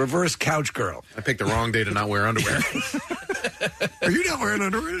 degrees. Reverse couch girl. I picked the wrong day to not wear underwear. Are you not wearing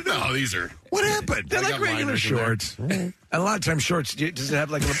underwear? No, these are. What happened? They're I like got regular liners in there. shorts. And a lot of times shorts, does it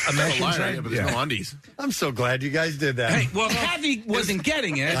have like a mesh Liner, inside? yeah, but there's no undies. I'm so glad you guys did that. Hey, well, Kathy wasn't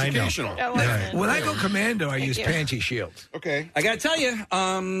getting it. I know. Educational. When I go commando, I use panty shields. Okay. I got to tell you,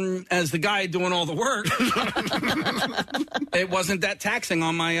 as the guy doing all the work, it wasn't that taxing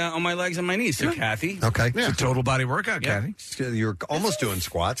on my legs and my knees. So, Kathy, Okay. It's a total body workout, Kathy. You're almost doing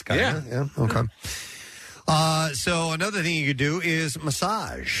squats, kind of. Yeah. Okay. So another thing you could do is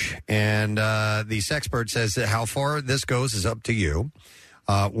massage. And the sexpert says that how far this goes is up to you.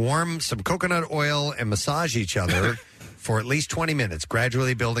 Warm some coconut oil and massage each other for at least 20 minutes,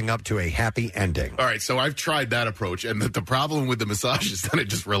 gradually building up to a happy ending. All right, so I've tried that approach, and the problem with the massage is that it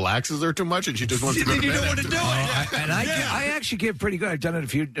just relaxes her too much, and she just wants to go to bed. And I actually get pretty good. I've done it a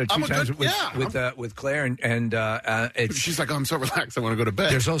few times with Claire, and it's. She's like, oh, I'm so relaxed, I want to go to bed.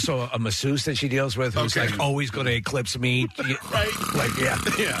 There's also a masseuse that she deals with who's like always going to eclipse me. Right? Like, yeah.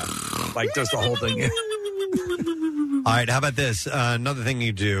 Like, does the whole thing. All right, how about this? Another thing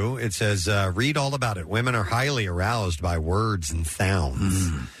you do, it says, read all about it. Women are highly aroused by words and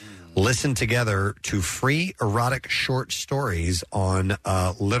sounds. Listen together to free erotic short stories on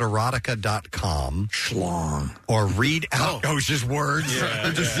literotica.com. Schlong. Or read out. Oh, it's just words? Yeah,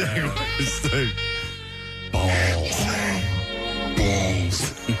 They're just saying words. Balls.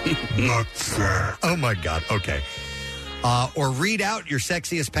 Nuts. Oh, my God. Okay. Or read out your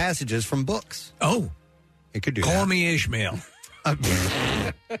sexiest passages from books. Oh. It could do Call that. me Ishmael.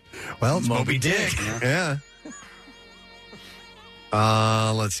 Well, it's Moby Dick. Yeah.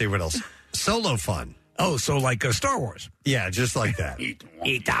 Let's see what else. Solo fun. Oh, so like Star Wars. Yeah, just like that.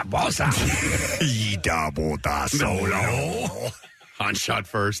 Ita bosa. Ita bota solo. Han shot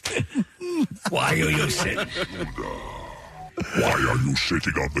first. Why are you sitting? Why are you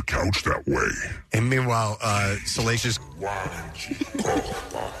sitting on the couch that way? And meanwhile, Salacious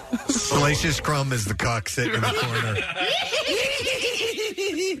Crumb is the cock sitting in the corner.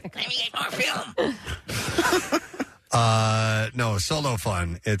 No, solo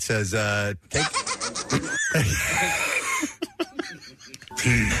fun. It says, take.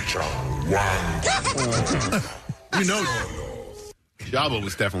 You know, Jabba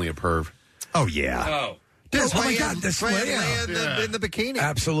was definitely a perv. Oh, yeah. Oh. This Oh, my way God, in- this way way, in the bikini.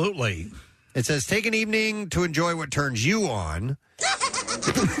 Absolutely. It says, take an evening to enjoy what turns you on.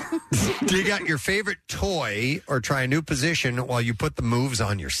 Dig out your favorite toy or try a new position while you put the moves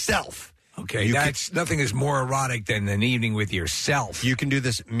on yourself. Okay, nothing is more erotic than an evening with yourself. You can do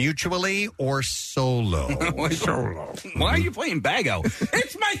this mutually or solo. Solo. Why are you playing Bago?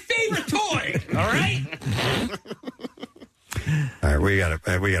 It's my favorite toy. All right. All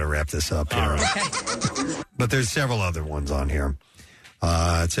right, we gotta wrap this up here. But there's several other ones on here.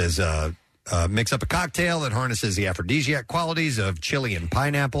 It says mix up a cocktail that harnesses the aphrodisiac qualities of chili and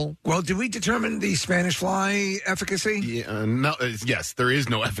pineapple. Well, did we determine the Spanish fly efficacy? Yeah, no. Yes, there is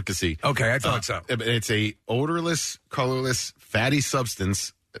no efficacy. Okay, I thought so. It's a odorless, colorless, fatty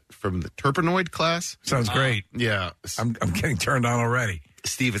substance from the terpenoid class. Sounds great. Yeah, I'm getting turned on already.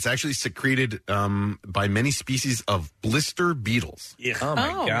 Steve, it's actually secreted by many species of blister beetles. Yeah. Oh, my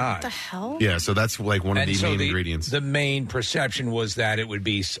God. What the hell? Yeah, so that's like one of the main ingredients. The main perception was that it would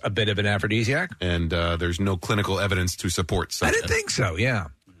be a bit of an aphrodisiac? And there's no clinical evidence to support such. I didn't think so, yeah.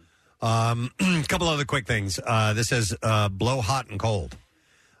 A couple other quick things. This says blow hot and cold.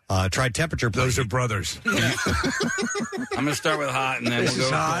 Try temperature. Those are brothers. I'm going to start with hot, and then this we'll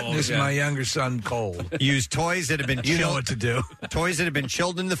is go hot, cold. and this is my younger son, cold. Use toys that have been You chilled. know what to do. Toys that have been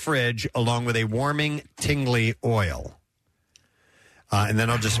chilled in the fridge, along with a warming, tingly oil. And then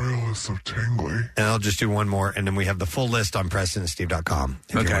I'll just oil is so tingly. And I'll just do one more, and then we have the full list on PrestonandSteve.com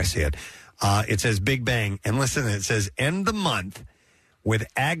if you want to see it. It says Big Bang, and listen, it says end the month with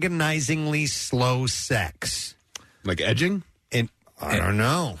agonizingly slow sex, like edging. I don't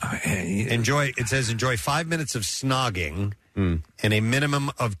know. It says enjoy 5 minutes of snogging and a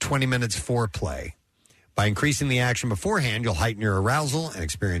minimum of 20 minutes foreplay. By increasing the action beforehand, you'll heighten your arousal and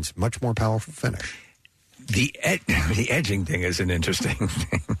experience much more powerful finish. The edging thing is an interesting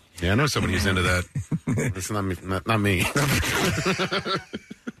thing. Yeah, I know somebody who's into that. It's not me.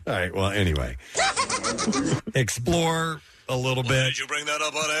 All right, well, anyway. Explore a little bit. Did you bring that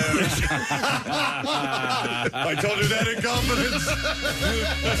up on air? I told you that in confidence.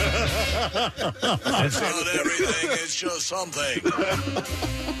 It's not everything, it's just something.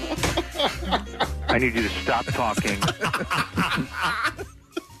 I need you to stop talking.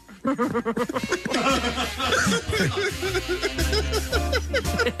 Our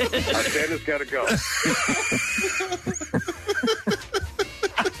Santa's got to go.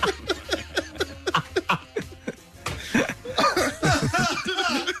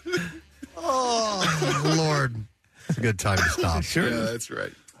 Oh, Lord. It's a good time to stop. Sure. Yeah, that's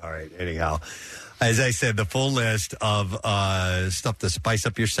right. All right. Anyhow, as I said, the full list of stuff to spice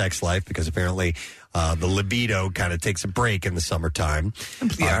up your sex life, because apparently the libido kind of takes a break in the summertime.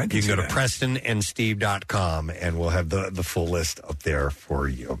 Yeah, you can go to PrestonandSteve.com, and we'll have the full list up there for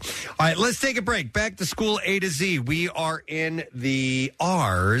you. All right, let's take a break. Back to school A to Z. We are in the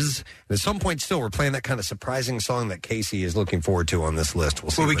R's. At some point still, we're playing that kind of surprising song that Casey is looking forward to on this list.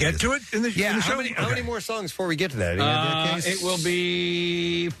 We'll see Will we what get is. to it in the, Yeah, in the show? how many more songs before we get to that? Any idea, Case? It will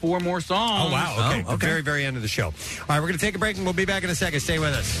be 4 more songs. Oh, wow. Okay. The very, very end of the show. All right, we're going to take a break, and we'll be back in a second. Stay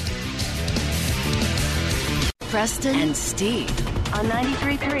with us. Preston and Steve on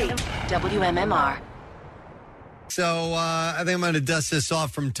 93.3 WMMR. So I think I'm going to dust this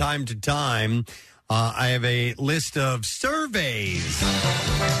off from time to time. I have a list of surveys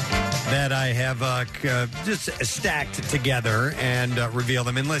that I have just stacked together and reveal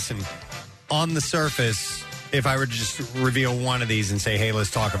them. And listen, on the surface, if I were to just reveal one of these and say, hey,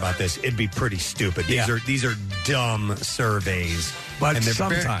 let's talk about this, it'd be pretty stupid. These are dumb surveys. But and they're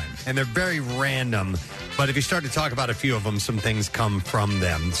sometimes. they're very random. But if you start to talk about a few of them, some things come from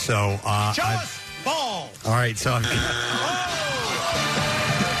them. So Show us balls. All right, so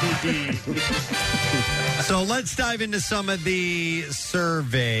so let's dive into some of the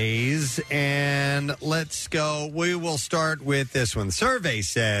surveys, and let's go. We will start with this one. The survey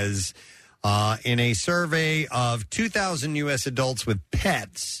says, in a survey of 2,000 U.S. adults with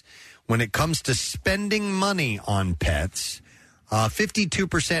pets, when it comes to spending money on pets,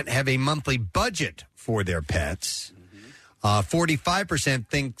 52% have a monthly budget for their pets. 45%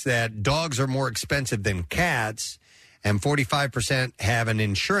 think that dogs are more expensive than cats, and 45% have an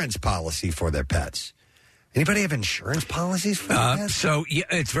insurance policy for their pets. Anybody have insurance policies for their pets? So yeah,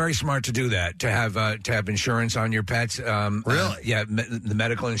 it's very smart to do that. To have insurance on your pets. Really? Yeah, the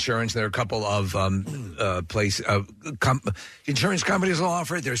medical insurance. There are a couple of insurance companies will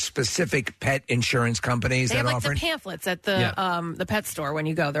offer it. There's specific pet insurance companies They that have like offer the it. pamphlets at the pet store when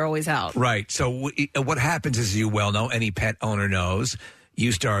you go. They're always out. Right. So what happens is, you well know, any pet owner knows,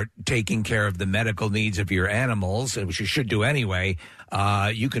 you start taking care of the medical needs of your animals, which you should do anyway,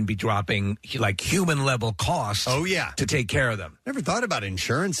 you can be dropping like human level costs. Oh, yeah. To take care of them. Never thought about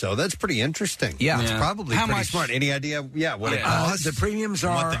insurance, though. That's pretty interesting. Yeah. It's probably How pretty much? smart. Any idea? Yeah, what it costs? The premiums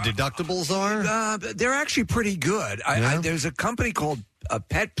are. What the deductibles are? They're actually pretty good. There's a company called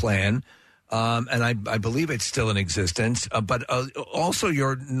Pet Plan. And I believe it's still in existence. But also,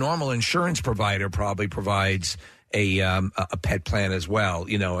 your normal insurance provider probably provides a pet plan as well.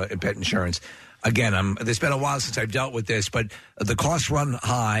 A pet insurance. Again, it's been a while since I've dealt with this, but the costs run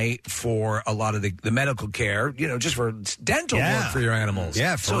high for a lot of the medical care, just for dental work for your animals.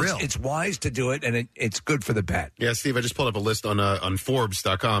 Yeah, for real. It's wise to do it, and it's good for the pet. Yeah, Steve, I just pulled up a list on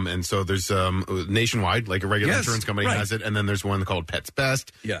Forbes.com, and so there's nationwide, like a regular insurance company has it, and then there's one called Pets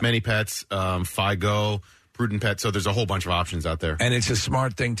Best, Many Pets, FIGO, Prudent Pet, so there's a whole bunch of options out there. And it's a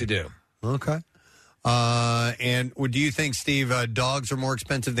smart thing to do. Okay. And do you think, Steve, dogs are more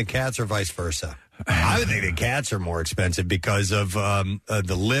expensive than cats or vice versa? I would think that cats are more expensive because of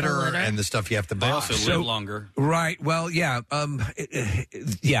the litter and the stuff you have to buy. They also live longer. Right. Well, yeah.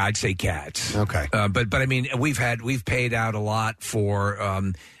 Yeah, I'd say cats. Okay. But I mean, we've paid out a lot for,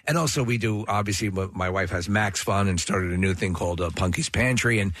 and also we do, obviously, my wife has Max Fun and started a new thing called Punky's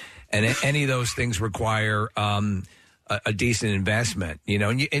Pantry. And any of those things require, a decent investment,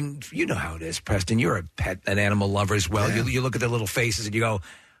 and you know how it is, Preston. You're an animal lover as well. Yeah. You look at their little faces and you go,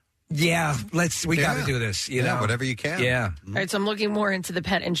 yeah, we got to do this. Whatever you can. Yeah. All right, so I'm looking more into the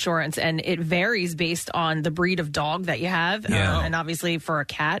pet insurance, and it varies based on the breed of dog that you have, and obviously for a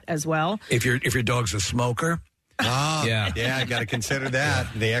cat as well. If your dog's a smoker. Oh, yeah, I got to consider that.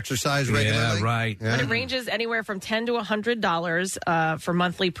 They exercise regularly. Yeah, right. Yeah. But it ranges anywhere from $10 to $100 for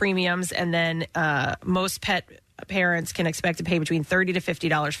monthly premiums, and then most pet parents can expect to pay between $30 to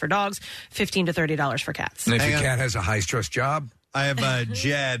 $50 for dogs, $15 to $30 for cats. And if your cat has a high-stress job? I have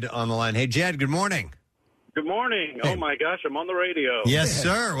Jed on the line. Hey, Jed, good morning. Good morning. Oh my gosh, I'm on the radio. Yes,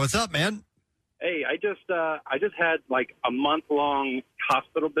 sir. What's up, man? Hey, I just had like a month-long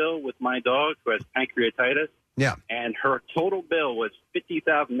hospital bill with my dog who has pancreatitis. Yeah. And her total bill was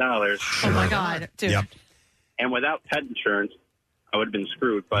 $50,000. Oh my God, dude. Yep. And without pet insurance, I would have been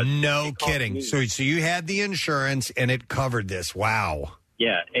screwed. But no kidding. So you had the insurance and it covered this. Wow.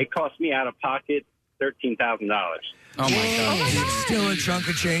 Yeah, it cost me out of pocket $13,000. Oh my God! Still a chunk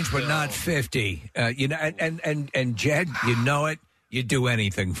of change, but not 50. And Jed, you know it. You do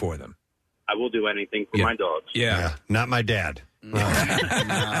anything for them. I will do anything for my dogs. Yeah. Not my dad. Not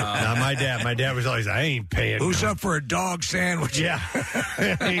my dad. My dad was always, I ain't paying. Who's up for a dog sandwich? Yeah.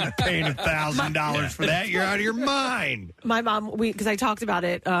 I ain't paying $1,000 for that. You're out of your mind. My mom, because I talked about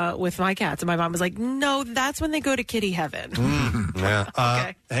it with my cats, and my mom was like, no, that's when they go to kitty heaven. Yeah.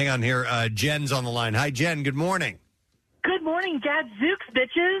 Okay. Hang on here. Jen's on the line. Hi, Jen. Good morning. Good morning, Gadzooks,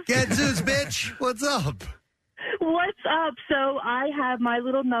 bitches. Gadzooks, bitch. What's up? What's up? So I have my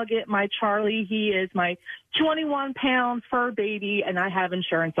little nugget, my Charlie. He is my 21-pound fur baby, and I have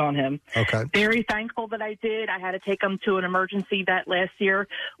insurance on him. Okay. Very thankful that I did. I had to take him to an emergency vet last year.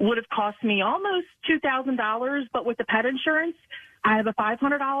 Would have cost me almost $2,000, but with the pet insurance, I have a $500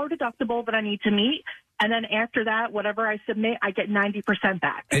 deductible that I need to meet. And then after that, whatever I submit, I get 90%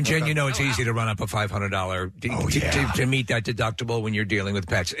 back. And Jen, you know it's easy to run up a $500 to meet that deductible when you're dealing with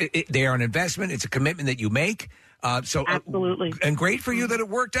pets. They are an investment. It's a commitment that you make. So absolutely. And great for you that it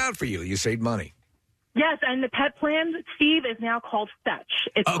worked out for you. You saved money. Yes, and the pet plan, Steve, is now called Fetch.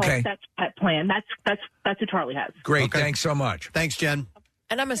 It's called Fetch Pet Plan. That's who Charlie has. Great. Thanks so much. Thanks, Jen.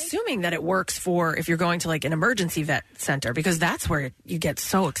 And I'm assuming that it works for if you're going to like an emergency vet center, because that's where you get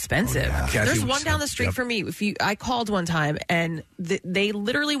so expensive. There's one down the street for me. I called one time and they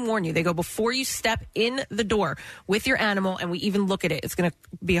literally warn you. They go, before you step in the door with your animal and we even look at it, it's going to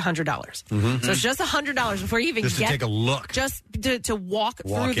be $100. Mm-hmm. So it's just $100 before you even just to take a look. Just to walk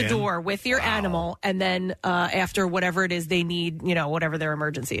through the door with your animal, and then after whatever it is they need, whatever their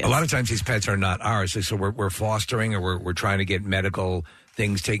emergency is. A lot of times these pets are not ours, so we're fostering or we're trying to get medical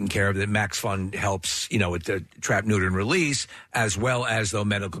things taken care of. That Max Fund helps, with the trap, neuter, and release, as well as the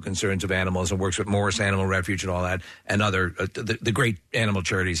medical concerns of animals, and works with Morris Animal Refuge and all that, and other the great animal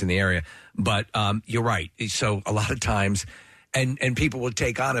charities in the area. But you're right. So a lot of times, and people will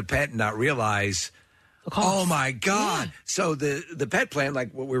take on a pet and not realize, oh my God! Yeah. So the pet plan,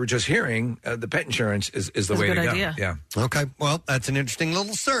 like what we were just hearing, the pet insurance is the way to go. Idea. Yeah. Okay. Well, that's an interesting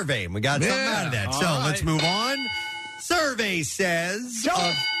little survey, and we got something out of that. So let's move on. Survey says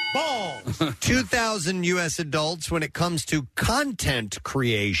balls. 2,000 U.S. adults, when it comes to content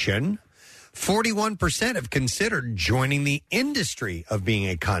creation, 41% have considered joining the industry of being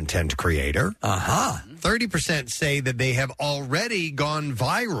a content creator. 30% say that they have already gone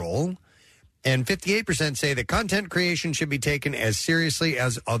viral. And 58% say that content creation should be taken as seriously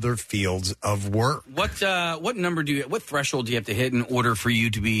as other fields of work. What threshold do you have to hit in order for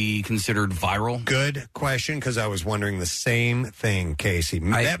you to be considered viral? Good question, because I was wondering the same thing, Casey.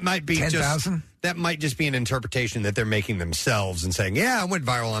 That might be 10,000? That might just be an interpretation that they're making themselves and saying, "Yeah, I went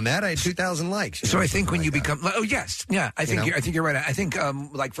viral on that. I had 2,000 likes." So I think when you become, I think you're right. I think,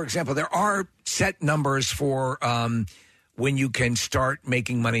 like for example, there are set numbers for when you can start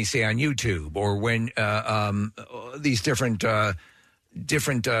making money, say on YouTube, or when these different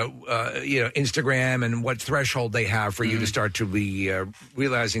Instagram and what threshold they have for you to start to be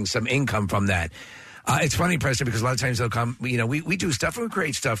realizing some income from that. It's funny, Preston, because a lot of times they'll come, we do stuff, we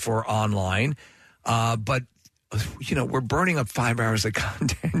create stuff for online, but, we're burning up 5 hours of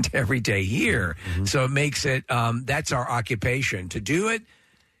content every day here. Mm-hmm. So it makes it, that's our occupation. To do it,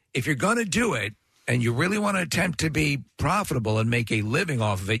 if you're going to do it, and you really want to attempt to be profitable and make a living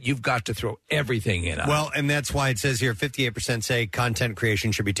off of it, you've got to throw everything in on it. Well, and that's why it says here 58% say content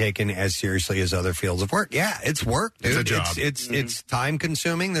creation should be taken as seriously as other fields of work. Yeah, it's work. Dude. It's a job. It's time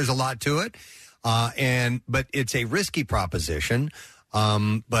consuming. There's a lot to it. But it's a risky proposition.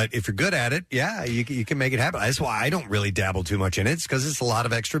 But if you're good at it, yeah, you can make it happen. That's why I don't really dabble too much in it. It's because it's a lot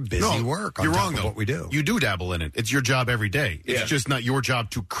of extra busy work on you're top wrong, of though. what we do. You do dabble in it. It's your job every day. It's just not your job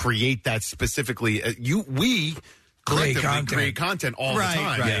to create that specifically. We collectively create content all the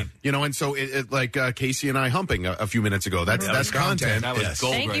time. Right. And so like Casey and I humping a few minutes ago. That's content. That was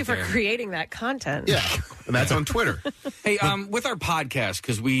gold. Thank you for there. creating that content. Yeah, and that's on Twitter. Hey, with our podcast,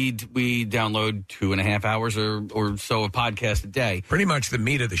 because we download 2.5 hours or so of podcast a day. Pretty much the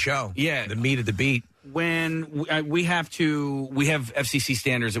meat of the show. Yeah, the meat of the beat. When we have FCC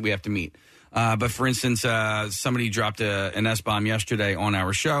standards that we have to meet. But for instance, somebody dropped an S-bomb yesterday on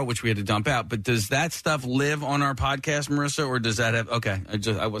our show, which we had to dump out. But does that stuff live on our podcast, Marissa, or does that have? Okay,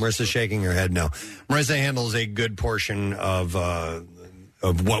 Marissa's shaking her head. No, Marissa handles a good portion of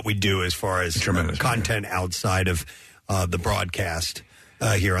what we do as far as content outside of the broadcast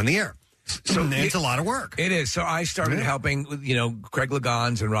here on the air. So it's a lot of work. It is. So I started helping, Craig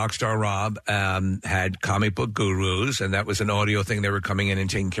Lagans and Rockstar Rob had Comic Book Gurus, and that was an audio thing. They were coming in and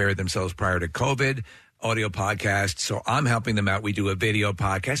taking care of themselves prior to COVID, audio podcast. So I'm helping them out. We do a video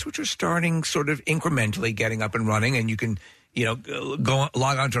podcast, which are starting sort of incrementally getting up and running, and you can, go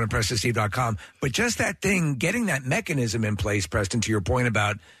log on to PrestonSteve.com. But just that thing, getting that mechanism in place, Preston, to your point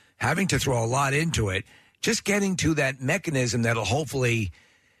about having to throw a lot into it, just getting to that mechanism that'll hopefully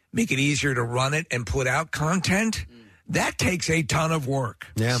make it easier to run it and put out content, that takes a ton of work.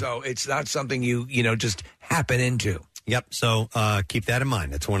 Yeah. So it's not something you just happen into. Yep. So keep that in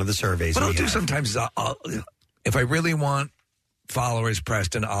mind. That's one of the surveys. What I'll do sometimes is if I really want followers,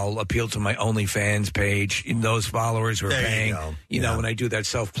 Preston, I'll appeal to my OnlyFans page. Those followers who are paying, when I do that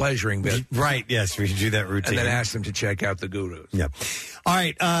self-pleasuring bit. Right. Yes. We do that routine. And then ask them to check out the gurus. Yep. All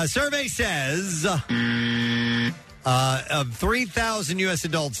right. Survey says... of 3,000 U.S.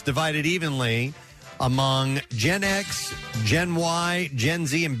 adults divided evenly among Gen X, Gen Y, Gen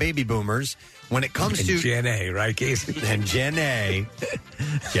Z, and baby boomers, when it comes to... Gen A, right, Casey? And Gen A.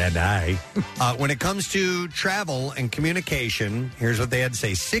 Gen A. When it comes to travel and communication, here's what they had to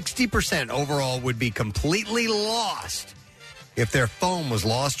say. 60% overall would be completely lost if their phone was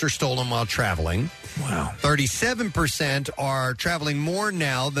lost or stolen while traveling. Wow. 37% are traveling more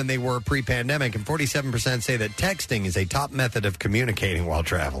now than they were pre-pandemic, and 47% say that texting is a top method of communicating while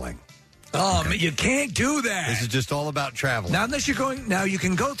traveling. Oh, man, you can't do that. This is just all about traveling. Now, unless you're going... Now, you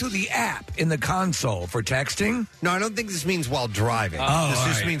can go through the app in the console for texting. No, I don't think this means while driving. This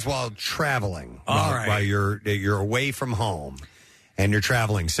just means while traveling. While you're away from home. And you're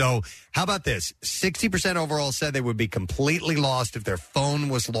traveling. So how about this? 60% overall said they would be completely lost if their phone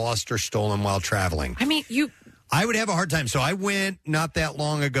was lost or stolen while traveling. I mean, I would have a hard time. So I went not that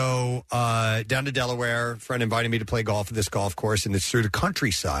long ago down to Delaware. A friend invited me to play golf at this golf course, and it's through the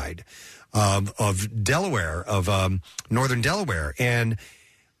countryside of Delaware, of northern Delaware. And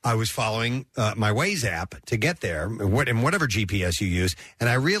I was following my Waze app to get there, and whatever GPS you use, and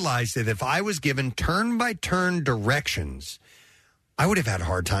I realized that if I was given turn-by-turn directions, I would have had a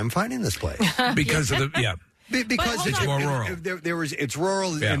hard time finding this place because of the because it's more rural. It's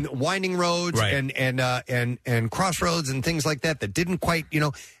rural and winding roads and crossroads and things like that didn't quite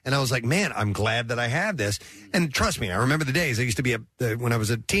And I was like, man, I'm glad that I have this. And trust me, I remember the days. I used to be when I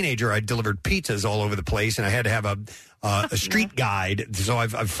was a teenager. I delivered pizzas all over the place, and I had to have a street guide. So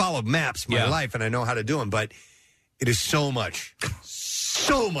I've followed maps my life, and I know how to do them. But it is so much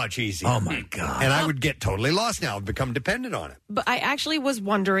so much easier. Oh, my God. And I would get totally lost now. I've become dependent on it. But I actually was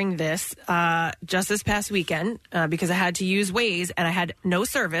wondering this just this past weekend because I had to use Waze and I had no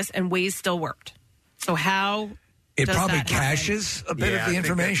service and Waze still worked. So how It does probably that happen? caches a bit Yeah, of the I think that's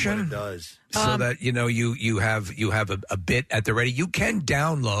what information. it does. So that, you have a bit at the ready. You can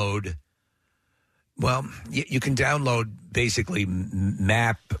download, you can download basically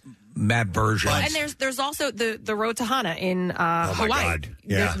map versions. And there's also the Road to Hana in Hawaii. God.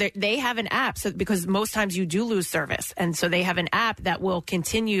 Yeah. They have an app because most times you do lose service. And so they have an app that will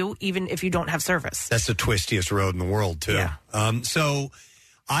continue even if you don't have service. That's the twistiest road in the world, too. Yeah. So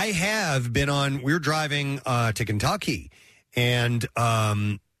I have been we were driving to Kentucky, and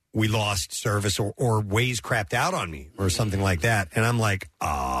we lost service or Waze crapped out on me or something like that. And I'm like,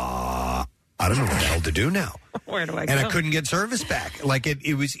 I don't know what the hell to do now. Where do I go? And I couldn't get service back. Like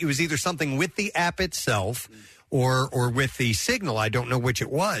it was either something with the app itself or with the signal. I don't know which it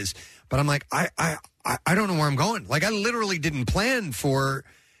was. But I'm like, I don't know where I'm going. Like I literally didn't plan for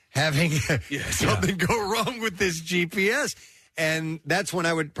having something go wrong with this GPS. And that's when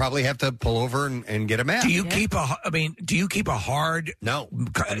I would probably have to pull over and get a map. Do you keep a hard? No.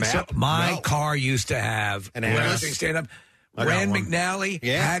 So my car used to have an atlas. Stand up. I got Rand one. McNally,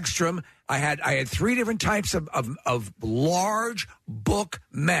 Hagstrom. I had 3 different types of large book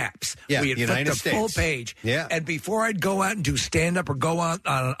maps. Yeah, we had United flipped a full States. page. Yeah. And before I'd go out and do stand up or go out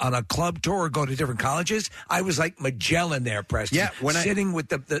on a club tour or go to different colleges, I was like Magellan there, Preston. Yeah, sitting with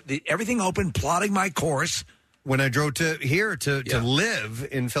the everything open, plotting my course. When I drove to here to live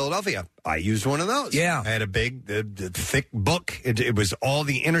in Philadelphia, I used one of those. Yeah. I had a big, thick book. It was all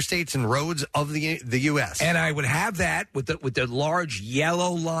the interstates and roads of the U.S. And I would have that with the large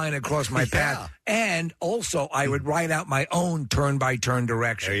yellow line across my path. And also, I would write out my own turn-by-turn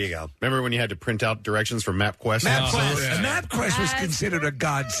direction. There you go. Remember when you had to print out directions for MapQuest? MapQuest. And MapQuest was considered a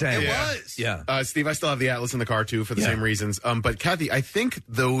godsend. It was. Yeah. Steve, I still have the Atlas in the car, too, for the same reasons. But, Kathy, I think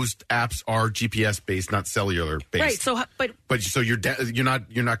those apps are GPS-based, not cellular-based. Right. So, But so you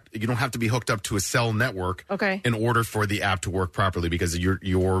don't have to be hooked up to a cell network in order for the app to work properly because you're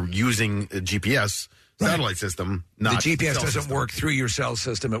using a GPS satellite system. Not the GPS cell doesn't system. work through your cell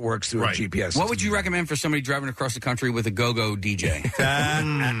system; it works through a GPS. What system. would you recommend for somebody driving across the country with a go-go DJ?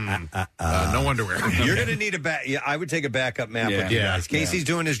 No underwear. You're going to need I would take a backup map with you guys. Casey's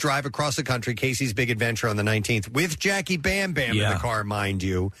doing his drive across the country. Casey's big adventure on the 19th with Jackie Bam Bam in the car, mind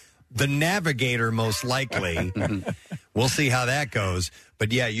you. The Navigator, most likely. We'll see how that goes.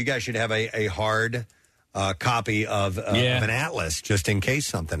 But yeah, you guys should have a hard copy of an atlas just in case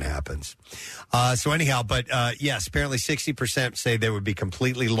something happens. So anyhow, but yes, apparently 60% say they would be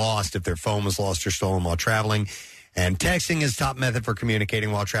completely lost if their phone was lost or stolen while traveling. And texting is top method for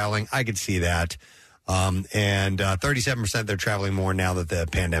communicating while traveling. I could see that. And 37% they're traveling more now that the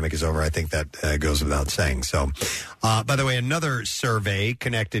pandemic is over. I think that goes without saying. So, by the way, another survey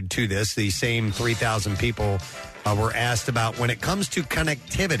connected to this, the same 3,000 people were asked about when it comes to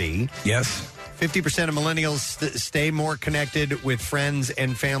connectivity. Yes. 50% of millennials stay more connected with friends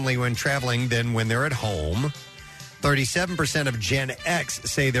and family when traveling than when they're at home. 37% of Gen X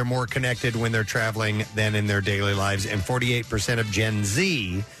say they're more connected when they're traveling than in their daily lives. And 48% of Gen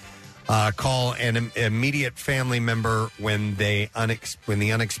Z call an immediate family member when the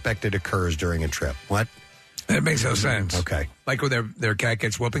unexpected occurs during a trip. What? That makes no sense. Okay. Like when their cat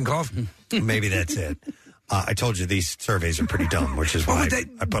gets whooping cough? Maybe that's it. I told you these surveys are pretty dumb, which is why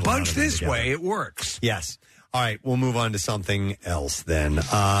I put a lot bunch of them this together. way, it works. Yes. All right, we'll move on to something else then.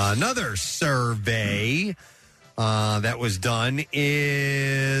 Another survey that was done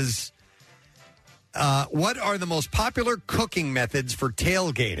is what are the most popular cooking methods for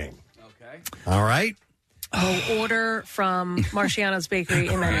tailgating? Okay. All right. we'll order from Marciano's Bakery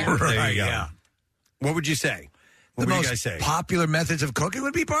in Manhattan. There you go. What would you say? What The would you most guys say? popular methods of cooking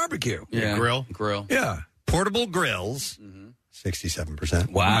would be barbecue. Yeah. Grill. Yeah. Portable grills,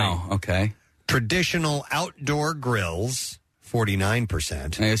 67%. Wow. Okay. Traditional outdoor grills,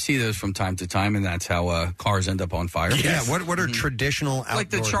 49%. I see those from time to time, and that's how cars end up on fire. Yeah, what are traditional outdoor like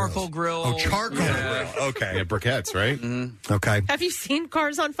the charcoal grills? grill? Oh, charcoal grill. Okay. Yeah, briquettes, right? Okay. Have you seen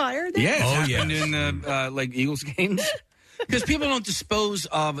cars on fire there? Yeah, it's happened in like Eagles games. Because people don't dispose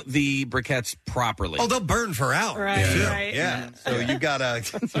of the briquettes properly. Oh, they'll burn for hours. Right, Yeah. right. Yeah. So you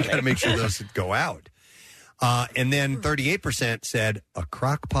gotta make sure those go out. And then 38% said a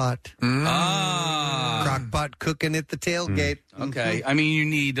crock pot. Crock pot cooking at the tailgate. Okay. I mean, you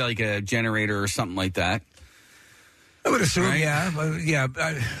need like a generator or something like that. I would assume, Right? yeah.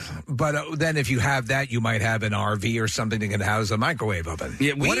 But then if you have that, you might have an RV or something that can house a microwave oven.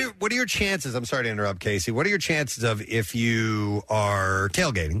 Yeah, What are your chances? I'm sorry to interrupt, Casey. What are your chances of if you are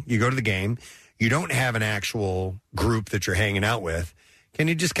tailgating, you go to the game, you don't have an actual group that you're hanging out with, can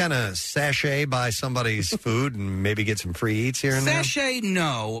you just kind of sashay by somebody's food and maybe get some free eats here and there? Sachet,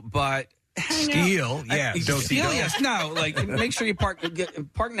 no, but Steal, yeah. Don't Steal, steal. yes. No, like make sure you park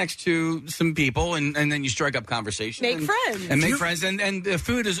next to some people, and then you strike up conversation. Make friends. And make friends. And the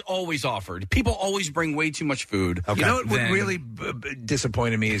food is always offered. People always bring way too much food. You know what really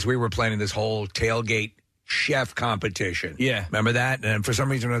disappointed me is we were planning this whole tailgate chef competition. Yeah. Remember that? And for some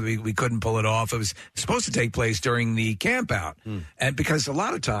reason or other, we couldn't pull it off. It was supposed to take place during the camp out. And because a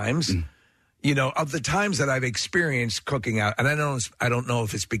lot of times, you know, of the times that I've experienced cooking out, and I don't know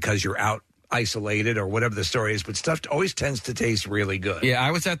if it's because you're out isolated or whatever the story is, but stuff always tends to taste really good. Yeah,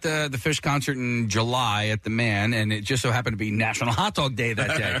 I was at the Fish concert in July at the Man, and it just so happened to be National Hot Dog Day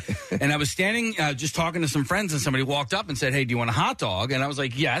that day. And I was standing just talking to some friends, and somebody walked up and said, "Hey, do you want a hot dog?" And I was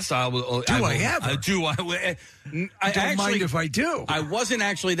like, "Yes, I will." Do I ever? Do I? I don't mind if I do. I wasn't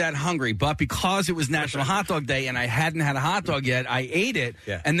actually that hungry, but because it was National Hot Dog Day and I hadn't had a hot dog yet, I ate it.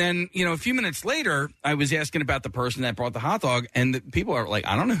 Yeah. And then, a few minutes later, I was asking about the person that brought the hot dog, and the people are like,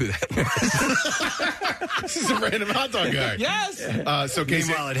 "I don't know who that was." This is a random hot dog guy. Yes. So Casey,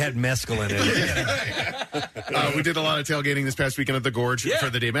 Meanwhile, it had mescaline in it. we did a lot of tailgating this past weekend at the Gorge for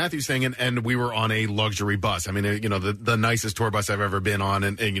the Dave Matthews thing, and we were on a luxury bus. I mean, the nicest tour bus I've ever been on,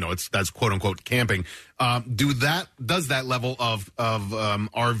 and that's quote unquote camping. Does that level of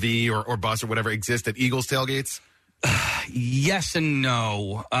RV or bus or whatever exist at Eagles tailgates? Yes and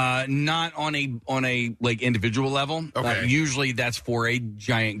no. Not on a like individual level. Okay. Usually that's for a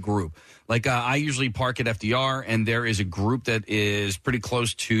giant group. Like I usually park at FDR, and there is a group that is pretty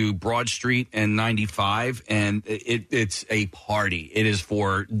close to Broad Street and 95, and it's a party. It is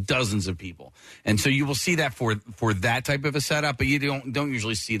for dozens of people, and so you will see that for that type of a setup, but you don't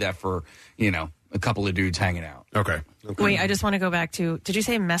usually see that for a couple of dudes hanging out. Okay. Wait, I just want to go back to. Did you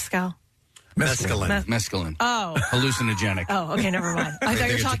say mezcal? Mescaline. Oh. Hallucinogenic. Oh, okay, never mind. I thought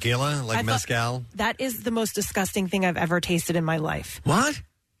you were talking tequila, like mezcal. That is the most disgusting thing I've ever tasted in my life. What?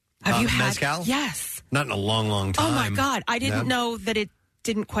 Have you had mezcal? Yes. Not in a long, long time. Oh my God, I didn't know that it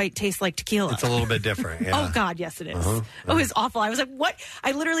didn't quite taste like tequila. It's a little bit different. Yeah. Oh God, yes it is. Oh, it was awful. I was like, what?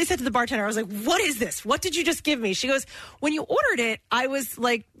 I literally said to the bartender, I was like, what is this? What did you just give me? She goes, when you ordered it, I was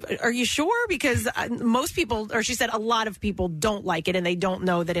like, are you sure? Because most people, or she said a lot of people don't like it, and they don't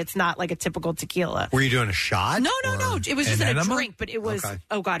know that it's not like a typical tequila. Were you doing a shot? No. It was just in a drink, but it was, Okay.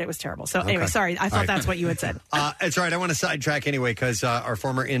 Oh God, it was terrible. So anyway, sorry. I thought that's what you had said. It's all right. I want to sidetrack anyway because our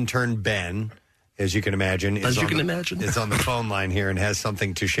former intern, Ben, as you can imagine, is on the phone line here and has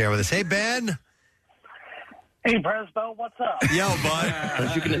something to share with us. Hey, Ben. Hey, Preston, what's up? Yo, bud.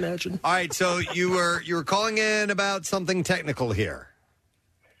 As you can imagine. All right, so you were calling in about something technical here.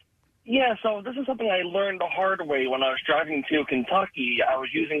 Yeah, so this is something I learned the hard way when I was driving to Kentucky. I was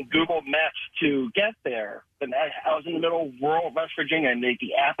using Google Maps to get there. And I was in the middle of rural West Virginia, and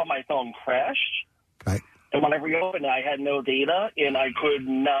the app on my phone crashed. Right. And when I reopened it, I had no data, and I could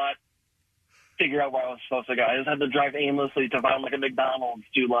not figure out where I was supposed to go. I just had to drive aimlessly to find like a McDonald's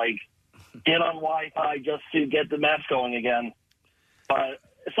to get on Wi-Fi just to get the maps going again. But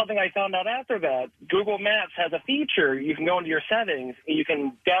something I found out after that, Google Maps has a feature. You can go into your settings and you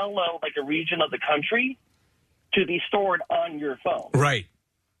can download like a region of the country to be stored on your phone. Right.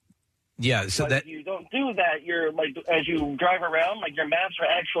 Yeah. So but if you don't do that, you're like, as you drive around, like your maps are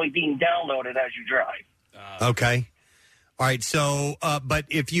actually being downloaded as you drive. Okay. All right. So, but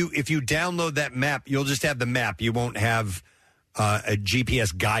if you download that map, you'll just have the map. You won't have a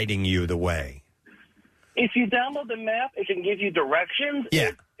GPS guiding you the way. If you download the map, it can give you directions.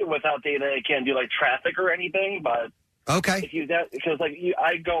 Yeah. Without data, it can't do like traffic or anything. But okay, because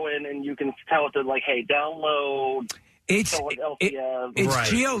I go in and you can tell it to like, hey, download. It's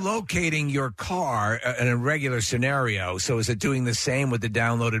geolocating your car in a regular scenario. So is it doing the same with the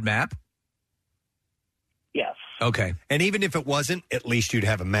downloaded map? Yes. Okay. And even if it wasn't, at least you'd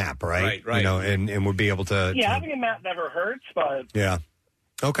have a map, right? Right. And would be able to. Yeah, having a map never hurts, but. Yeah.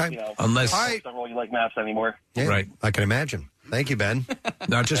 Okay. Unless. All right. Don't really like maps anymore. Yeah, right. I can imagine. Thank you, Ben.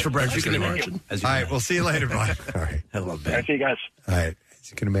 Not just for breakfast. As you can imagine. All right. We'll see you later, bud. All right. Hello, Ben. All right, see you guys. All right.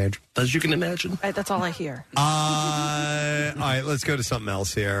 As you can imagine. As you can imagine. Right, that's all I hear. All right, let's go to something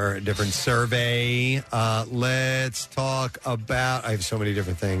else here. A different survey. Let's talk about. I have so many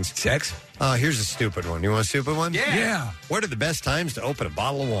different things. Sex. Here's a stupid one. You want a stupid one? Yeah. What are the best times to open a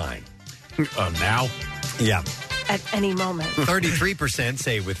bottle of wine? Now. Yeah. At any moment. 33%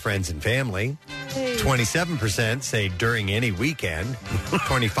 say with friends and family. 27% say during any weekend.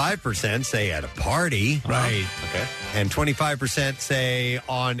 25% say at a party. Right. Okay. And 25% say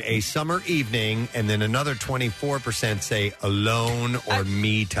on a summer evening. And then another 24% say alone or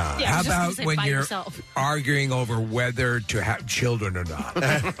me time. Yeah, I How was just gonna about say when by you're yourself. arguing over whether to have children or not?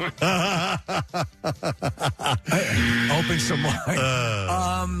 Open some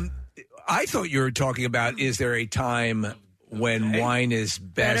wine. I thought you were talking about, is there a time when wine is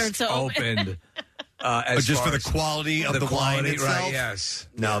best Better to opened? As Just far for the as quality of the wine quality, itself? right? Yes.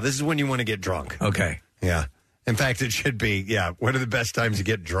 No, this is when you want to get drunk. Okay. Yeah. In fact, it should be, what are the best times to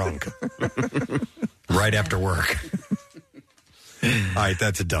get drunk? Right after work. All right,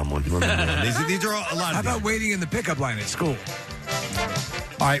 that's a dumb one. These are a lot How of about waiting in the pickup line at school?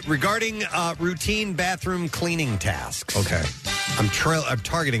 All right, regarding routine bathroom cleaning tasks. Okay. I'm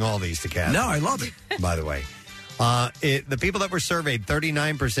targeting all these to Kathy. No, I love it. By the way. The people that were surveyed,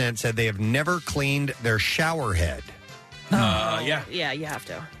 39% said they have never cleaned their shower head. Yeah, you have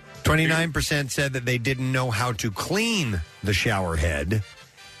to. 29% said that they didn't know how to clean the shower head.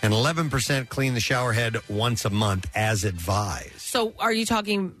 And 11% clean the shower head once a month as advised. So you're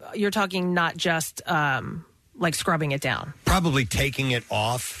talking not just like scrubbing it down? Probably taking it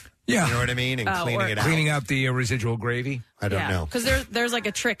off. Yeah. You know what I mean? And cleaning it out. Cleaning out the residual gravy? I don't know. Because there's like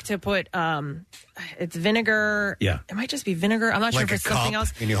a trick to put, it's vinegar. Yeah. It might just be vinegar. I'm not sure Like if it's a cup, something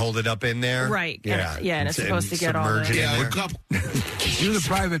else. and you hold it up in there. Right. Yeah. And it's supposed to get all submerge the... it in there. Do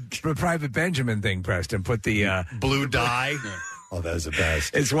the private Benjamin thing, Preston. Put the blue dye. Oh, that was the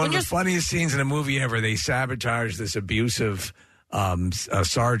best. It's one of the funniest scenes in a movie ever. They sabotage this abusive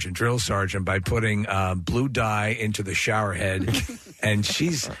drill sergeant, by putting blue dye into the shower head. And she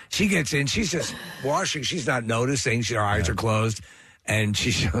gets in. She's just washing. She's not noticing. Her eyes are closed. And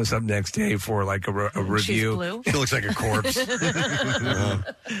she shows up next day for like a review. She's blue? She looks like a corpse.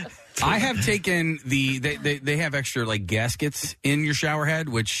 I have taken they have extra like gaskets in your shower head,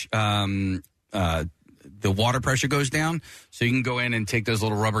 which the water pressure goes down, so you can go in and take those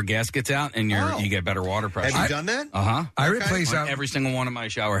little rubber gaskets out, and you get better water pressure. Have you done that? I replace every single one of my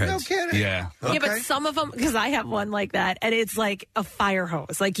shower heads. No kidding. Yeah. Yeah, but some of them, because I have one like that, and it's like a fire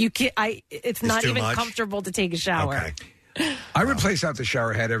hose. Like you can't. It's not too even much? comfortable to take a shower. I replace out the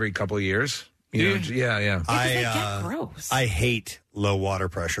shower head every couple of years. Yeah. I hate low water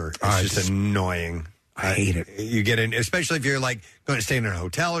pressure. It's just annoying. I hate it. You get in, especially if you're like going to stay in a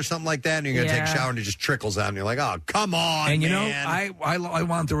hotel or something like that, and you're going to take a shower and it just trickles out, and you're like, oh, come on, And you know, man. I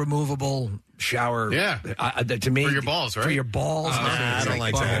want the removable shower. Yeah. To me, For your balls, right? For your balls. I don't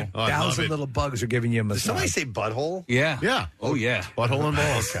like that. Oh, I love 1,000 it. little bugs are giving you a Did massage. somebody say butthole? Yeah. Yeah. Oh, yeah. Butthole and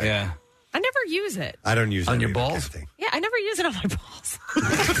balls. Okay. Yeah. I never use it. I don't use it On your either, balls? Kathy. Yeah, I never use it on my balls.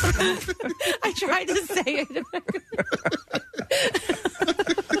 I tried to say it.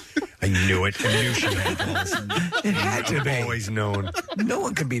 I knew it. I knew she had balls. It had to be. Always known. No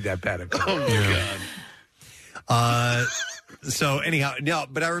one can be that bad at Oh, my God. So anyhow, no,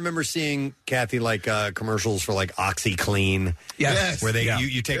 but I remember seeing Kathy like commercials for like OxyClean. Yes. Where they Yeah.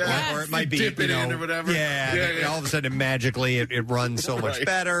 you take one, or it might be Dip it in or whatever. Yeah, Yeah, and yeah. all of a sudden magically it runs so much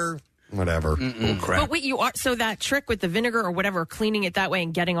better. Whatever. Oh, crap. But wait, so that trick with the vinegar or whatever, cleaning it that way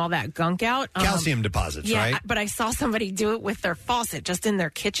and getting all that gunk out. Calcium deposits, yeah, right? but I saw somebody do it with their faucet just in their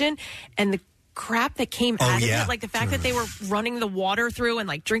kitchen, and the crap that came out of it, like the fact that they were running the water through and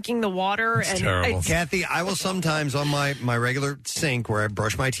like drinking the water. And terrible. Kathy, I will sometimes on my regular sink where I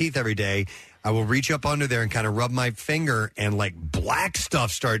brush my teeth every day, I will reach up under there and kind of rub my finger, and like black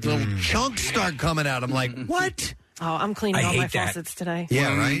stuff little chunks start coming out. I'm like, what? Oh, I'm cleaning I all my hate that. faucets today.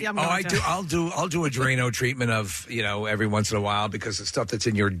 Yeah, right? Yeah, I'm Oh, going I to. do. I'll do a Drano treatment of every once in a while, because the stuff that's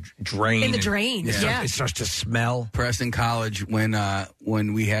in your drain In the drain, yeah. it starts to smell. Preston College, when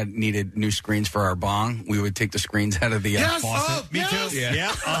we needed new screens for our bong, we would take the screens out of the faucet. Oh, me too.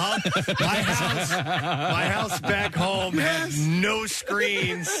 Yeah. My house back home had no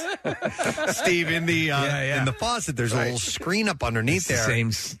screens. Steve, in the in the faucet, there's a little screen up underneath there.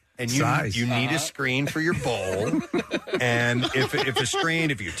 Same and size. you need a screen for your bowl. And if a screen,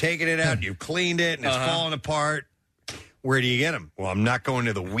 if you're taking it out, you've cleaned it, and it's falling apart, where do you get them? Well, I'm not going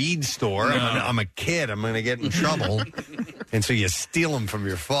to the weed store. I'm a kid. I'm going to get in trouble. And so you steal them from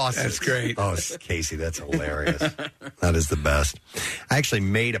your faucet. That's great. Oh, Casey, that's hilarious. That is the best. I actually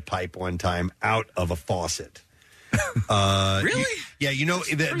made a pipe one time out of a faucet. Really? Yeah, you know,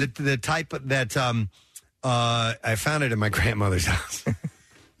 the type that I found it in my grandmother's house.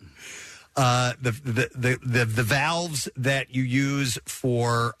 the valves that you use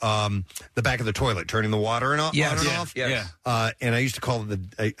for the back of the toilet, turning the water on and off. And I used to call it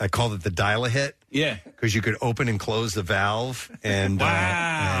I called it the dial-a-hit. Yeah, because you could open and close the valve. And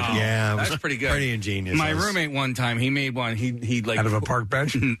wow, it was that's pretty good, pretty ingenious. My roommate one time he made one. He like out of a park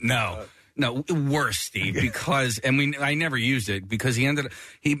bench. No, worse, Steve, because I never used it because he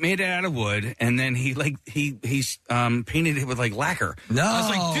made it out of wood and then he painted it with like lacquer. No, I was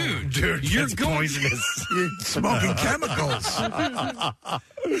like, dude, you're going poisonous. You're smoking chemicals.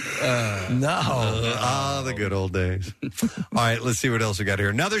 The good old days. All right, let's see what else we got here.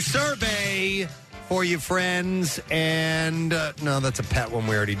 Another survey for you, friends. And no, that's a pet one.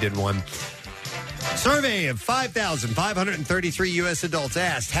 We already did one. Survey of 5,533 U.S. adults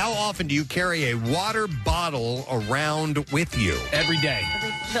asked, how often do you carry a water bottle around with you? Every day.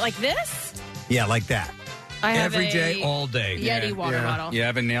 Like this? Yeah, like that. I have every day, all day. Yeti water bottle. Yeah, I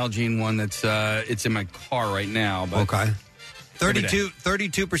have a Nalgene one that's it's in my car right now. But okay.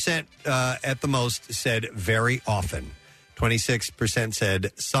 32% at the most said very often. 26%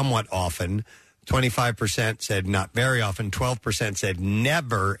 said somewhat often. 25% said not very often. 12% said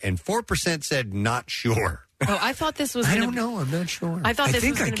never. And 4% said not sure. Oh, I thought this was. I don't know. I'm not sure. I thought this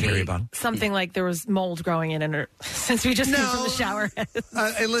was going to be one. something like there was mold growing in it, since we just came from the shower.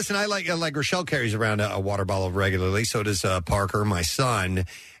 And listen, I like Rochelle carries around a water bottle regularly. So does Parker, my son.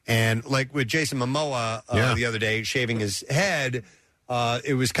 And like with Jason Momoa the other day, shaving his head,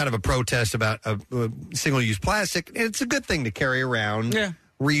 it was kind of a protest about single-use plastic. It's a good thing to carry around. Yeah.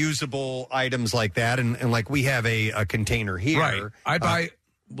 Reusable items like that, and like we have a container here. Right. I buy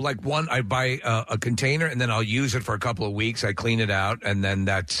I buy a container and then I'll use it for a couple of weeks. I clean it out and then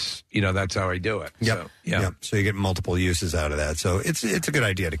that's how I do it. Yep. So, yeah. Yep. So you get multiple uses out of that. So it's a good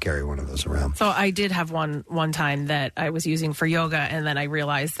idea to carry one of those around. So I did have one time that I was using for yoga, and then I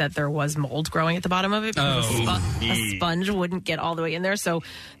realized that there was mold growing at the bottom of it because a sponge wouldn't get all the way in there. So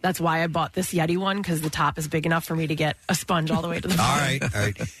that's why I bought this Yeti one, because the top is big enough for me to get a sponge all the way to the bottom. All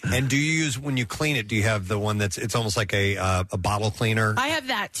right. And do you use, when you clean it, do you have the one it's almost like a bottle cleaner? I have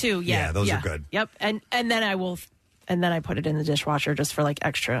that too. Yeah, those are good. Yep. And then I put it in the dishwasher just for like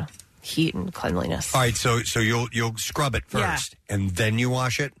extra heat and cleanliness. All right, so you'll scrub it first, and then you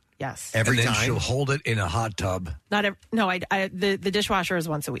wash it. Yes, every and then time. she'll hold it in a hot tub. The dishwasher is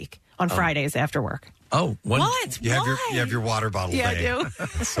once a week on Fridays after work. Oh, what? You have your water bottle Yeah, day. I do.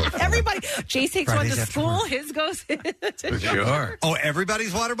 So Everybody. Jace takes Fridays one to after school. work. His goes to Sure. Oh,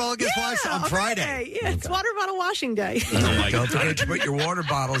 everybody's water bottle gets washed on Friday. Yeah, it's water bottle washing day. Don't forget to put your water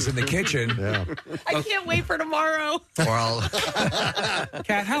bottles in the kitchen. Yeah. I can't wait for tomorrow. Or I'll.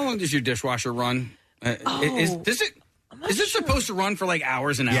 Kat, how long does your dishwasher run? Is it supposed to run for like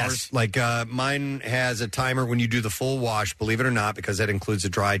hours and hours? Yes, like mine has a timer when you do the full wash, believe it or not, because that includes a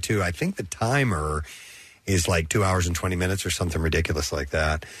dry too. I think the timer is like 2 hours and 20 minutes or something ridiculous like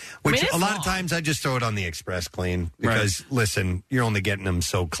that. Which a lot of times I just throw it on the express clean because, listen, you're only getting them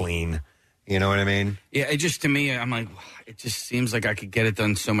so clean. You know what I mean? Yeah, it just, to me, I'm like, it just seems like I could get it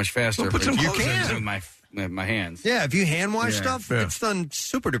done so much faster. Well, put some clothes in. With my hands. Yeah, if you hand wash stuff, it's done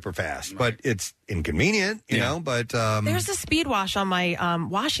super duper fast. But it's inconvenient, you know. But there's a speed wash on my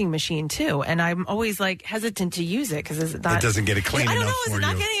washing machine too, and I'm always like hesitant to use it because it doesn't get it clean I don't enough know. Is for it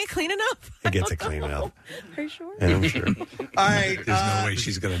not you. getting it clean enough? It gets it clean enough. Are you sure? Yeah, I'm sure. All right. There's no way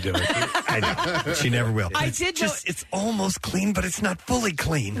she's going to do it. I know. She never will. I did just, it's almost clean, but it's not fully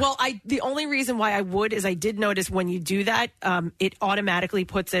clean. Well, the only reason why I would is I did notice when you do that, it automatically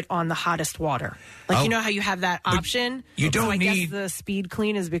puts it on the hottest water. Like, you know how you have that option? You don't I need- guess the speed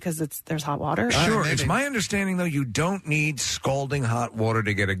clean is because there's hot water? Sure. It's my understanding, though, you don't need scalding hot water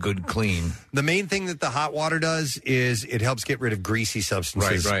to get a good clean. The main thing that the hot water does is it helps get rid of greasy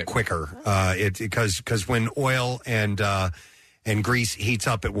substances quicker. Because when oil and grease heats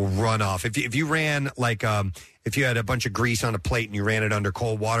up, it will run off. If you ran like if you had a bunch of grease on a plate and you ran it under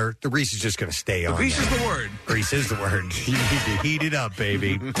cold water, the grease is just going to stay on. Grease there. is the word. Grease is the word. You need to heat it up,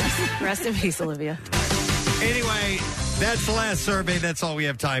 baby. Rest in peace, Olivia. Anyway, that's the last survey. That's all we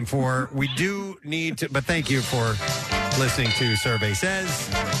have time for. We do need to, but thank you for listening to Survey Says.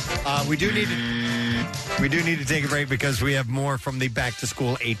 We do need to take a break because we have more from the Back to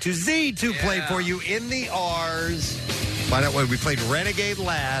School A to Z to play for you in the R's. Find out what we played Renegade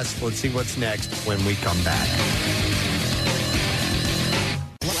last. Let's see what's next when we come back.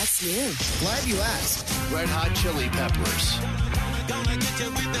 What's new? Glad you asked. Red Hot Chili Peppers.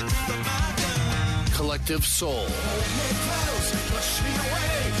 Collective Soul.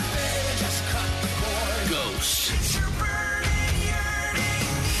 Ghost.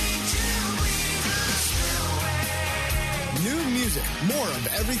 New music music, more of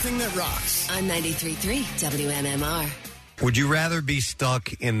everything that rocks. On 93.3 WMMR. Would you rather be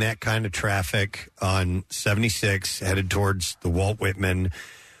stuck in that kind of traffic on 76 headed towards the Walt Whitman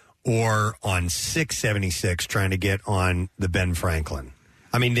or on 676 trying to get on the Ben Franklin?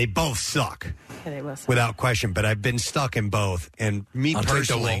 I mean, they both suck. Yeah, they will suck. Without question, but I've been stuck in both. And me I'll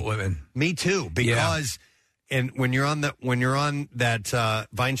personally, take the Walt Whitman. Me too, because and when you're on that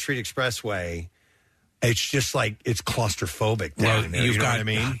Vine Street Expressway, it's just like it's claustrophobic down there. You've you know got what I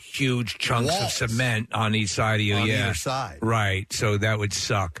mean? huge chunks Walls of cement on each side of you. On yeah, either side. Right. So that would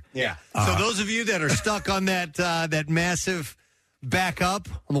suck. Yeah. So those of you that are stuck on that massive backup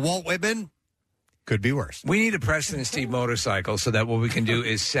on the Walt Whitman, could be worse. We need a Preston and Steve motorcycle so that what we can do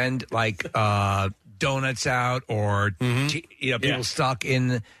is send like donuts out or people stuck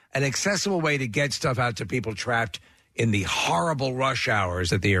in an accessible way to get stuff out to people trapped in the horrible rush hours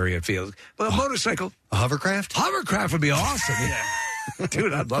that the area feels. But a motorcycle. A hovercraft? Hovercraft would be awesome. Yeah.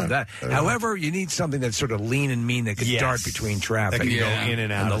 Dude, I'd love that. However, you need something that's sort of lean and mean that can dart between traffic. That can go in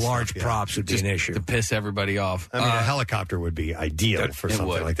and out. And the large props would be an issue. To piss everybody off. I mean, a helicopter would be ideal for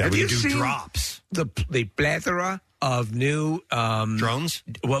something like that. Have We you could do seen drops. The plethora of new drones?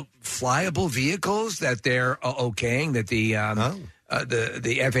 Well, flyable vehicles that they're okaying, that the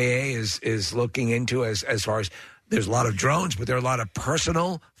FAA is looking into as far as there's a lot of drones, but there are a lot of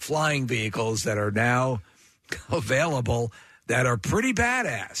personal flying vehicles that are now available that are pretty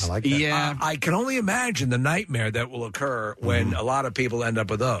badass. I like that. Yeah. I can only imagine the nightmare that will occur when a lot of people end up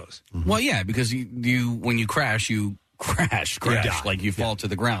with those. Well, yeah, because you when you crash, you crash, like you fall to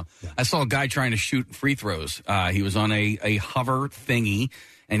the ground. Yeah. I saw a guy trying to shoot free throws. He was on a hover thingy,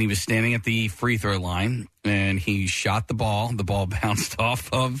 and he was standing at the free throw line, and he shot the ball. The ball bounced off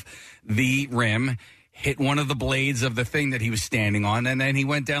of the rim, hit one of the blades of the thing that he was standing on, and then he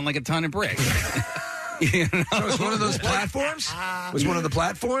went down like a ton of bricks. You know? So it's one of those platforms? Was one of the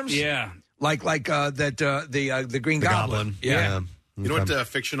platforms? Yeah. Like the Green Goblin. Yeah. You know what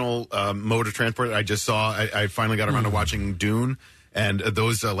fictional mode of transport I just saw? I finally got around to watching Dune. And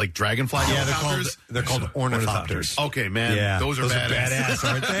those like dragonfly helicopters, they're called ornithopters. Okay, man, those are badass,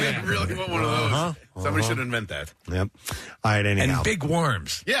 aren't they? I really want one of those. Somebody should invent that. Yep. All right, anyhow. And big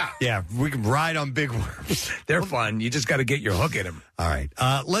worms. Yeah, we can ride on big worms. They're fun. You just got to get your hook in them. All right,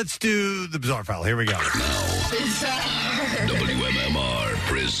 let's do the Bizarre File. Here we go. WMMR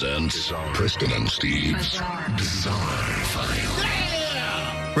presents Preston and Steve's Bizarre File.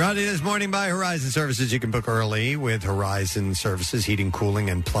 Brought to you this morning by Horizon Services. You can book early with Horizon Services Heating, Cooling,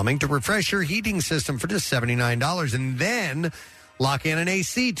 and Plumbing to refresh your heating system for just $79. And then lock in an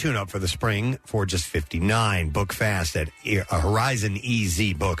AC tune-up for the spring for just $59. Book fast at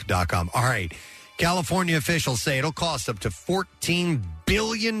horizonezbook.com. All right. California officials say it'll cost up to $14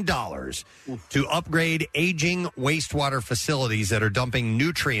 billion to upgrade aging wastewater facilities that are dumping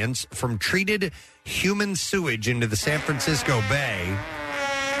nutrients from treated human sewage into the San Francisco Bay.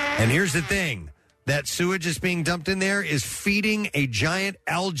 And here's the thing. That sewage that's being dumped in there is feeding a giant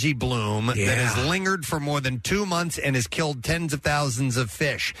algae bloom that has lingered for more than 2 months and has killed tens of thousands of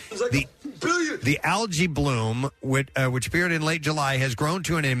fish. The algae bloom, which appeared in late July, has grown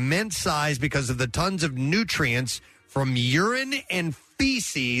to an immense size because of the tons of nutrients from urine and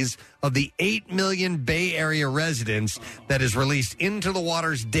feces of the 8 million Bay Area residents that is released into the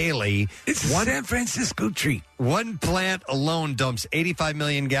waters daily. It's a San Francisco treat. One plant alone dumps 85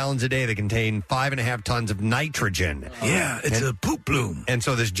 million gallons a day that contain 5.5 tons of nitrogen. Yeah, it's a poop bloom. And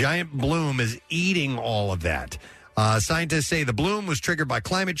so this giant bloom is eating all of that. Scientists say the bloom was triggered by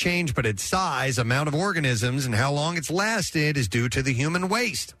climate change, but its size, amount of organisms, and how long it's lasted is due to the human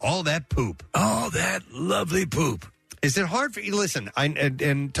waste. All that poop. All that lovely poop. Is it hard for you? Listen,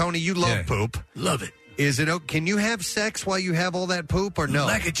 and Tony, you love poop. Love it. Is it? Can you have sex while you have all that poop, or no?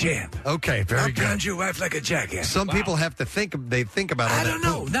 Like a champ. Okay, very I'll good. pound your wife like a jackass. Some people have to think. They think about all I that don't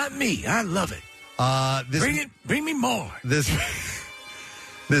know. poop. Not me. I love it. Bring me more. This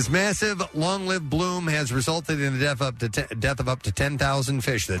massive, long-lived bloom has resulted in the death of up to 10,000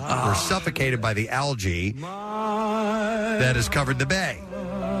 fish that were suffocated by the algae that has covered the bay.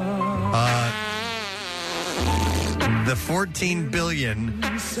 The $14 billion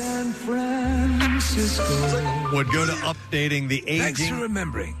would go to updating the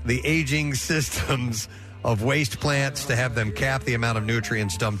aging systems of waste plants to have them cap the amount of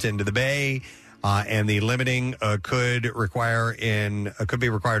nutrients dumped into the bay. And the limiting could be required in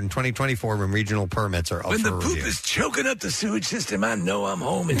 2024 when regional permits are up When for the poop review. is choking up the sewage system, I know I'm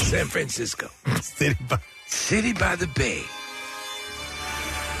home in San Francisco. City by the bay.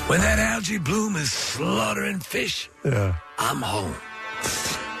 When that algae bloom is slaughtering fish, I'm home.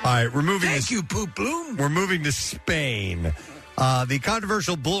 All right, we're moving. Thank you, Poop Bloom. We're moving to Spain. The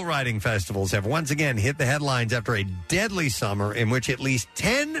controversial bull riding festivals have once again hit the headlines after a deadly summer in which at least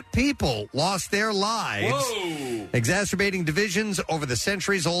 10 people lost their lives, exacerbating divisions over the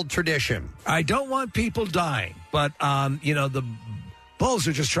centuries-old tradition. I don't want people dying, but, the bulls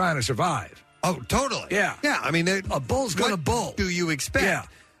are just trying to survive. Oh, totally. Yeah. Yeah, I mean, a bull's going to bull. What do you expect?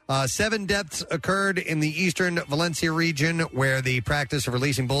 Yeah. 7 deaths occurred in the eastern Valencia region, where the practice of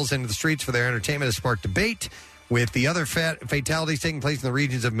releasing bulls into the streets for their entertainment has sparked debate, with the other fatalities taking place in the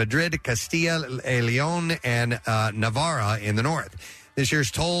regions of Madrid, Castilla y León, and Navarra in the north. This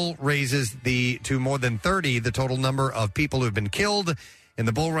year's toll raises to more than 30 the total number of people who have been killed in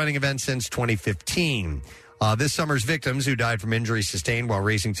the bull running event since 2015. This summer's victims, who died from injuries sustained while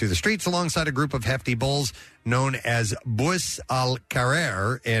racing through the streets alongside a group of hefty bulls known as Bus al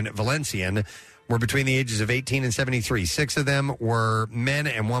Carrer in Valencian, were between the ages of 18 and 73. 6 of them were men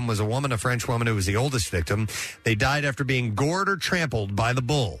and 1 was a woman, a French woman who was the oldest victim. They died after being gored or trampled by the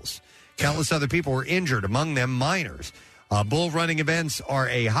bulls. Countless other people were injured, among them minors. Bull running events are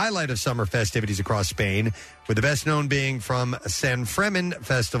a highlight of summer festivities across Spain, with the best known being from San Fermin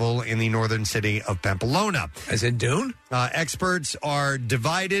Festival in the northern city of Pamplona. As in Dune? Experts are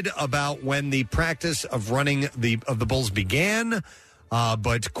divided about when the practice of running the bulls began.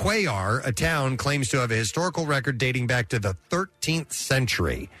 But Cuellar, a town, claims to have a historical record dating back to the 13th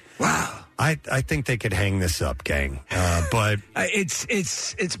century. Wow. I think they could hang this up, gang. But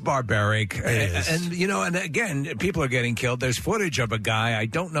it's barbaric. It is. And again, people are getting killed. There's footage of a guy. I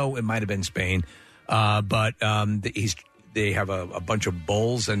don't know. It might have been Spain. But they have a bunch of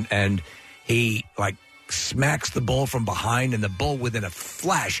bulls and he smacks the bull from behind, and the bull within a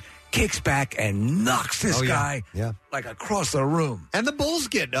flash kicks back and knocks this guy across the room. And the bulls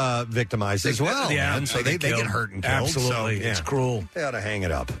get victimized as well. Yeah, man. So they get hurt and killed. Absolutely. So, It's cruel. They ought to hang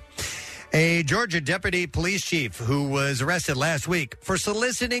it up. A Georgia deputy police chief who was arrested last week for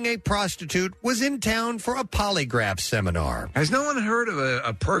soliciting a prostitute was in town for a polygraph seminar. Has no one heard of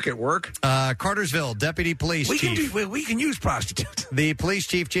a perk at work? Cartersville deputy police chief. We can use prostitutes. The police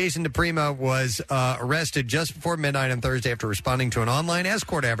chief, Jason DePrima, was arrested just before midnight on Thursday after responding to an online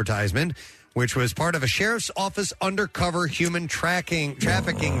escort advertisement, which was part of a sheriff's office undercover human trafficking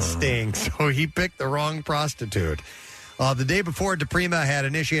sting. So he picked the wrong prostitute. The day before, DePrima had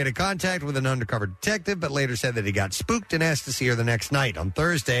initiated contact with an undercover detective, but later said that he got spooked and asked to see her the next night. On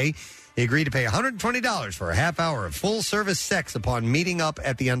Thursday, he agreed to pay $120 for a half hour of full-service sex upon meeting up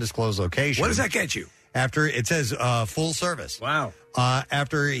at the undisclosed location. What does that get you? After it says full service. Wow.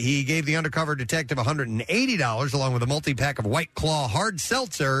 After he gave the undercover detective $180 along with a multi-pack of White Claw hard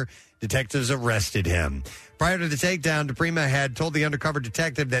seltzer, detectives arrested him. Prior to the takedown, DePrima had told the undercover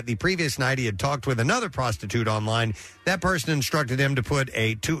detective that the previous night he had talked with another prostitute online. That person instructed him to put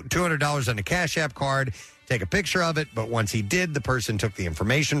a $200 on a Cash App card, take a picture of it, but once he did, the person took the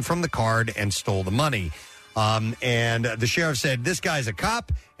information from the card and stole the money. And the sheriff said, this guy's a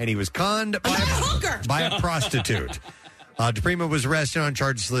cop, and he was conned by a prostitute. DePrima was arrested on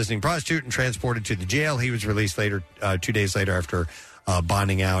charges of soliciting prostitute and transported to the jail. He was released later, 2 days later, after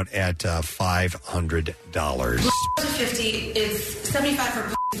bonding out at $500. 50 is 75 for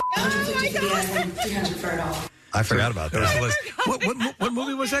 150 for the ass and 300 for it all. I forgot about that. What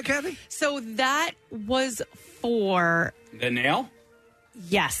movie was that, Kathy? So that was for The Nail?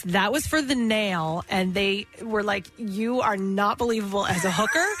 Yes, that was for The Nail, and they were like, you are not believable as a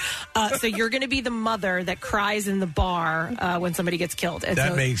hooker, so you're going to be the mother that cries in the bar when somebody gets killed. And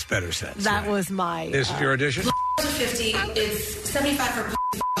that so makes better sense. That was my... This is your audition? 50 is 75 for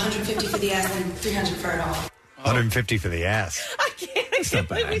 150 for the ass and 300 for it all. 150 for the ass. I can't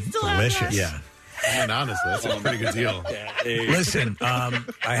believe we still Delicious. have that. Yeah. I mean, honestly, that's a pretty good deal. Listen,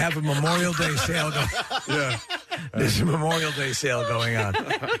 I have a Memorial Day sale going. Yeah, there's a Memorial Day sale going on.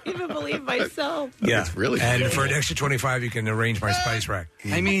 I don't even believe myself. Yeah, it's really and good. for an extra $25, you can arrange my spice rack.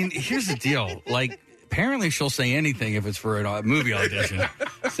 I mean, here's the deal. Apparently she'll say anything if it's for a movie audition.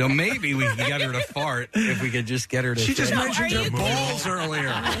 So maybe we can get her to fart if we could just get her to... She just mentioned her balls earlier.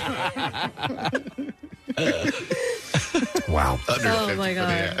 Wow. Oh, my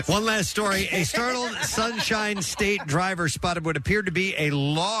God. One last story. A startled Sunshine State driver spotted what appeared to be a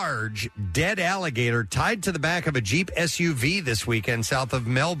large dead alligator tied to the back of a Jeep SUV this weekend south of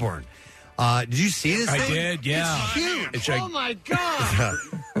Melbourne. Did you see this thing? I did, yeah. It's huge. It's Oh, my God.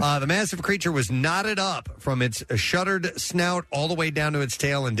 The massive creature was knotted up from its shuttered snout all the way down to its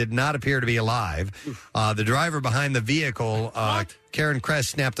tail and did not appear to be alive. The driver behind the vehicle, Karen Kress,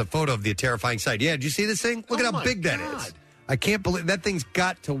 snapped a photo of the terrifying sight. Yeah, did you see this thing? Look at how big that is. I can't believe that thing's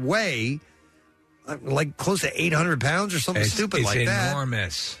got to weigh close to 800 pounds or something stupid like that. It's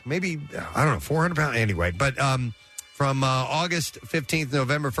enormous. Maybe, I don't know, 400 pounds. Anyway, but from August 15th,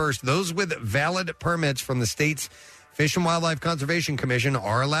 November 1st, those with valid permits from the state's Fish and Wildlife Conservation Commission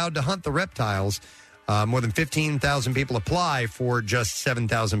are allowed to hunt the reptiles. More than 15,000 people apply for just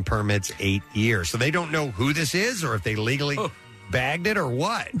 7,000 permits 8 years. So they don't know who this is or if they legally bagged it or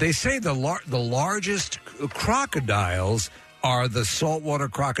what. They say the largest crocodiles are the saltwater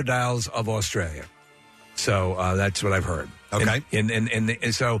crocodiles of Australia. So that's what I've heard. Okay.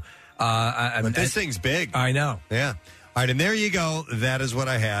 And so... but this thing's big. I know. Yeah. All right, and there you go. That is what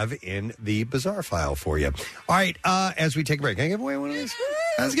I have in the bizarre file for you. All right, as we take a break, can I give away one of these?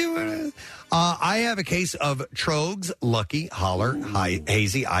 Let's give one of these. I have a case of Trogs Lucky Holler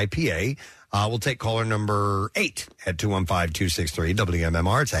Hazy IPA. We'll take caller number 8 at 215-263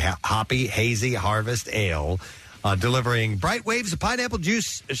 WMMR. It's a hoppy, hazy harvest ale. Delivering bright waves of pineapple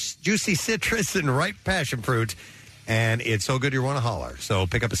juice, juicy citrus, and ripe passion fruit. And it's so good you want to holler. So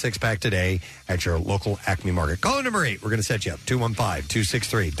pick up a 6-pack today at your local Acme Market. Caller number 8, we're going to set you up.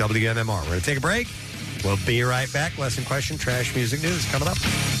 215-263 WMMR. We're going to take a break. We'll be right back. Lesson question, trash music news coming up.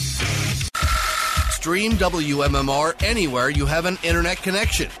 Stream WMMR anywhere you have an internet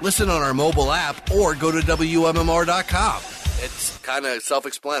connection. Listen on our mobile app or go to WMMR.com. It's kind of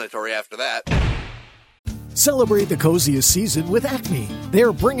self-explanatory after that. Celebrate the coziest season with Acme.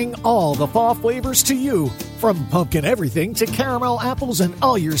 They're bringing all the fall flavors to you. From pumpkin everything to caramel apples and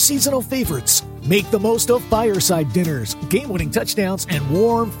all your seasonal favorites. Make the most of fireside dinners, game-winning touchdowns, and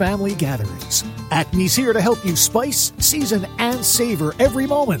warm family gatherings. Acme's here to help you spice, season, and savor every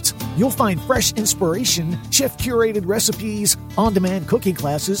moment. You'll find fresh inspiration, chef-curated recipes, on-demand cooking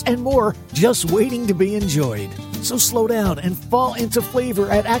classes, and more just waiting to be enjoyed. So slow down and fall into flavor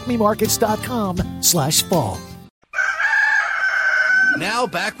at acmemarkets.com/fall. Now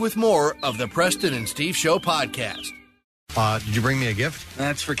back with more of the Preston and Steve Show podcast. Did you bring me a gift?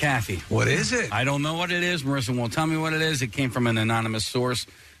 That's for Kathy. What is it? I don't know what it is. Marissa won't tell me what it is. It came from an anonymous source,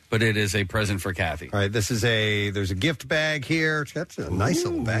 but it is a present for Kathy. All right, there's a gift bag here. That's a nice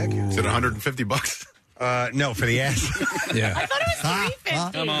little bag. Is it $150? No, for the ass. Yeah. I thought it was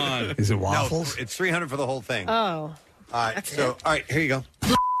 $350. Come on. Is it waffles? No, it's $300 for the whole thing. Oh. All right, all right, here you go.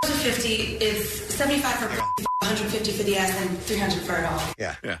 50 is 75 for 150 for the ass and 300 for it all.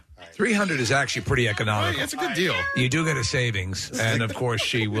 Yeah. $300 is actually pretty economical. It's a good deal. You do get a savings, and of course,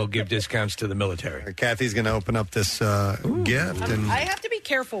 she will give discounts to the military. Kathy's going to open up this gift, and I have to be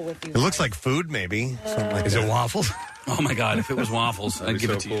careful with you. it looks like food, maybe. Something like Is that. it waffles? Oh, my God. If it was waffles, I'd give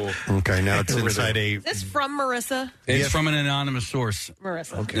it to you. Okay, now it's inside a... Is this from Marissa? It's from an anonymous source.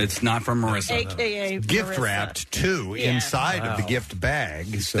 Marissa. Okay. It's not from Marissa. AKA gift Marissa. wrapped, too, inside of the gift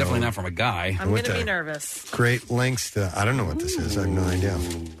bag. So Definitely not from a guy. I'm going to be nervous. Great links to... I don't know what this is. I have no idea.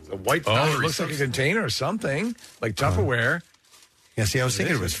 A white Oh, powdery it looks like a container or something, like Tupperware. Yeah, see, I was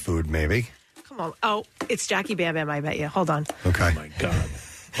thinking it was food, maybe. Come on. Oh, it's Jackie Bam Bam, I bet you. Hold on. Okay. Oh, my God.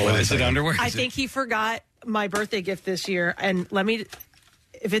 What is it, underwear? I think he forgot my birthday gift this year. And let me...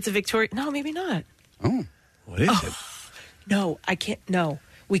 If it's a Victoria... No, maybe not. Oh. What is it? No, I can't... No.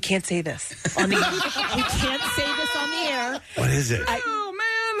 We can't say this on the air. We can't say this on the air. What is it? Oh,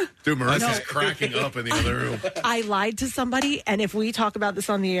 man. Dude, Marissa's cracking up in the other room. I lied to somebody, and if we talk about this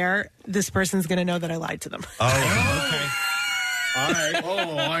on the air, this person's going to know that I lied to them. Oh, okay. All right.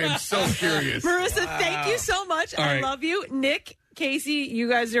 Oh, I am so curious. Marissa, thank you so much. All I right. love you. Nick, Casey, you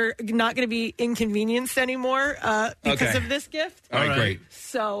guys are not going to be inconvenienced anymore because Okay. of this gift. All right, great.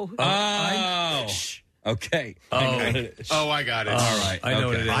 So, Oh. Okay. Oh, I got it. All right. I know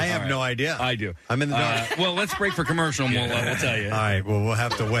what it is. I have no idea. I do. I'm in the dark. Well, let's break for commercial and we'll tell you. All right, well, we'll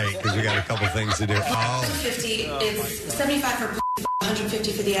have to wait because we got a couple things to do. Oh, 50 is 75 for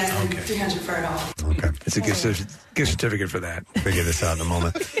 150 for the ass and 300 for it all. okay. It's a gift certificate for that. Figure this out in a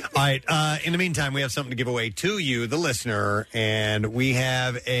moment. All right, in the meantime, we have something to give away to you, the listener, and we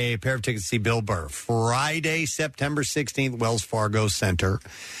have a pair of tickets to see Bill Burr. Friday, September 16th, Wells Fargo Center.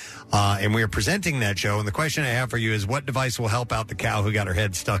 And we are presenting that show, and the question I have for you is, what device will help out the cow who got her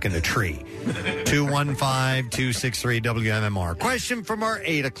head stuck in a tree? 215-263-WMMR. Question from our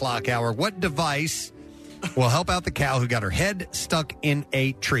 8 o'clock hour. What device will help out the cow who got her head stuck in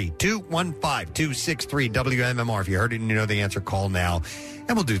a tree? 215-263-WMMR. If you heard it and you know the answer, call now,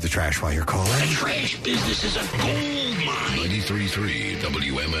 and we'll do the trash while you're calling. The trash business is a gold mine. 93.3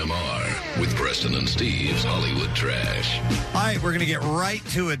 WMMR with Preston and Steve's Hollywood Trash. All right, we're going to get right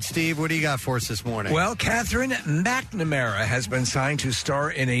to it, Steve. What do you got for us this morning? Well, Catherine McNamara has been signed to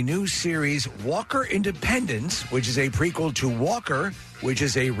star in a new series, Walker Independence, which is a prequel to Walker, which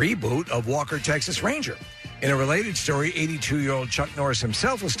is a reboot of Walker, Texas Ranger. In a related story, 82-year-old Chuck Norris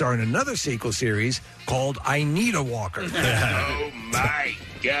himself will star in another sequel series called I Need a Walker. Oh, my.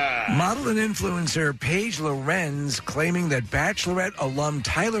 God. Model and influencer Paige Lorenz claiming that Bachelorette alum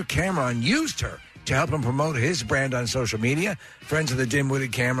Tyler Cameron used her to help him promote his brand on social media. Friends of the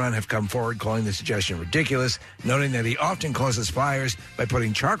dim-witted Cameron have come forward calling the suggestion ridiculous, noting that he often causes fires by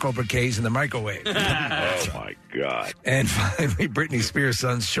putting charcoal bouquets in the microwave. Oh, my God. And finally, Britney Spears'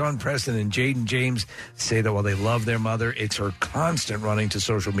 sons Sean Preston and Jaden James say that while they love their mother, it's her constant running to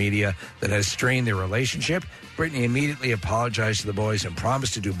social media that has strained their relationship. Britney immediately apologized to the boys and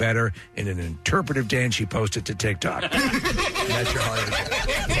promised to do better in an interpretive dance she posted to TikTok. That's your Hollywood.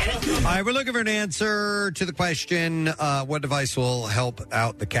 All right, we're looking for an answer to the question, what device will help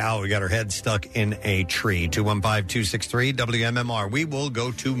out the cow? We got her head stuck in a tree. 215-263 WMMR. We will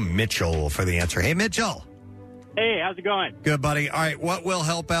go to Mitchell for the answer. Hey, Mitchell. Hey, how's it going? Good, buddy. All right, what will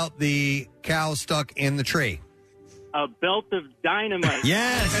help out the cow stuck in the tree? A belt of dynamite.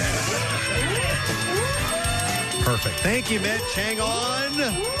 Yes. Perfect. Thank you, Mitch. Hang on.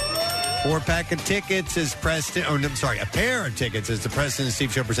 4-pack of tickets is Preston. Oh, no, I'm sorry. A pair of tickets is the Preston and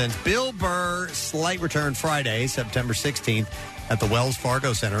Steve Show presents Bill Burr Slight Return Friday, September 16th at the Wells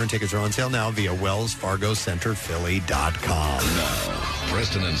Fargo Center. And tickets are on sale now via wellsfargocenterphilly.com. Now,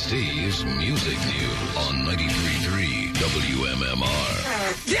 Preston and Steve's Music News on 93.3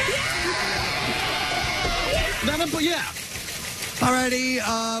 WMMR. Yeah. Alrighty,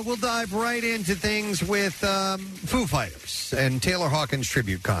 we'll dive right into things with Foo Fighters. And Taylor Hawkins'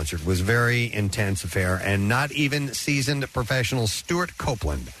 tribute concert was a very intense affair, and not even seasoned professional Stuart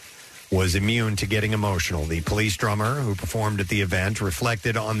Copeland was immune to getting emotional. The Police drummer who performed at the event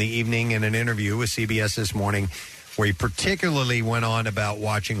reflected on the evening in an interview with CBS This Morning, where he particularly went on about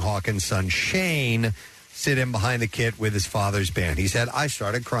watching Hawkins' son Shane sit in behind the kit with his father's band. He said, I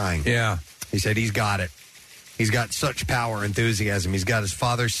started crying. Yeah. He said he's got it. He's got such power, enthusiasm. He's got his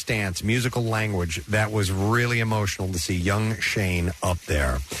father's stance, musical language. That was really emotional to see young Shane up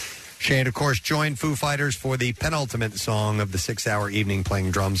there. Shane, of course, joined Foo Fighters for the penultimate song of the 6-hour evening,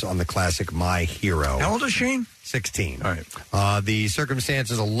 playing drums on the classic My Hero. How old is Shane? 16. All right. The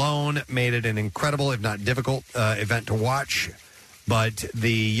circumstances alone made it an incredible, if not difficult, event to watch. But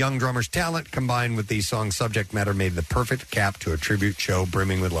the young drummer's talent, combined with the song's subject matter, made the perfect cap to a tribute show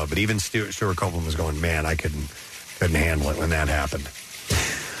brimming with love. But even Stuart Copeland was going, man, I couldn't handle it when that happened.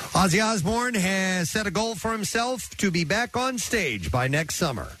 Ozzy Osbourne has set a goal for himself to be back on stage by next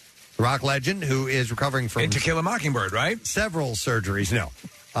summer. The rock legend, who is recovering from... And To Kill a Mockingbird, right? Several surgeries, no.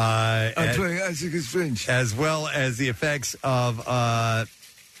 As well as the effects of, I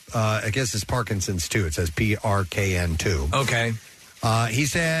guess it's Parkinson's, too. It says PRKN2. Okay. He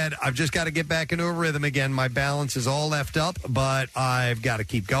said, I've just got to get back into a rhythm again. My balance is all left up, but I've got to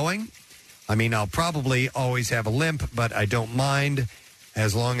keep going. I mean, I'll probably always have a limp, but I don't mind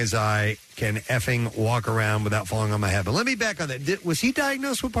as long as I can effing walk around without falling on my head. But let me back on that. Was he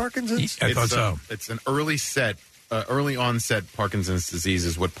diagnosed with Parkinson's? I thought so. It's an early onset Parkinson's disease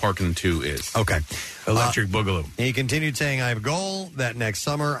is what Parkin 2 is. Okay. Electric Boogaloo. He continued saying, I have a goal that next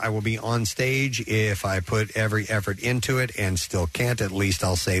summer I will be on stage. If I put every effort into it and still can't, at least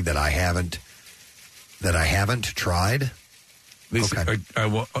I'll say that I haven't tried. At least,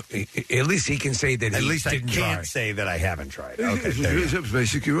 at least he can say that at he least didn't I can't try. say that I haven't tried. Okay, there you go. That's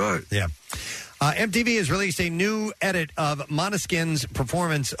basically right. Yeah. MTV has released a new edit of Måneskin's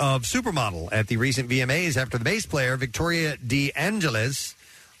performance of Supermodel at the recent VMAs after the bass player, Victoria De Angelis,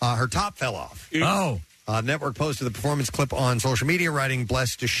 her top fell off. Oh. Network posted the performance clip on social media, writing,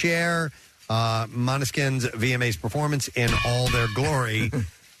 blessed to share Måneskin's VMAs performance in all their glory,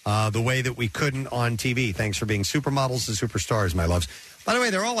 the way that we couldn't on TV. Thanks for being supermodels and superstars, my loves. By the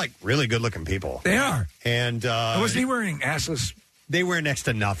way, they're all like really good-looking people. They are. And wasn't he wearing assless? They wear next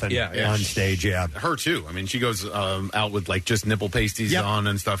to nothing on stage, yeah. Her, too. I mean, she goes out with, like, just nipple pasties on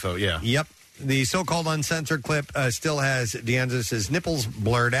and stuff. Oh, yeah. Yep. The so-called uncensored clip still has DeAngelis' nipples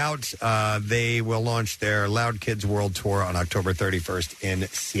blurred out. They will launch their Loud Kids World Tour on October 31st in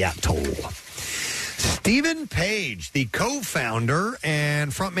Seattle. Stephen Page, the co-founder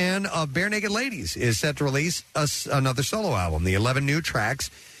and frontman of Bare Naked Ladies, is set to release another solo album. The 11 new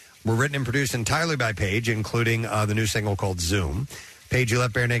tracks were written and produced entirely by Page, including the new single called Zoom. Page, who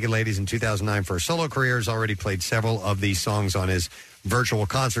left Bare Naked Ladies in 2009 for a solo career, has already played several of these songs on his virtual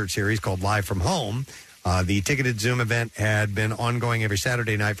concert series called Live from Home. The ticketed Zoom event had been ongoing every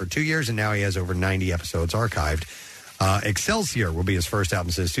Saturday night for 2 years, and now he has over 90 episodes archived. Excelsior will be his first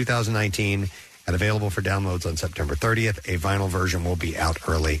album since 2019 and available for downloads on September 30th. A vinyl version will be out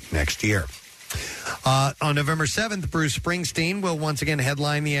early next year. On November 7th, Bruce Springsteen will once again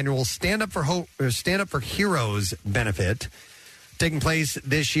headline the annual Stand Up for Heroes benefit, taking place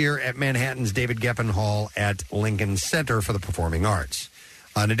this year at Manhattan's David Geffen Hall at Lincoln Center for the Performing Arts.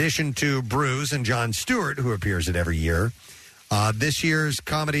 In addition to Bruce and Jon Stewart, who appears at every year, this year's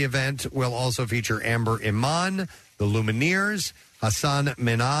comedy event will also feature Amber Iman, the Lumineers, Hassan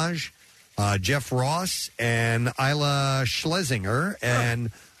Minhaj, Jeff Ross, and Isla Schlesinger,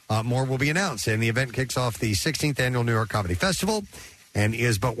 and more will be announced. And the event kicks off the 16th Annual New York Comedy Festival and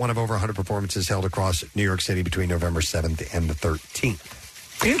is but one of over 100 performances held across New York City between November 7th and the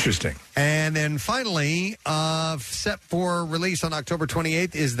 13th. Interesting. And then finally, set for release on October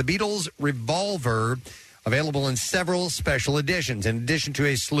 28th is the Beatles' Revolver, available in several special editions. In addition to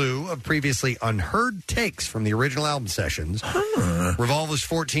a slew of previously unheard takes from the original album sessions, Revolver's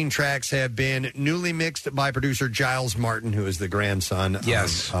 14 tracks have been newly mixed by producer Giles Martin, who is the grandson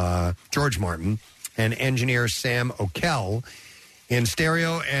of George Martin, and engineer Sam O'Kell in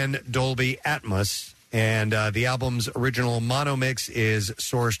stereo and Dolby Atmos. And the album's original mono mix is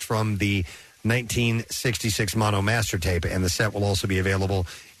sourced from the 1966 mono master tape, and the set will also be available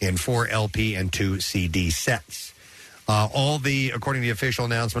in 4 LP and 2 CD sets. According to the official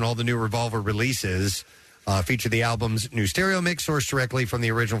announcement, all the new Revolver releases feature the album's new stereo mix sourced directly from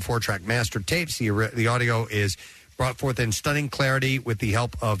the original 4-track master tapes. The audio is brought forth in stunning clarity with the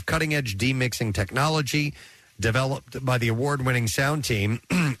help of cutting-edge demixing technology developed by the award-winning sound team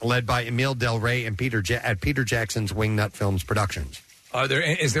led by Emile Del Rey and at Peter Jackson's Wingnut Films Productions.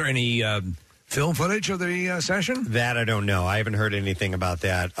 Is there any film footage of the session? That I don't know. I haven't heard anything about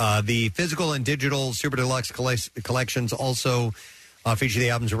that. The physical and digital Super Deluxe collections also feature the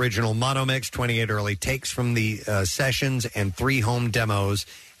album's original mono mix, 28 early takes from the sessions, and 3 home demos,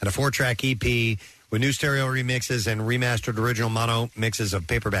 and a 4-track EP with new stereo remixes and remastered original mono mixes of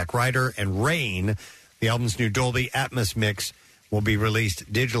Paperback Writer and Rain. The album's new Dolby Atmos mix will be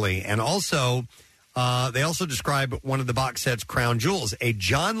released digitally. And also, they also describe one of the box set's crown jewels, a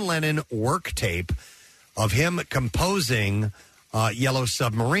John Lennon work tape of him composing Yellow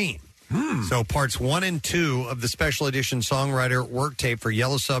Submarine. So parts 1 and 2 of the special edition songwriter work tape for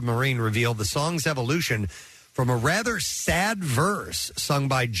Yellow Submarine reveal the song's evolution from a rather sad verse sung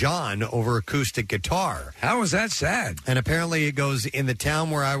by John over acoustic guitar. How is that sad? And apparently it goes, "In the town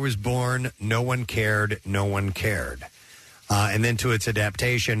where I was born, no one cared, no one cared." And then to its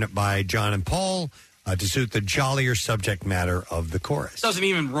adaptation by John and Paul to suit the jollier subject matter of the chorus. Doesn't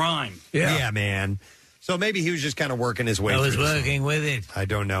even rhyme. Yeah, man. So maybe he was just kind of working his way I through was this. working with it. I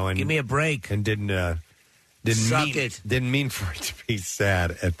don't know. And Give me a break. And didn't Suck mean it. Didn't mean for it to be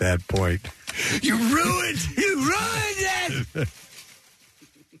sad at that point. You ruined it.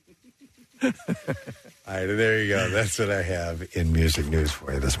 All right, there you go. That's what I have in music news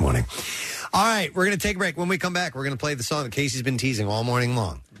for you this morning. All right, we're going to take a break. When we come back, we're going to play the song that Casey's been teasing all morning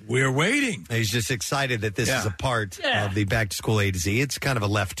long. We're waiting. He's just excited that this is a part of the Back to School A to Z. It's kind of a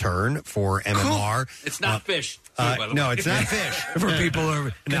left turn for MMR. It's not fish. No, it's not fish. For people who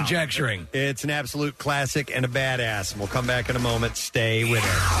are conjecturing. It's an absolute classic and a badass. And we'll come back in a moment. Stay with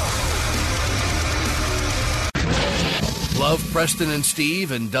us. Love Preston and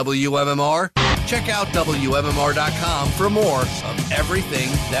Steve and WMMR? Check out WMMR.com for more of everything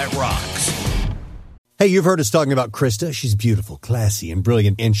that rocks. Hey, you've heard us talking about Krista. She's beautiful, classy, and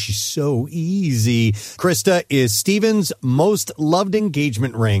brilliant, and she's so easy. Krista is Steven's most loved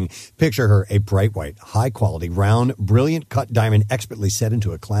engagement ring. Picture her, a bright white, high-quality, round, brilliant cut diamond expertly set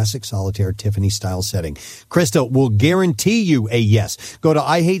into a classic solitaire Tiffany-style setting. Krista will guarantee you a yes. Go to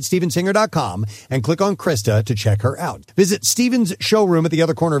IHateStevenSinger.com and click on Krista to check her out. Visit Steven's showroom at the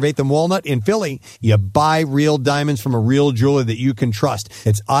other corner of 8th and Walnut in Philly. You buy real diamonds from a real jeweler that you can trust.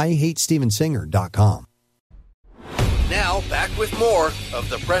 It's IHateStevenSinger.com. Now, back with more of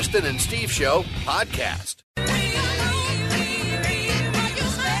the Preston and Steve Show podcast.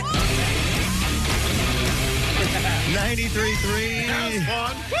 93.3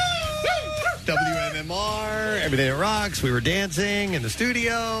 WMMR, everything that rocks. We were dancing in the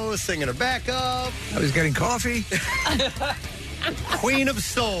studio, singing her back up. I was getting coffee. Queen of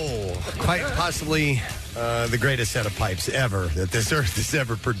Soul. Quite possibly the greatest set of pipes ever that this earth has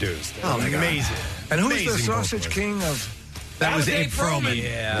ever produced. Oh, my God. Amazing. And who's the Amazing sausage vocalist. king of... That was Abe Abe Froman.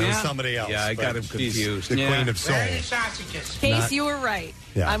 Yeah. That was somebody else. Yeah, I got him but she's confused. The Queen of Soul. Case, you were right.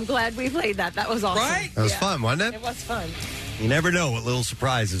 Yeah. I'm glad we played that. That was awesome. Right? That was fun, wasn't it? It was fun. You never know what little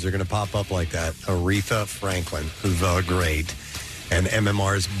surprises are going to pop up like that. Aretha Franklin, the great. And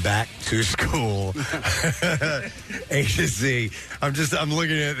MMR's Back to School. A to Z. I'm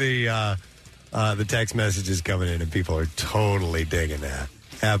looking at the text messages coming in, and people are totally digging that.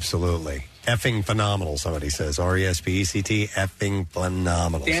 Absolutely. Effing phenomenal, somebody says. R-E-S-P-E-C-T, effing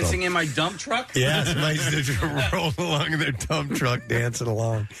phenomenal. Dancing in my dump truck? Yeah, somebody's rolling along in their dump truck, dancing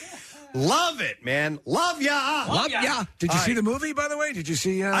along. Love it, man. Love ya. Love ya. Did you see the movie, by the way? Did you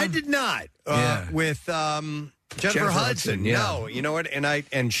see? I did not. With Jennifer Hudson. Yeah. No, you know what?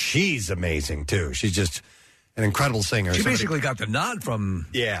 And she's amazing too. She's just an incredible singer. She basically got the nod from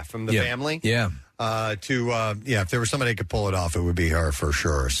the family. Yeah. If there was somebody who could pull it off, it would be her for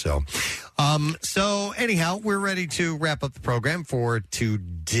sure. So anyhow, we're ready to wrap up the program for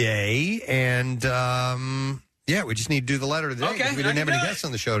today, and we just need to do the letter of the day. Okay, We didn't have any guests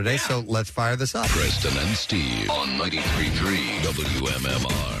on the show today, so let's fire this up. Preston and Steve on 93.3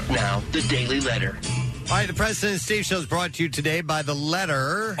 WMMR. Now, the Daily Letter. All right, the Preston and Steve Show is brought to you today by the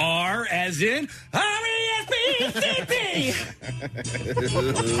letter R as in R-E-S-P-E-C-T.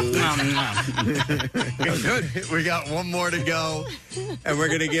 Good. We got one more to go, and we're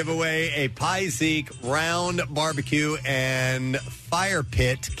going to give away a Pie Zeke round barbecue and fire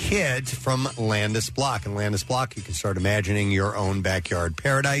pit kit from Landis Block. And Landis Block, you can start imagining your own backyard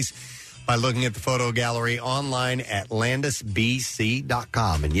paradise by looking at the photo gallery online at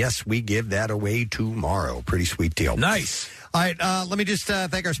landisbc.com. And yes, we give that away tomorrow. Pretty sweet deal. Nice. All right, let me just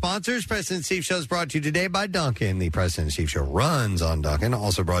thank our sponsors. Preston and Steve Show is brought to you today by Dunkin'. The Preston and Steve Show runs on Dunkin'.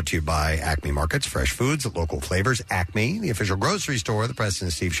 Also brought to you by Acme Markets, fresh foods, local flavors. Acme, the official grocery store of the Preston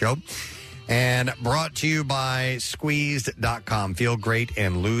and Steve Show. And brought to you by Squeezed.com. Feel great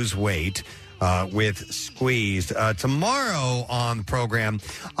and lose weight with Squeezed. Tomorrow on the program,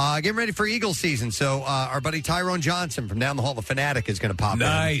 getting ready for Eagle season. So our buddy Tyrone Johnson from down the hall, the Fanatic, is going to pop in.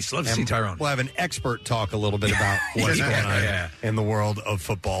 Nice. Love to see Tyrone. We'll have an expert talk a little bit about what's going on in the world of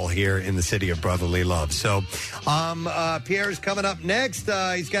football here in the city of brotherly love. So Pierre's coming up next.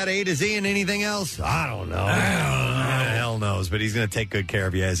 He's got A to Z and anything else? I don't know. Hell knows, but he's going to take good care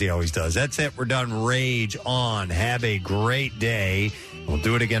of you as he always does. That's it. We're done. Rage on. Have a great day. We'll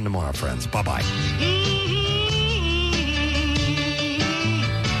do it again tomorrow, friends. Bye-bye.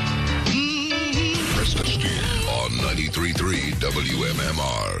 Preston Steve on 93.3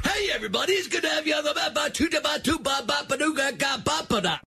 WMMR. Hey, everybody, it's good to have you on the